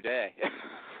every other day.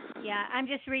 Yeah, I'm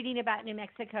just reading about New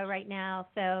Mexico right now,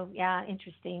 so yeah,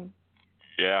 interesting.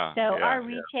 Yeah. So yeah, our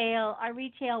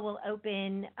retail will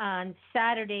open on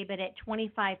Saturday, but at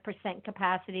 25%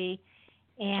 capacity,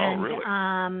 and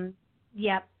really?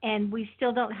 Yep, and we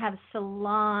still don't have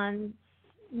salons.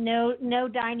 No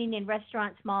dining in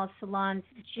restaurants, malls, salons,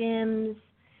 gyms.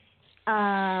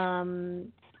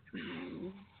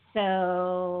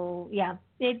 So yeah,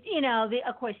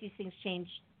 of course these things change,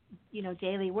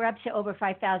 daily. We're up to over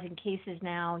 5,000 cases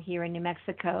now here in New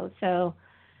Mexico. So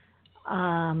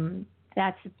I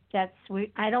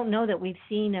don't know that we've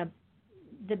seen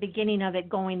the beginning of it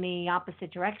going the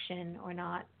opposite direction or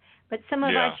not. But some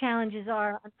of our challenges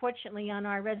are, unfortunately, on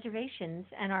our reservations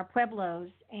and our pueblos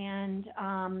and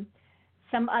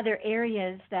some other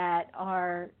areas that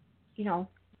are,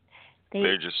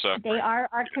 they're just suffering. They are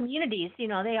our communities. They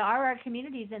are our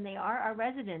communities and they are our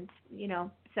residents.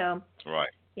 So.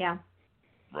 Right. Yeah.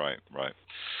 Right.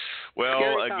 Well,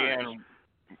 scary again, times.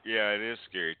 Yeah, it is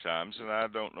scary times, and I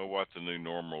don't know what the new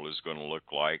normal is going to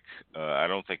look like. I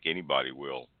don't think anybody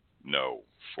will know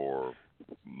for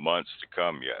months to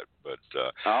come yet. But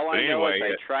all I know anyway,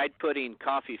 is I tried putting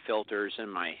coffee filters in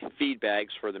my feed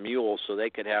bags for the mules so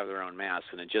they could have their own masks,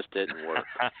 and it just didn't work.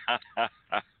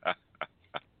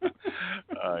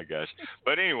 Gosh.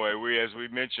 But anyway, as we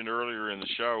mentioned earlier in the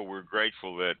show, we're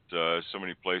grateful that so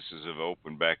many places have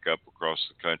opened back up across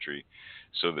the country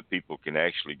so that people can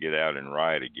actually get out and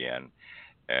ride again.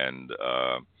 And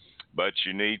but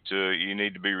you need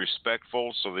to be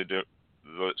respectful so that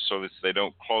they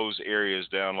don't close areas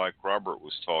down like Robert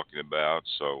was talking about.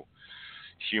 So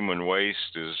human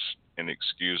waste is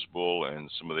inexcusable,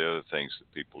 and some of the other things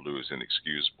that people do is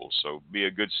inexcusable. So be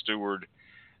a good steward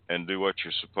and do what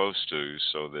you're supposed to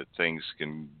so that things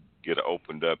can get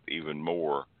opened up even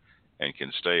more and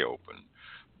can stay open.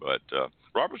 But,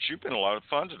 Robert, you've been a lot of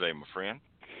fun today, my friend.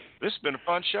 This has been a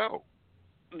fun show.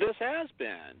 This has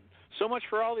been. So much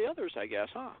for all the others, I guess,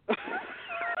 huh?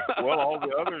 Well, all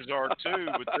the others are too,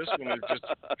 but this one has just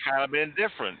kind of been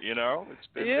different, It's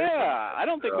been different. I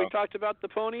don't think we talked about the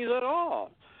ponies at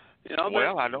all.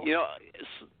 Well, I don't.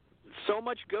 So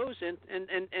much goes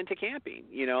into camping,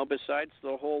 besides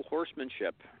the whole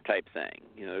horsemanship type thing.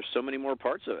 There's so many more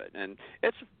parts of it, and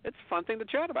it's a fun thing to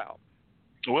chat about.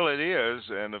 Well, it is,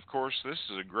 and of course, this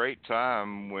is a great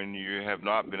time when you have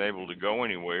not been able to go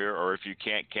anywhere, or if you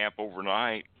can't camp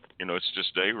overnight, it's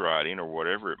just day riding or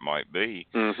whatever it might be,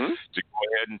 to go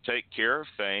ahead and take care of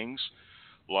things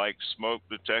like smoke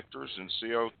detectors and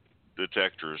CO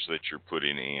detectors that you're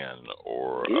putting in,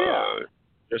 or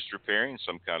just repairing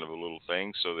some kind of a little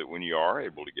thing so that when you are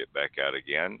able to get back out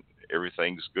again,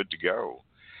 everything's good to go.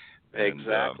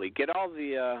 Exactly. Get all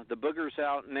the boogers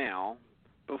out now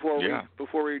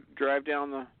before we drive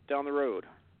down the road.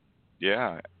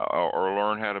 Yeah, or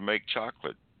learn how to make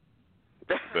chocolate.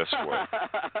 Best way.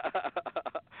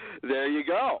 There you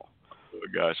go. Oh,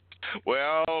 gosh.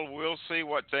 Well, we'll see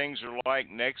what things are like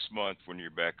next month when you're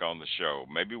back on the show.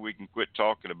 Maybe we can quit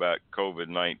talking about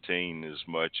COVID-19 as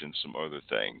much and some other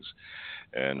things.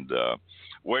 And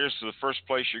where's the first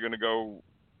place you're going to go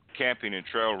camping and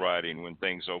trail riding when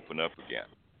things open up again?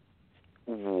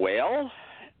 Well,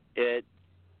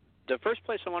 the first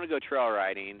place I want to go trail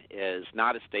riding is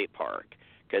not a state park,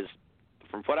 because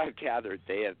from what I've gathered,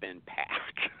 they have been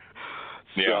packed.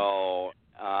 So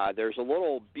there's a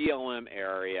little BLM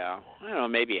area, I don't know,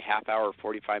 maybe a half hour,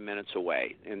 45 minutes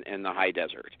away in the high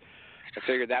desert. I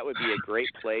figured that would be a great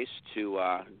place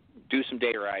to do some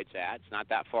day rides at. It's not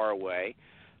that far away.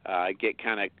 Get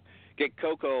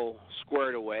Coco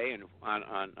squared away and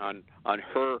on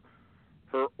her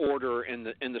order in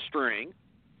the string.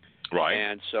 Right.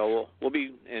 And so we'll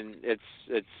be, and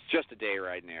it's just a day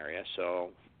riding area,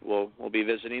 so we'll be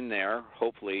visiting there,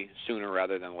 hopefully sooner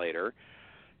rather than later.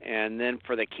 And then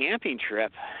for the camping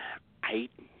trip, I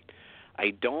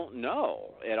don't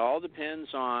know. It all depends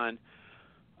on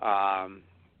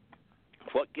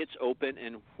what gets open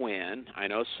and when. I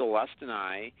know Celeste and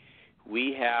I,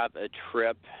 we have a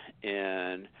trip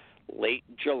in late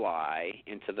July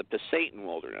into the Pasayten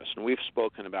Wilderness, and we've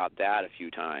spoken about that a few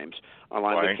times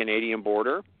along the Canadian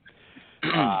border.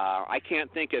 I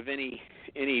can't think of any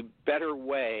better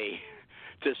way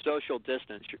to social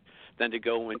distance than to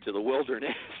go into the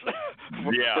wilderness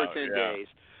for 10 days.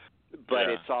 But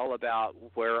it's all about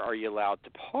where are you allowed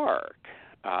to park.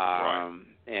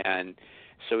 And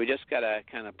so we just got to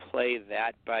kind of play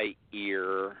that by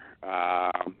ear.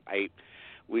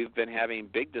 we've been having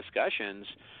big discussions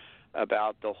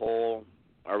about the whole,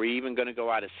 are we even going to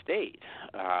go out of state?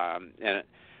 And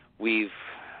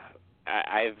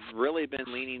I've really been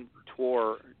leaning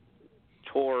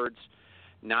towards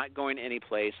not going to any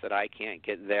place that I can't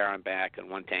get there and back in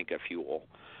one tank of fuel.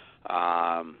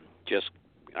 I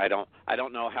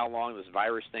don't know how long this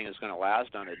virus thing is going to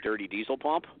last on a dirty diesel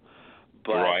pump,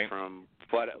 but from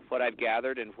what I've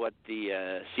gathered and what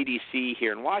the CDC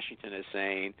here in Washington is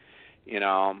saying, we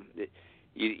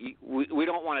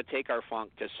don't want to take our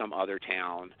funk to some other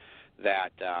town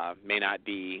that may not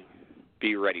be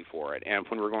ready for it. And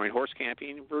when we're going horse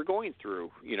camping, we're going through,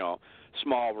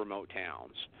 small remote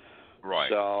towns. Right.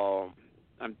 So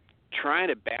I'm trying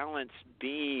to balance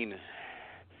being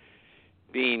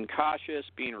cautious,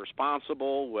 being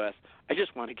responsible with, I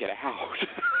just want to get out.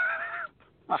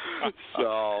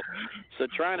 so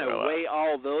trying to weigh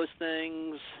all those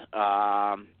things,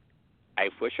 I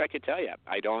wish I could tell you.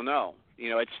 I don't know.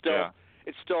 It's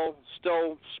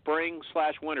still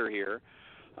spring/winter here.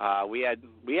 We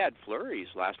had flurries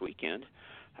last weekend.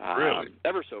 Really?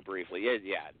 Ever so briefly. It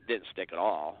didn't stick at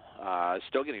all.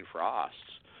 Still getting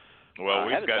frosts. Well,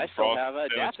 we've got I still have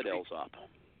daffodils up.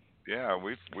 Yeah,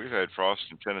 we've had frost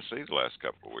in Tennessee the last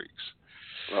couple of weeks.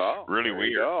 Oh, really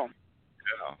weird. Yeah.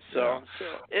 So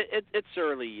it's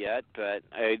early yet, but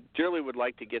I dearly would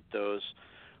like to get those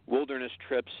wilderness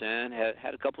trips in.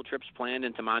 Had a couple trips planned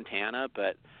into Montana,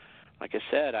 but like I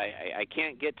said, I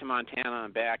can't get to Montana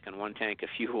and back in one tank of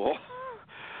fuel.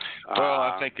 Well,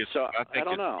 I think it's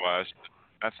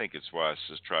wise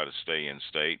to try to stay in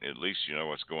state. At least you know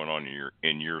what's going on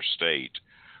in your state,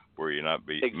 where may not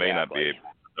be able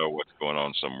to know what's going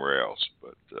on somewhere else.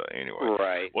 But anyway,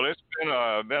 right. Well, it's been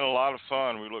a lot of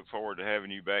fun. We look forward to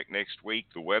having you back next week.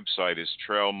 The website is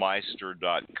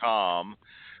trailmeister.com.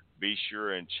 Be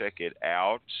sure and check it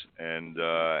out, and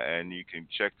you can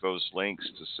check those links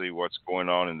to see what's going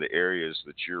on in the areas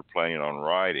that you're planning on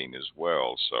riding as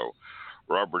well. So,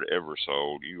 Robert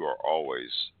Eversole, you are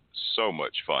always so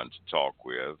much fun to talk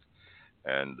with,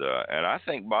 and I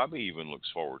think Bobbie even looks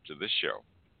forward to this show.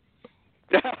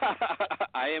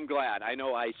 I am glad. I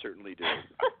know I certainly do.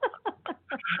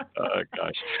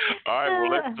 Gosh. All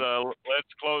right. Well,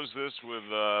 let's close this with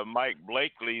Mike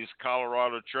Blakely's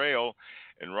Colorado Trail,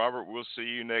 and Robert, we'll see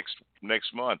you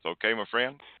next month. Okay, my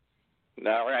friend.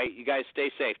 All right. You guys stay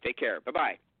safe. Take care.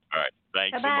 Bye-bye. All right.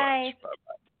 Thanks so much.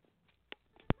 Bye-bye.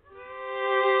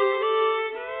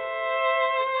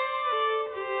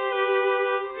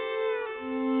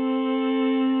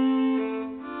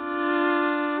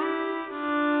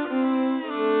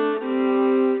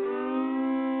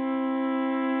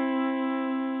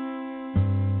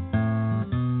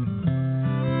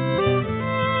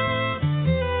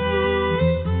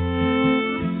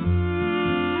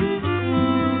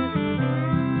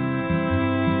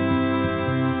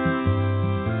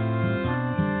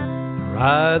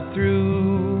 Ride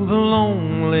through the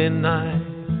lonely night,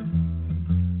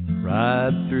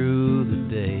 ride through the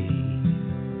day,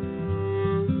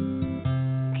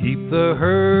 keep the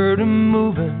herd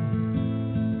moving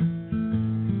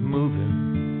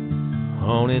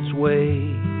on its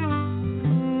way.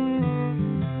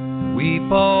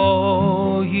 Weep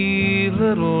all ye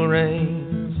little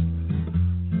rains,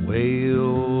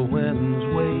 wail winds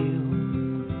wail,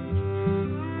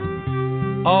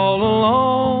 all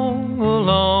along the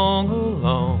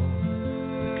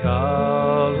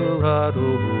Colorado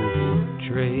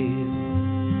Trail.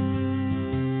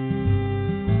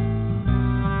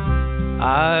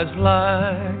 Eyes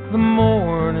like the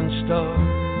morning star,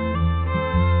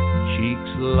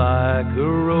 cheeks like a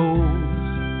rose.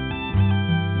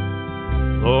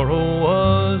 Laura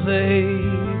was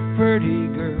a pretty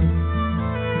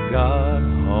girl, God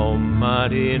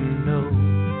Almighty knows.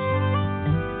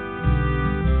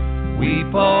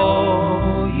 Weep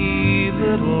all ye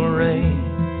little rains,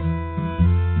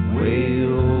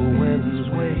 wail winds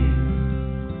wail,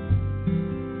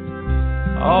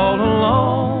 all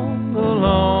along the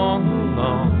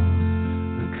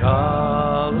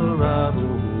Colorado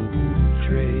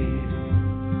Trail.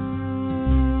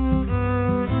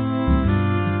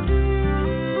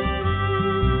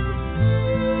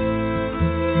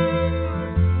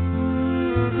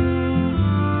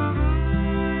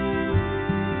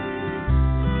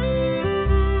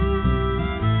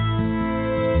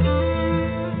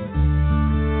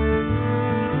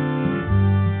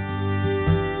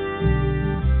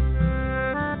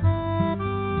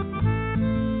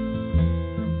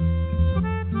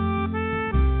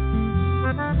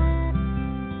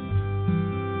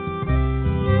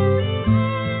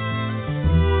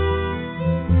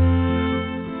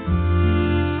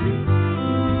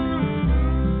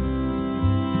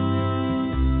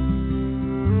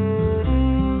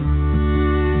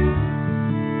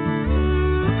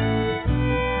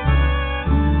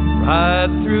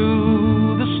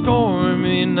 through the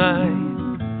stormy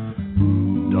night,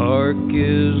 dark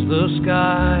is the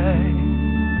sky.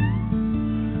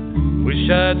 Wish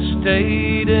I'd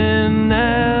stayed in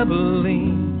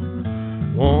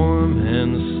Abilene, warm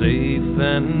and safe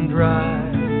and dry.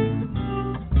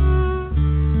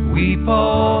 Weep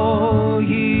all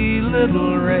ye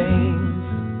little rains,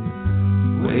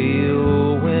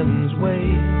 wail winds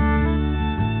wail.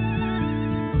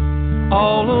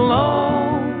 All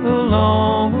along,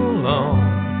 along,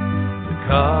 along the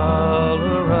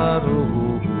Colorado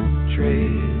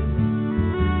Trail.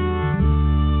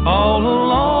 All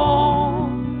along,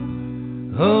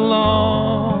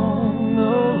 along,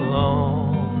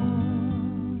 along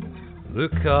the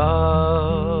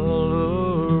Colorado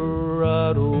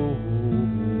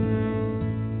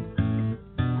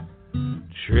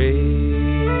Trail.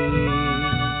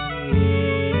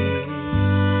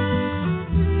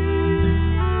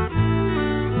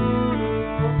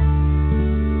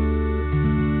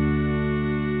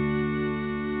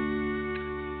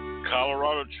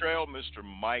 Colorado Trail, Mr.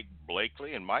 Mike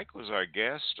Blakely, and Mike was our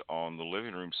guest on the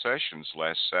Living Room Sessions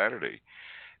last Saturday,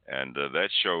 and that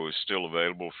show is still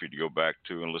available for you to go back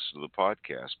to and listen to the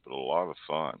podcast, but a lot of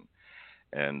fun.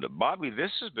 And Bobbie,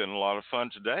 this has been a lot of fun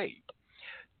today.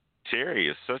 Terry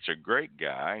is such a great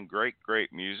guy and great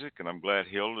music, and I'm glad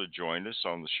Hilda joined us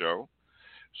on the show.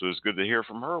 So it's good to hear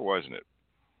from her, wasn't it?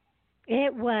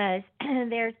 It was.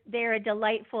 They're a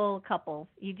delightful couple.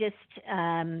 You just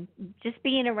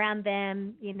being around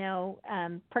them,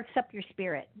 perks up your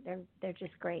spirit. They're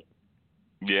just great.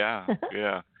 Yeah,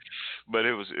 yeah. But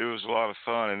it was a lot of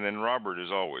fun, and then Robert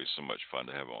is always so much fun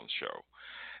to have on the show.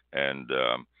 And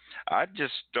I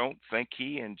just don't think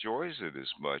he enjoys it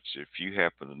as much if you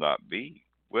happen to not be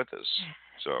with us.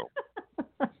 So.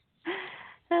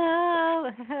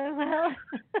 Oh, well.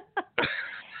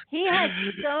 He has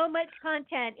so much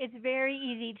content. It's very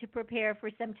easy to prepare for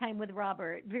some time with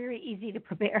Robert. Very easy to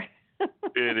prepare.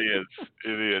 It is.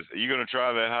 Are you going to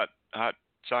try that hot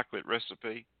chocolate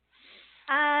recipe?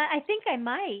 I think I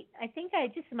might. I think I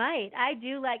just might. I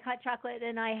do like hot chocolate,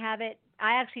 and I have it.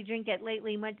 I actually drink it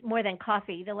lately much more than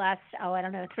coffee the last, I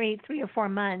don't know, three or 4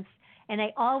 months. And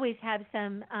I always have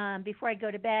some before I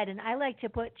go to bed, and I like to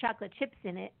put chocolate chips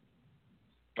in it.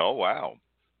 Oh, wow.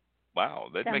 Wow,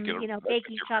 they'd make it,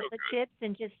 baking chocolate chips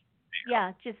and just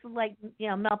like,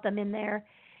 melt them in there.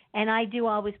 And I do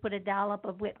always put a dollop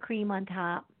of whipped cream on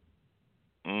top.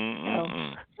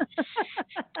 Mm-mm.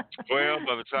 Well,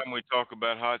 by the time we talk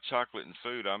about hot chocolate and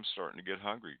food, I'm starting to get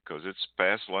hungry because it's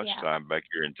past lunchtime back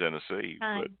here in Tennessee.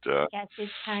 Time. But yes,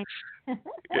 it's time.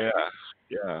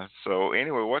 yeah. So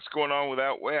anyway, what's going on with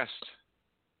Out West?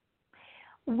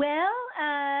 Well,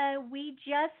 we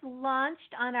just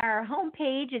launched on our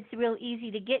homepage. It's real easy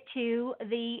to get to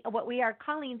what we are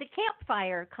calling the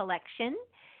Campfire Collection,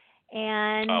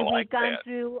 and we've gone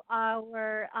through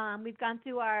our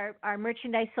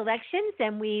merchandise selections,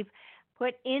 and we've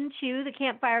put into the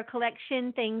Campfire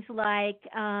Collection things like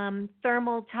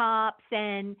thermal tops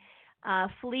and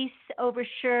fleece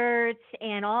overshirts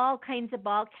and all kinds of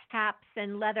ball caps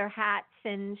and leather hats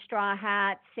and straw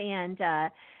hats and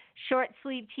short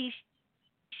sleeve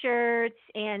T-shirts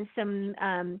and some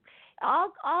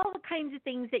all the kinds of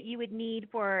things that you would need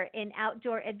for an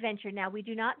outdoor adventure. Now, we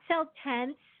do not sell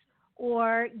tents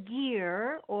or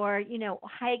gear or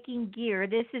hiking gear.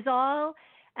 This is all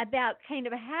about kind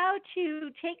of how to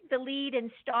take the lead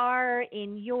and star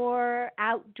in your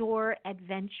outdoor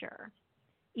adventure,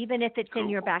 even if it's in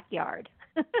your backyard.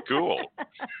 Cool.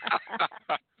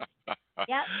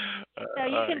 Yep. So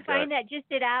you can find that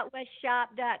just at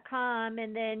outwestshop.com,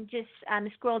 and then just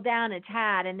scroll down a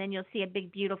tad, and then you'll see a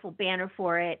big, beautiful banner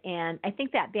for it. And I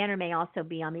think that banner may also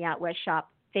be on the Out West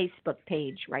Shop Facebook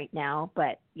page right now.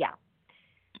 But yeah.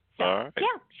 So right.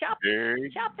 Shop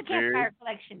the Campfire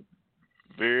Collection.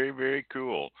 Very, very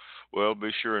cool. Well,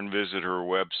 be sure and visit her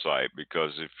website,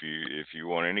 because if you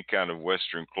want any kind of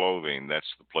Western clothing,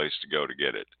 that's the place to go to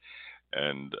get it.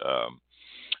 And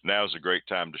now's a great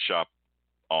time to shop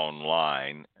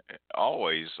online.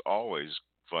 Always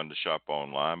fun to shop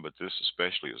online, but this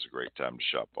especially is a great time to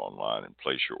shop online and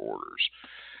place your orders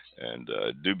and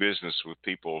do business with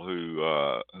people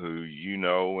who you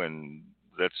know, and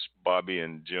that's Bobbie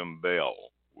and Jim Bell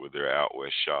with their Out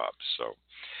West shops. So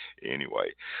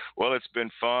anyway, well, it's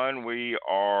been fun. We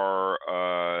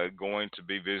are going to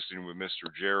be visiting with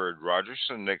Mr. Jared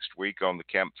Rogerson next week on the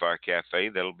Campfire Cafe.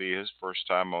 That'll be his first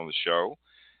time on the show.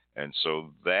 And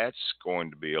so that's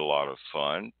going to be a lot of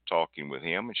fun, talking with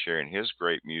him and sharing his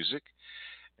great music.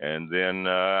 And then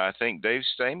I think Dave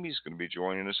Stamey's going to be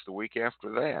joining us the week after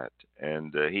that.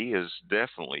 And he is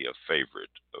definitely a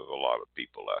favorite of a lot of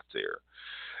people out there.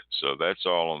 So that's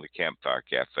all on the Campfire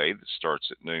Cafe that starts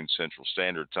at noon Central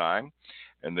Standard Time.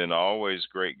 And then always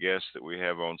great guests that we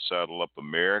have on Saddle Up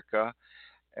America.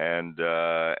 And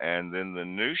then the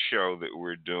new show that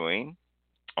we're doing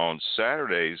on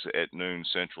Saturdays at noon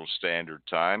Central Standard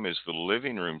Time is the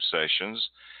Living Room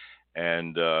Sessions.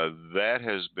 And that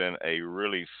has been a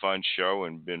really fun show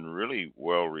and been really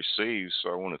well received.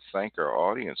 So I want to thank our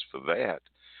audience for that.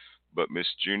 But Miss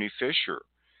Junie Fisher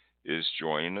is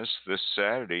joining us this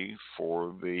Saturday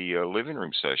for the Living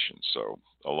Room Session. So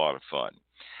a lot of fun.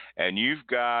 And you've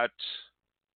got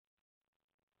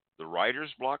the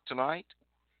writer's block tonight?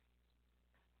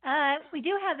 We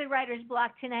do have the writer's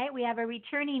block tonight. We have a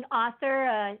returning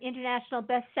author, international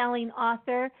best-selling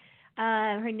author.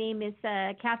 Her name is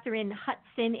Catherine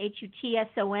Hudson,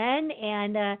 Hutson,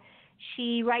 and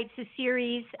she writes a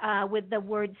series with the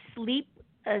word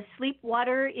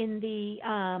sleepwater in the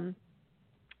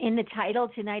title.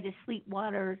 Tonight is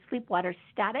sleepwater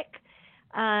static.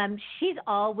 She's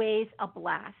always a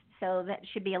blast, so that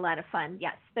should be a lot of fun.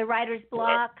 Yes, the writer's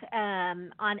block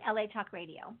on LA Talk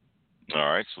Radio.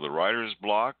 All right, so the writer's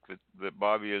block that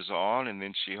Bobbie is on, and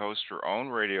then she hosts her own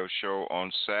radio show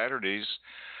on Saturdays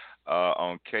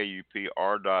on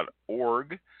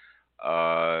KUPR.org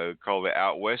called the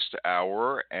Out West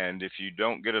Hour. And if you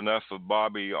don't get enough of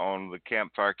Bobbie on the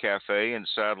Campfire Cafe and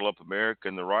Saddle Up America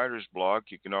and the writer's block,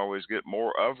 you can always get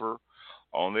more of her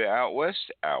on the Out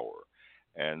West Hour.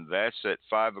 And that's at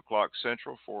 5 o'clock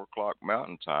Central, 4 o'clock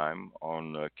Mountain Time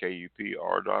on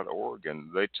KUPR.org.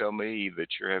 And they tell me that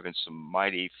you're having some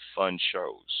mighty fun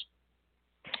shows.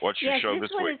 What's your show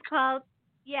this week?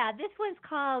 This one's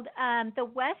called The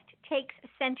West Takes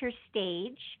Center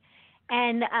Stage.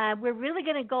 And we're really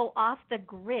going to go off the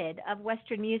grid of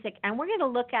Western music. And we're going to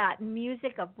look at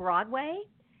music of Broadway,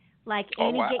 like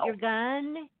Amy Get Your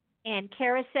Gun and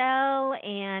Carousel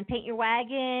and Paint Your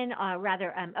Wagon, or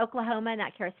rather Oklahoma,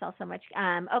 not Carousel so much,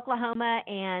 Oklahoma.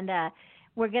 And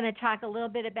we're going to talk a little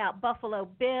bit about Buffalo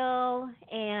Bill.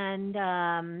 And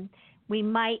we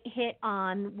might hit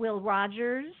on Will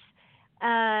Rogers.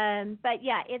 But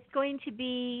yeah, it's going to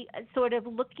be sort of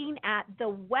looking at the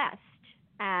West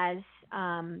as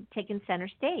taking center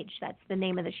stage. That's the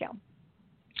name of the show.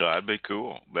 That'd be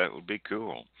cool. That would be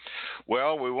cool.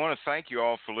 Well, we want to thank you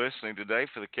all for listening today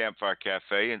for the Campfire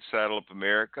Cafe and Saddle Up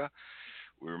America.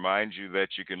 We remind you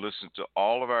that you can listen to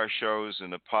all of our shows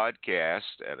in the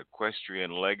podcast at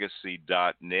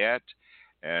equestrianlegacy.net,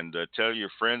 and tell your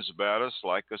friends about us,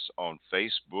 like us on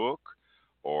Facebook,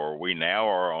 or we now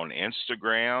are on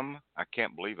Instagram. I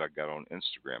can't believe I got on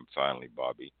Instagram finally,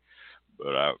 Bobbie,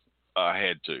 but I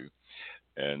had to.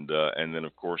 And then,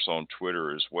 of course, on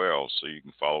Twitter as well. So you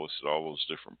can follow us at all those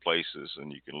different places, and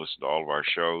you can listen to all of our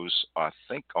shows, I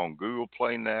think, on Google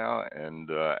Play now and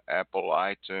Apple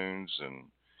iTunes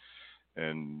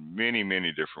and many,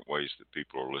 many different ways that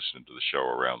people are listening to the show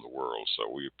around the world. So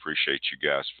we appreciate you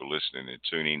guys for listening and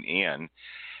tuning in.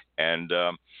 And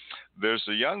there's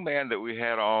a young man that we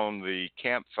had on the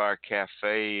Campfire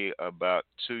Cafe about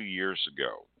 2 years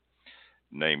ago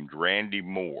named Randy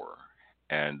Moore.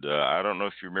 And I don't know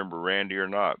if you remember Randy or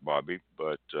not, Bobbie,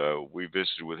 but we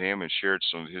visited with him and shared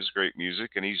some of his great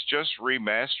music. And he's just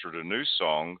remastered a new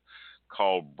song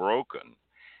called Broken.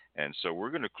 And so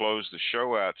we're going to close the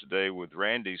show out today with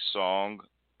Randy's song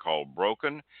called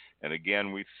Broken. And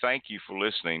again, we thank you for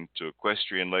listening to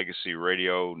Equestrian Legacy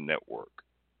Radio Network.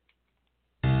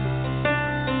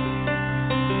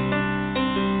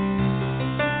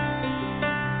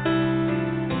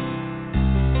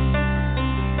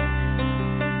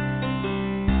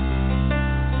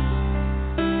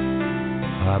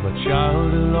 I'm a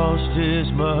child who lost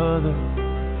his mother.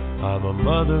 I'm a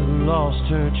mother who lost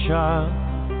her child.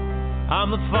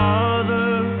 I'm the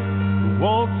father who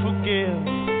won't forgive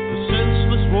the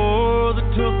senseless war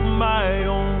that took my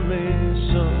only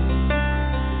son.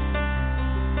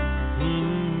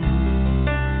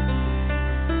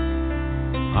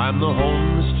 I'm the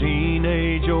homeless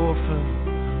teenage orphan,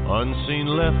 unseen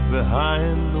left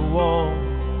behind the wall.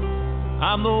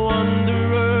 I'm the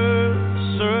wanderer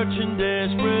searching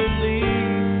desperately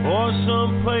for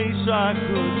some place I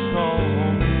could call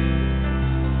home.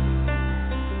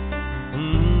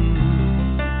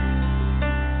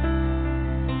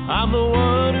 I'm the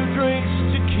one who drinks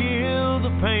to kill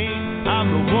the pain. I'm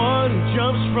the one who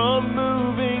jumps from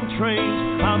moving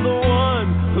trains. I'm the one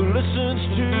who listens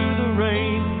to the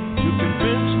rain to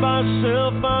convince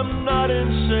myself I'm not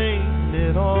insane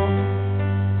at all.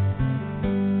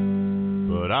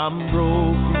 But I'm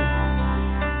broken.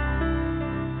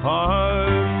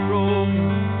 heartbroken,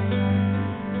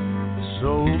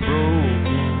 so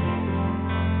broken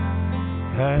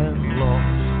and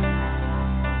lost.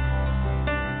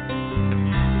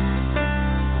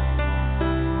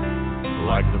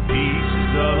 Like the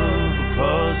pieces of a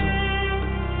puzzle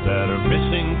that are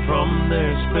missing from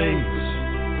their space,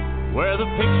 where the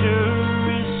picture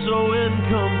is so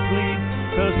incomplete,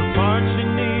 'cause the parts you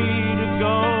need are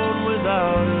gone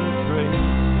without a trace.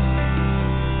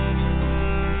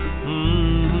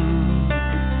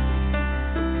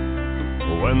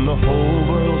 When the whole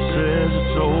world says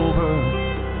it's over,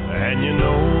 and you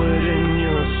know it in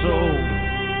your soul,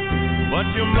 but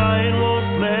your mind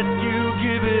won't let you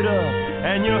give it up,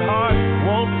 and your heart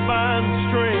won't find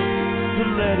strength to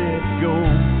let it go.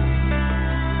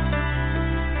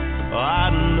 I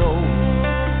know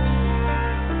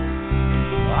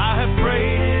I have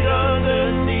prayed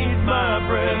underneath my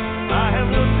breath, I have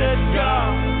looked at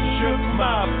God, shook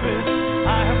my fist,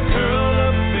 I have curled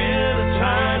up in a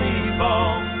tiny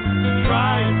ball,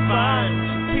 try and find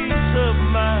peace of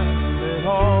mind at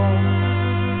all.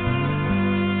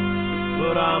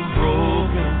 But I'm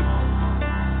broken,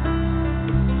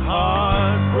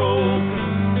 heartbroken,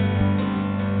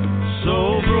 so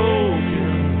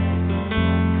broken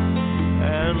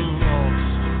and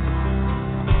lost.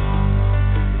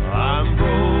 I'm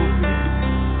broken,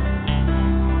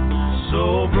 so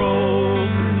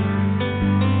broken.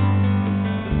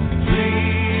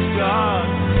 Please, God,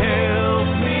 help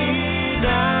me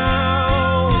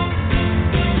now.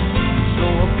 So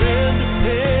I bend to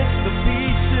pick the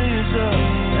pieces up,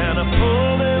 and I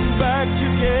pull them back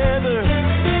together,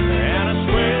 and I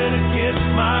swear to get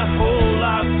my whole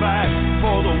life back,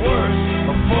 for the worse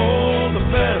or for the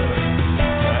better.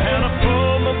 And I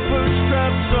pull my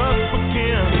bootstraps up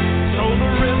again, so the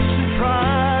rips and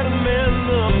try to mend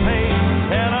the pain.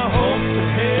 And I hope to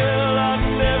hell I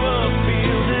never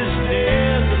feel this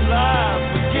dead alive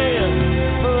again.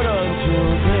 But until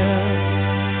then,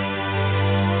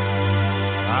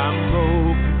 I'm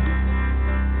broken,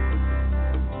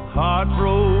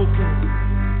 heartbroken,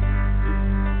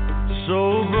 so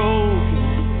broken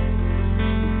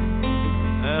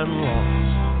and lost.